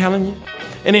what I'm telling you?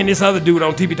 And then this other dude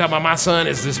on TV talking about my son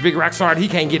is this big rock star. He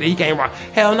can't get it. He can't walk.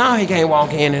 Hell no, he can't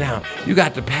walk in and out. You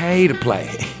got to pay to play.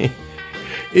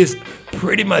 It's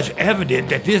pretty much evident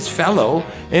that this fellow,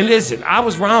 and listen, I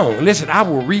was wrong. Listen, I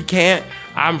will recant.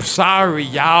 I'm sorry,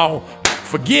 y'all.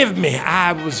 Forgive me.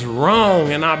 I was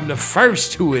wrong, and I'm the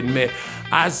first to admit.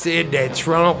 I said that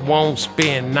Trump won't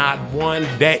spend not one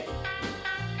day.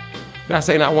 Did I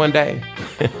say not one day?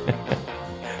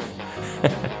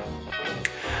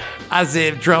 I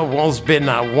said Trump won't spend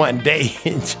not one day.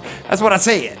 That's what I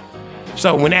said.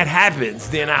 So when that happens,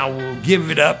 then I will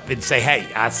give it up and say, hey,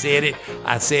 I said it, and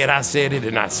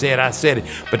I said it.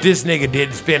 But this nigga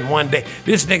didn't spend one day.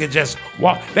 This nigga just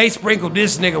walked. They sprinkled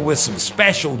this nigga with some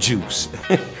special juice.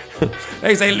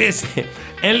 They say, listen,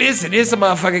 this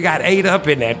motherfucker got ate up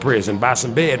in that prison by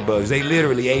some bed bugs. They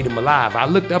literally ate him alive. I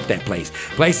looked up that place.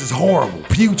 Place is horrible,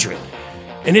 putrid.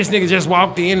 And this nigga just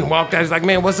walked in and walked out. He's like,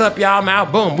 man, what's up, y'all? I'm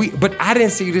out. Boom. But I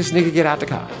didn't see this nigga get out the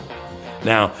car.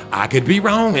 Now, I could be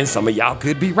wrong and some of y'all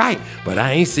could be right. But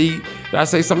I ain't see, did I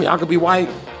say some of y'all could be white?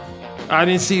 I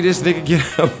didn't see this nigga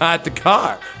get up out the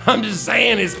car. I'm just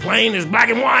saying it's plain as black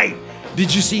and white.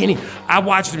 Did you see any? I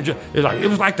watched them. It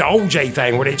was like the OJ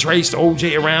thing where they traced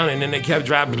OJ around and then they kept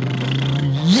driving.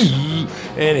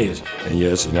 And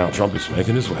yes, and now Trump is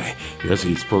making his way. Yes,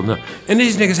 he's pulling up. And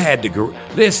these niggas had to go.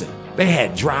 Listen, they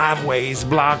had driveways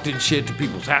blocked and shit to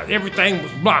people's house. Everything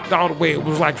was blocked all the way. It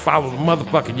was like following a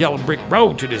motherfucking yellow brick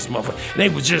road to this motherfucker. And they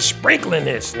was just sprinkling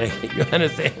this nigga. You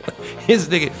understand? His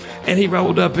nigga. And he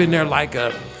rolled up in there like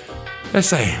a, let's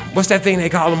say, what's that thing they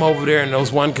call them over there in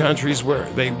those one countries where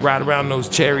they ride around those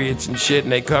chariots and shit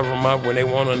and they cover them up when they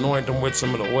want to anoint them with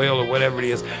some of the oil or whatever it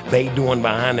is they doing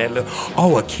behind that little,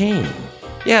 oh, a king.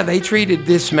 Yeah, they treated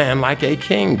this man like a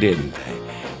king, didn't they?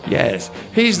 Yes,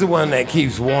 he's the one that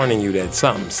keeps warning you that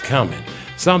something's coming.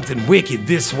 Something wicked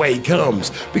this way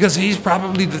comes because he's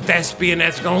probably the thespian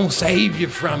that's gonna save you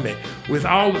from it. With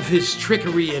all of his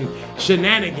trickery and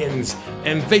shenanigans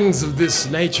and things of this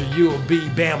nature, you'll be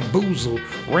bamboozled,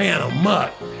 ran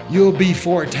amok. You'll be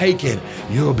foretaken.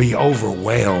 You'll be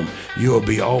overwhelmed. You'll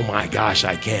be, oh my gosh,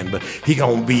 I can't. But he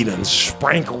gonna be done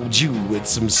sprinkled you with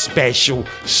some special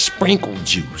sprinkle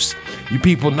juice. You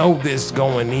people know this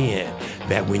going in,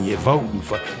 that when you're voting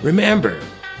for, remember,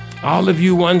 all of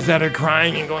you ones that are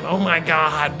crying and going, oh my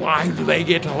God, why do they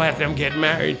get to let them get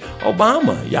married?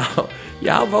 Obama,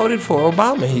 y'all voted for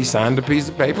Obama. He signed a piece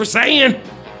of paper saying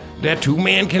that 2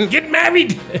 men can get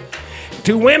married,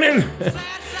 2 women,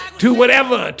 2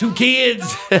 whatever, 2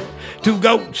 kids, 2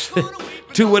 goats,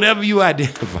 2 whatever you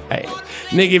identify.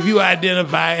 Nigga, if you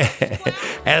identify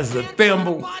as a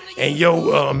thimble and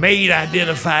your maid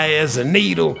identify as a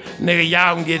needle, nigga,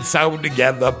 y'all can get sewed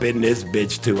together up in this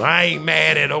bitch too. I ain't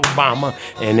mad at Obama,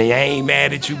 and I ain't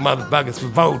mad at you motherfuckers for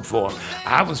voting for him.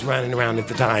 I was running around at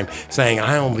the time saying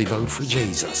I only vote for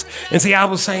Jesus. And see, I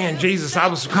was saying Jesus, I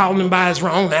was calling him by his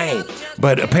wrong name.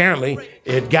 But apparently,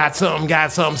 it got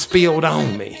something spilled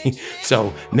on me.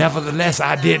 So, nevertheless,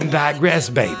 I didn't digress,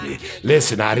 baby.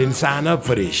 Listen, I didn't sign up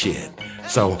for this shit.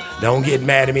 So, don't get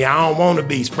mad at me. I don't want to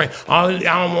be sprinkled. I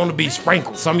don't want to be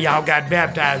sprinkled. Some of y'all got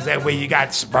baptized that way. You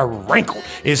got sprinkled.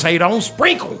 It say don't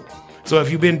sprinkle. So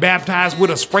if you've been baptized with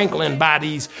a sprinkling by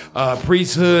these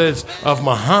priesthoods of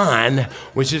Mahan,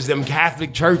 which is them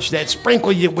Catholic church that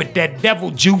sprinkle you with that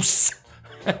devil juice,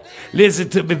 listen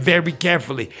to me very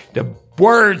carefully. The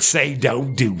words say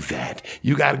don't do that.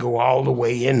 You got to go all the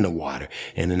way in the water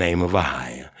in the name of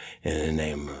Ahia, in the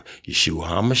name of Yeshua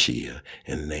HaMashiach,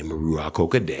 in the name of Ruach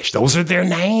HaKodesh. Those are their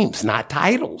names, not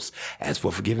titles. As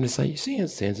for forgiveness of your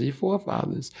sins of your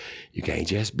forefathers, you can't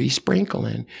just be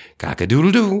sprinkling.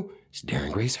 Cock-a-doodle-doo. It's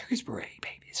Darren Gray Circus Parade,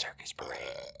 baby. Circus Parade.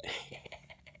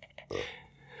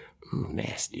 Ooh,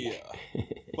 nasty. Yeah.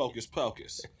 Focus,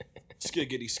 pocus.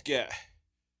 Skiggity scat.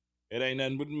 It ain't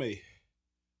nothing but me.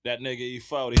 That nigga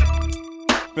E40.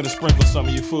 Finna sprinkle some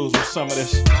of you fools with some of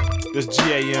this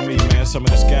GAME, man, some of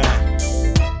this gang.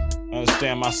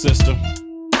 Understand my system.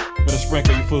 Finna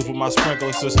sprinkle you fools with my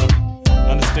sprinkler system.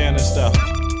 Understand this stuff.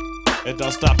 It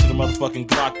don't stop to the motherfucking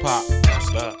Glock pop.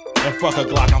 Stop. And fuck a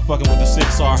Glock, I'm fucking with the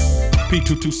 6R.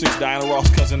 P226 Diana Ross,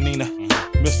 cousin Nina.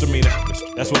 Misdemeanor.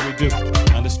 That's what we do.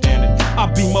 understand it. I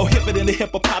be more hipper than the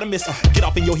hippopotamus. Get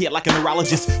off in your head like a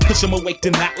neurologist. Push him awake to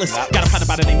Atlas. Got a partner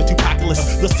by the name of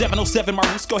Tupacalis. The 707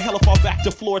 Marisco, hella fall back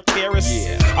to floor terrace.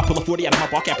 I pull a 40 out of my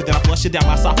ball cap and then I flush it down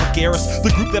my esophagus. The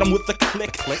group that I'm with, the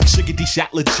click. Sugar D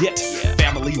shot legit.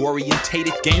 Family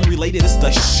orientated, game related, it's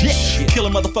the shit.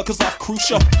 Killing motherfuckers off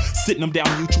crucial. Sitting them down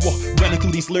mutual. Running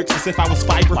through these lyrics as if I was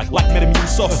fiber. Like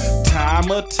Metamucil.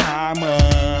 Timer.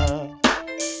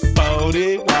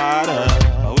 40 water.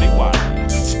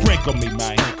 Sprinkle me,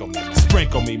 man.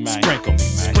 Sprinkle me, man.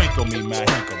 Sprinkle me, man.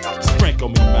 Sprinkle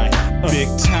me, man. Big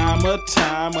timer.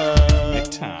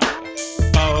 Big time.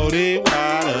 40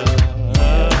 water.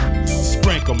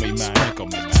 Sprinkle me, man.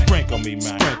 Sprinkle me,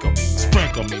 man.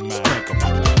 Sprinkle me, man.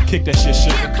 Kick that shit,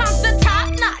 sugar. Here comes the top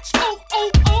notch. Ooh.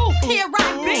 Here I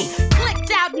be.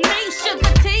 Clicked out me,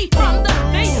 sugar tea from the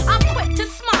beat. I'm quick to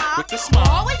smile.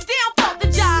 Always down for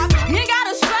the job. You ain't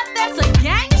gotta strut, that's a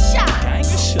gang shot.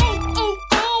 Ooh,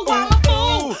 I'm a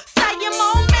fool. Say you're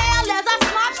more male as I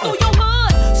smops through your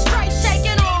hood. Straight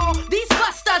shaking all these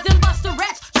busters and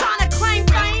busterettes. Trying to claim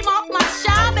fame off my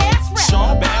shy-ass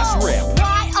rep.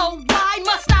 Why, oh why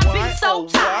must I be so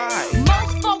tight?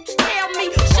 Most folks tell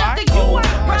me, sugar, you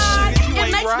ain't right.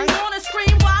 It makes me wanna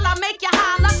scream while I make you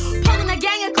holler. Pulling a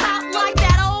gang of clout like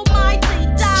that almighty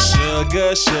dollar.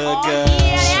 Sugar.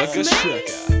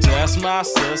 That's my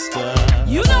sister.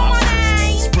 You know my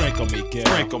name. Sprinkle me, girl.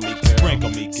 Sprinkle me, girl. Sprinkle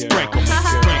me, girl. Sprinkle me,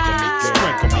 sprinkle me, girl.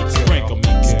 Sprinkle me, sprinkle me,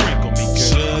 girl. Sprinkle me,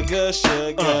 girl.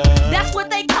 Sugar. That's what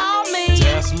they call me.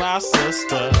 That's my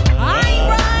sister. I ain't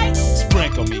right.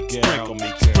 Sprinkle me, girl. Sprinkle me,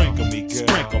 girl. Sprinkle me, girl.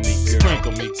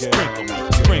 Sprinkle me, girl. Sprinkle me,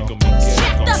 girl. Sprinkle me, girl.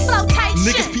 Check the flotation.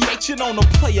 Niggas PHing on a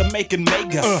player making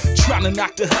mega. Trying to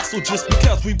knock the hustle just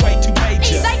because we way too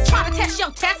major. They trying to test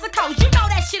your testicles. You know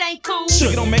that shit ain't cool.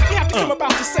 Sugar don't make me have to come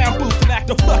about the sound booth and act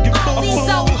a fucking fool. These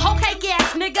old hoe cake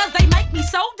ass niggas, they make me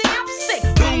so damn sick.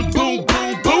 Boom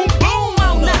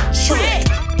on the trick.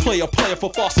 Player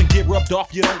for false and get rubbed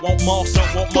off. You don't want moss.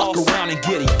 Fuck around and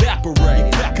get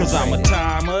evaporated. Cause I'm a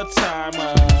timer.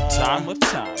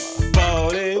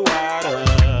 40 water.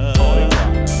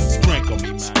 Sprinkle me,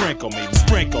 man. Sprinkle me, man.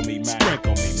 Sprinkle me, man.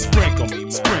 Sprinkle me,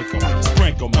 man.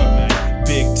 Sprinkle me, man.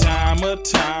 Big timer.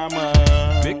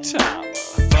 Big timer.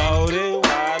 40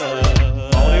 water.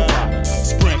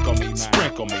 Sprinkle me, man.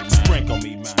 Sprinkle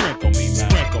me, man. Sprinkle me,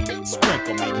 man.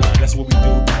 Sprinkle me, man. That's what we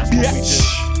do.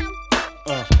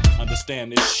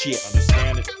 Understand this shit.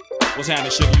 Understand it. What's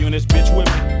happening, sugar? You and this bitch with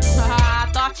me? I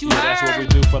thought you heard. That's what we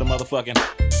do for the motherfucking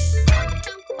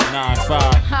 9-5.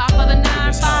 For the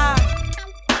 9-5.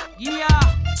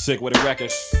 Yeah. Sick with the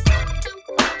records.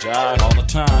 Jive all the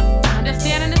time.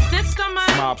 Understanding the system,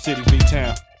 man. Mob City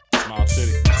V-Town. Mob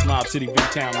City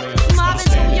V-Town, man. Mob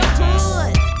is in your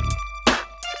hood.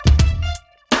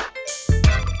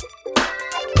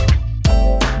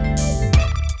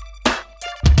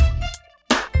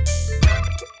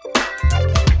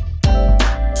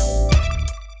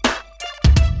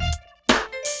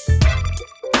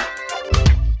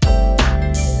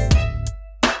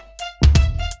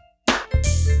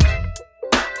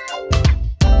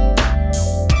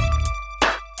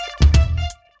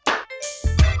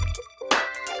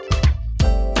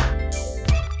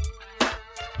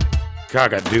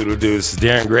 Cock-a-doodle-doo, this is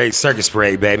Darren Gray, Circus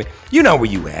Parade, baby. You know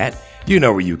where you at. You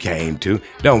know where you came to.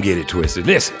 Don't get it twisted.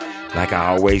 Listen, like I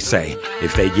always say,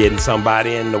 if they getting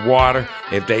somebody in the water,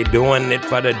 if they doing it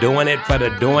for the doing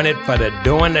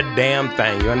the damn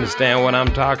thing, you understand what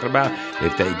I'm talking about?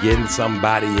 If they getting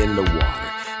somebody in the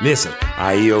water. Listen,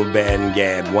 Aiel Ben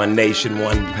Gad, one nation,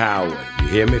 one power. You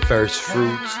hear me? First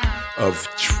fruits of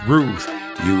truth.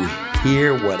 You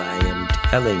hear what I am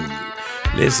telling you.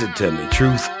 Listen to me,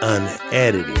 truth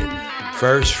unedited.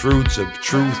 First fruits of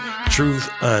truth, truth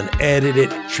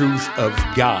unedited, truth of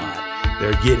God.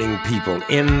 They're getting people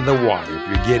in the water. If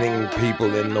you're getting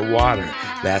people in the water,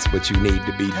 that's what you need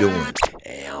to be doing.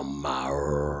 Am I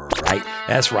right?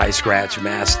 That's right, Scratch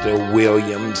Master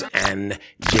Williams and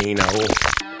Gino.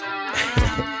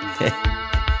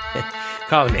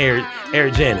 Call him Air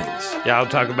Jennings. Y'all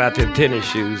talk about them tennis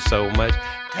shoes so much.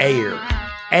 Air.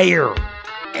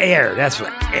 That's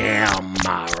what am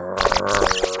I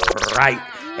right?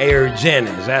 Air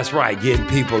Jennings, that's right, getting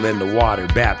people in the water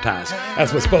baptized.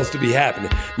 That's what's supposed to be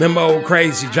happening. Remember old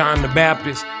crazy John the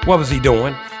Baptist? What was he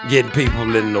doing? Getting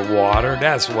people in the water.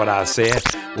 That's what I said.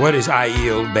 What is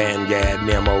Aiel Bangad and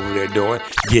them over there doing?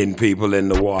 Getting people in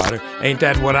the water. Ain't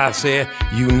that what I said?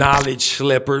 You knowledge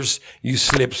slippers. You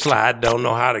slip slide, don't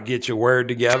know how to get your word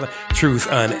together. Truth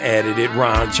unedited.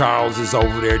 Ron Charles is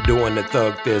over there doing the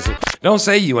thug thistle. Don't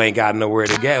say you ain't got nowhere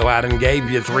to go. I done gave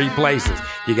you 3 places.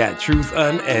 You got truth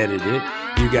unedited.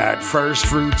 You got first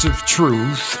fruits of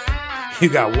truth. You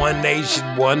got one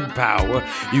nation, one power.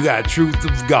 You got truth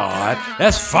of God.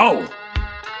 That's 4.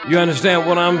 You understand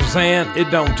what I'm saying?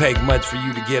 It don't take much for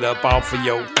you to get up off of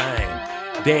your thing,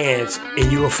 dance,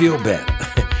 and you'll feel better.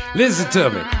 Listen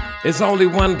to me. It's only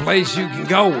one place you can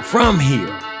go from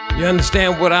here. You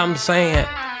understand what I'm saying?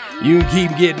 You can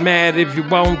keep getting mad if you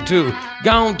want to. Go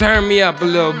on, turn me up a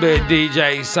little bit,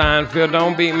 DJ Seinfeld.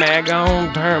 Don't be mad. Go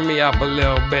on, turn me up a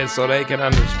little bit so they can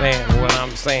understand what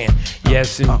I'm saying.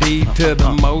 Yes, indeed, to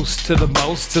the most, to the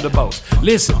most, to the most.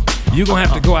 Listen, you're going to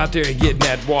have to go out there and get in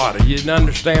that water. You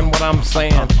understand what I'm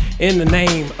saying? In the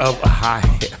name of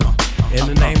in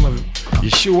the name of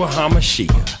Yeshua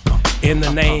HaMashiach, in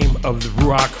the name of the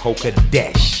Ruach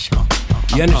HaKodesh.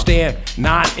 You understand?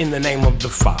 Not in the name of the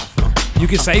Father. You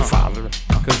can say Father,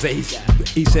 because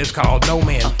he says call no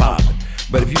man Father.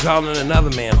 But if you call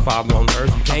another man Father on the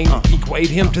earth, you can't equate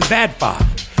him to that Father.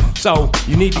 So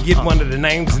you need to get one of the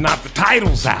names and not the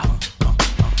titles out.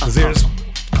 Because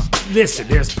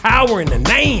there's power in the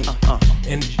name.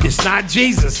 And it's not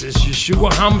Jesus, it's Yeshua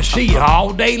HaMashiach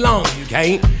all day long. You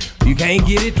can't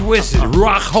get it twisted.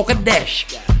 Ruach HaKodesh.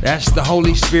 That's the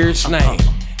Holy Spirit's name.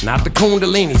 Not the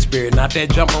Kundalini spirit, not that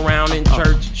jump around in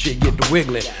church and shit, get to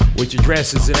wiggling with your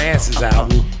dresses and asses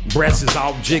out and breasts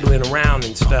all jiggling around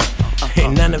and stuff.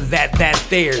 Ain't none of that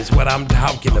there is what I'm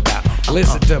talking about.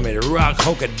 Listen to me, the Ruach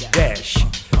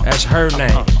HaKodesh, that's her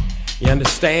name. You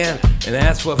understand? And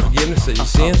ask for forgiveness of your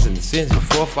sins and the sins of your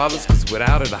forefathers, because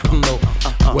without it, I don't know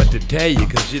what to tell you,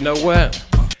 because you know what?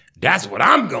 That's what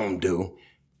I'm gonna do.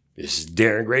 This is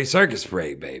Darren Gray Circus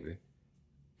Parade, baby.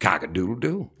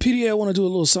 Cock-a-doodle-doo. PDA, I want to do a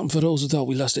little something for those who thought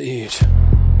we lost the edge.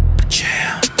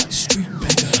 Street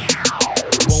banger.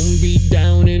 I won't be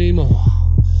down anymore.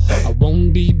 I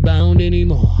won't be bound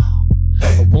anymore.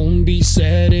 I won't be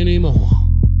sad anymore.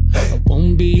 I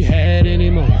won't be had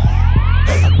anymore.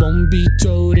 I won't be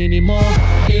told anymore.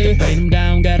 Yeah. Laying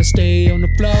down, gotta stay on the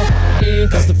floor. Yeah.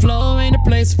 Cause the floor ain't a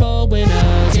place for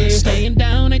winners. Yeah. Staying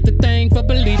down ain't the thing for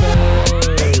believers.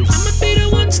 I'ma be the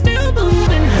one still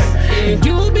moving. And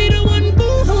you'll be the one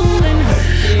boo-hooing.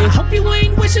 I hope you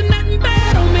ain't wishing nothing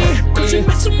bad on me, cause you're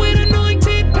messing with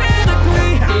anointed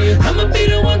pedigree. I'ma be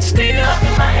the one still up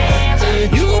in my hands.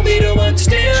 You'll be the one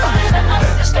still trying to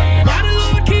understand why the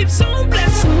Lord keeps on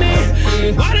blessing me,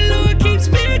 why the Lord keeps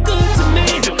being good to me.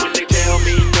 Even when they tell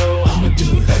me no, I'ma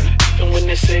do it. Even when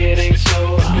they say it ain't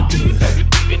so, I'ma do it.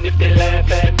 Even if they laugh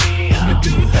at me, I'ma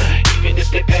do it. Even if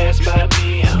they pass by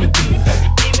me, I'ma do it.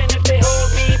 Even if they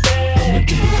hold me back, I'ma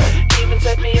do it.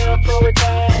 Set me up for a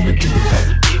time.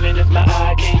 Even if my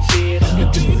eye can't see it,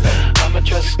 I'ma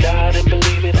trust God and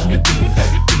believe it. I'ma do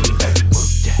that.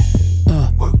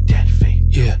 Work that faith.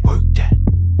 Yeah. Work that.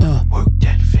 Work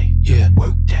that faith. Yeah.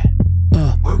 Work that.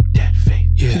 Work that faith.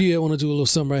 Yeah. PDA, I wanna do a little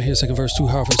something right here. Second verse, too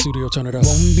hard for the studio. Turn it up.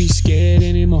 Won't be scared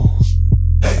anymore.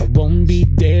 I won't be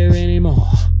there anymore.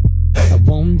 I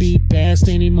won't be past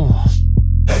anymore.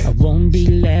 I won't be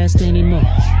last anymore.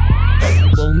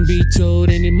 I won't be told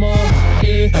anymore.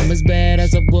 Yeah. I'm as bad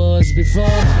as I was before.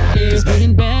 Yeah. Cause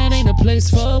being bad ain't a place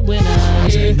for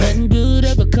winners. Yeah. Nothing good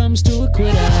ever comes to a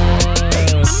quitter.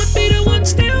 I'ma be the one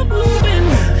still moving.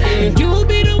 Yeah. And you'll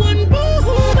be the one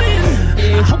boo-hooing.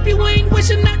 Yeah. I hope you ain't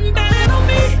wishing nothing bad on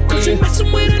me, cause you're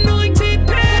messing with anointed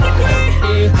pedigree.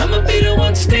 Yeah. I'ma be the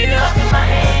one still up in my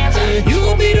hands. Yeah.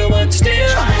 You'll be the one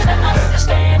still trying to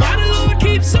understand why the Lord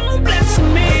keeps on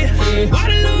blessing me. Yeah. Why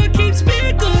the Lord keeps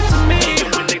being good to me.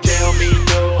 Even when they tell me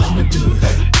no, I'ma do it.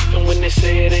 Even when they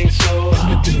say it ain't so,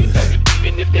 I'ma do it.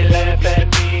 Even if they laugh at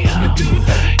me, I'ma do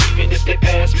it. Even if they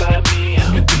pass by me,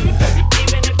 I'ma do it.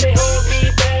 Even if they hold me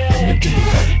back, I'ma do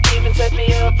it. Even set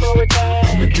me up for a time,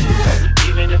 I'ma do it.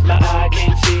 Even if my eye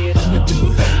can't see it, I'ma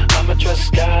do it. I'ma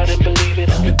trust God and believe it.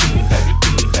 I'ma do it.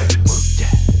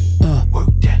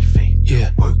 Work that faith.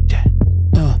 Yeah. Work that.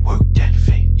 Work that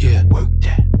faith. Yeah. Work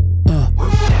that.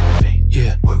 Work that faith.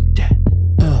 Yeah. Work that.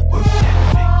 Work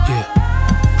that faith. Yeah.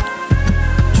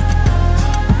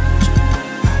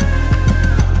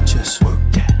 Just work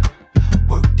that.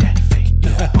 Work that faith.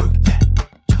 Yeah. Work that.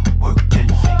 Work that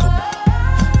faith. Come on.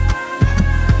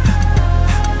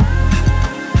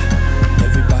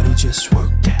 Everybody just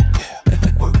work that.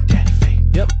 Yeah. Work that faith.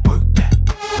 Yep. Work that.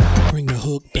 Bring the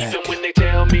hook back. Even when they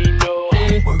tell me no,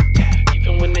 work that.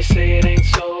 Even when they say it ain't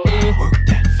so, work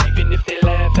that. Even if they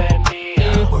laugh at me,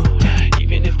 work that.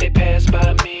 Even if they pass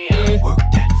by me, work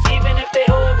that. Even if they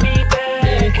hold me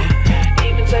back, work that.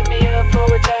 Even set me up for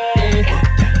a time, work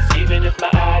that. Even if my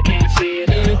eye can't see it,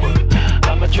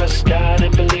 I'ma trust God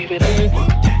and believe it. Work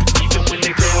that. Even when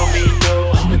they tell me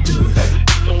no, I'ma do it.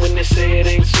 Even when they say it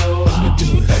ain't so, I'ma do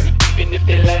it. Even if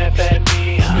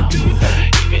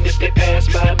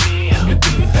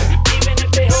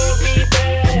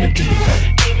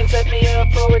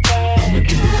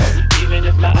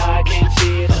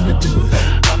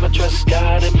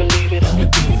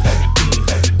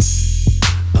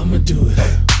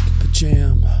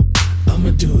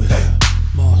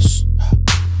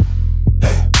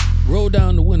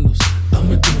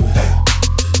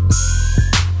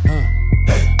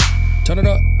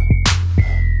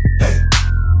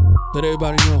Let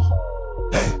everybody know.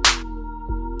 Hey.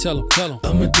 Tell them.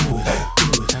 I'ma do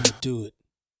it. I'ma do it.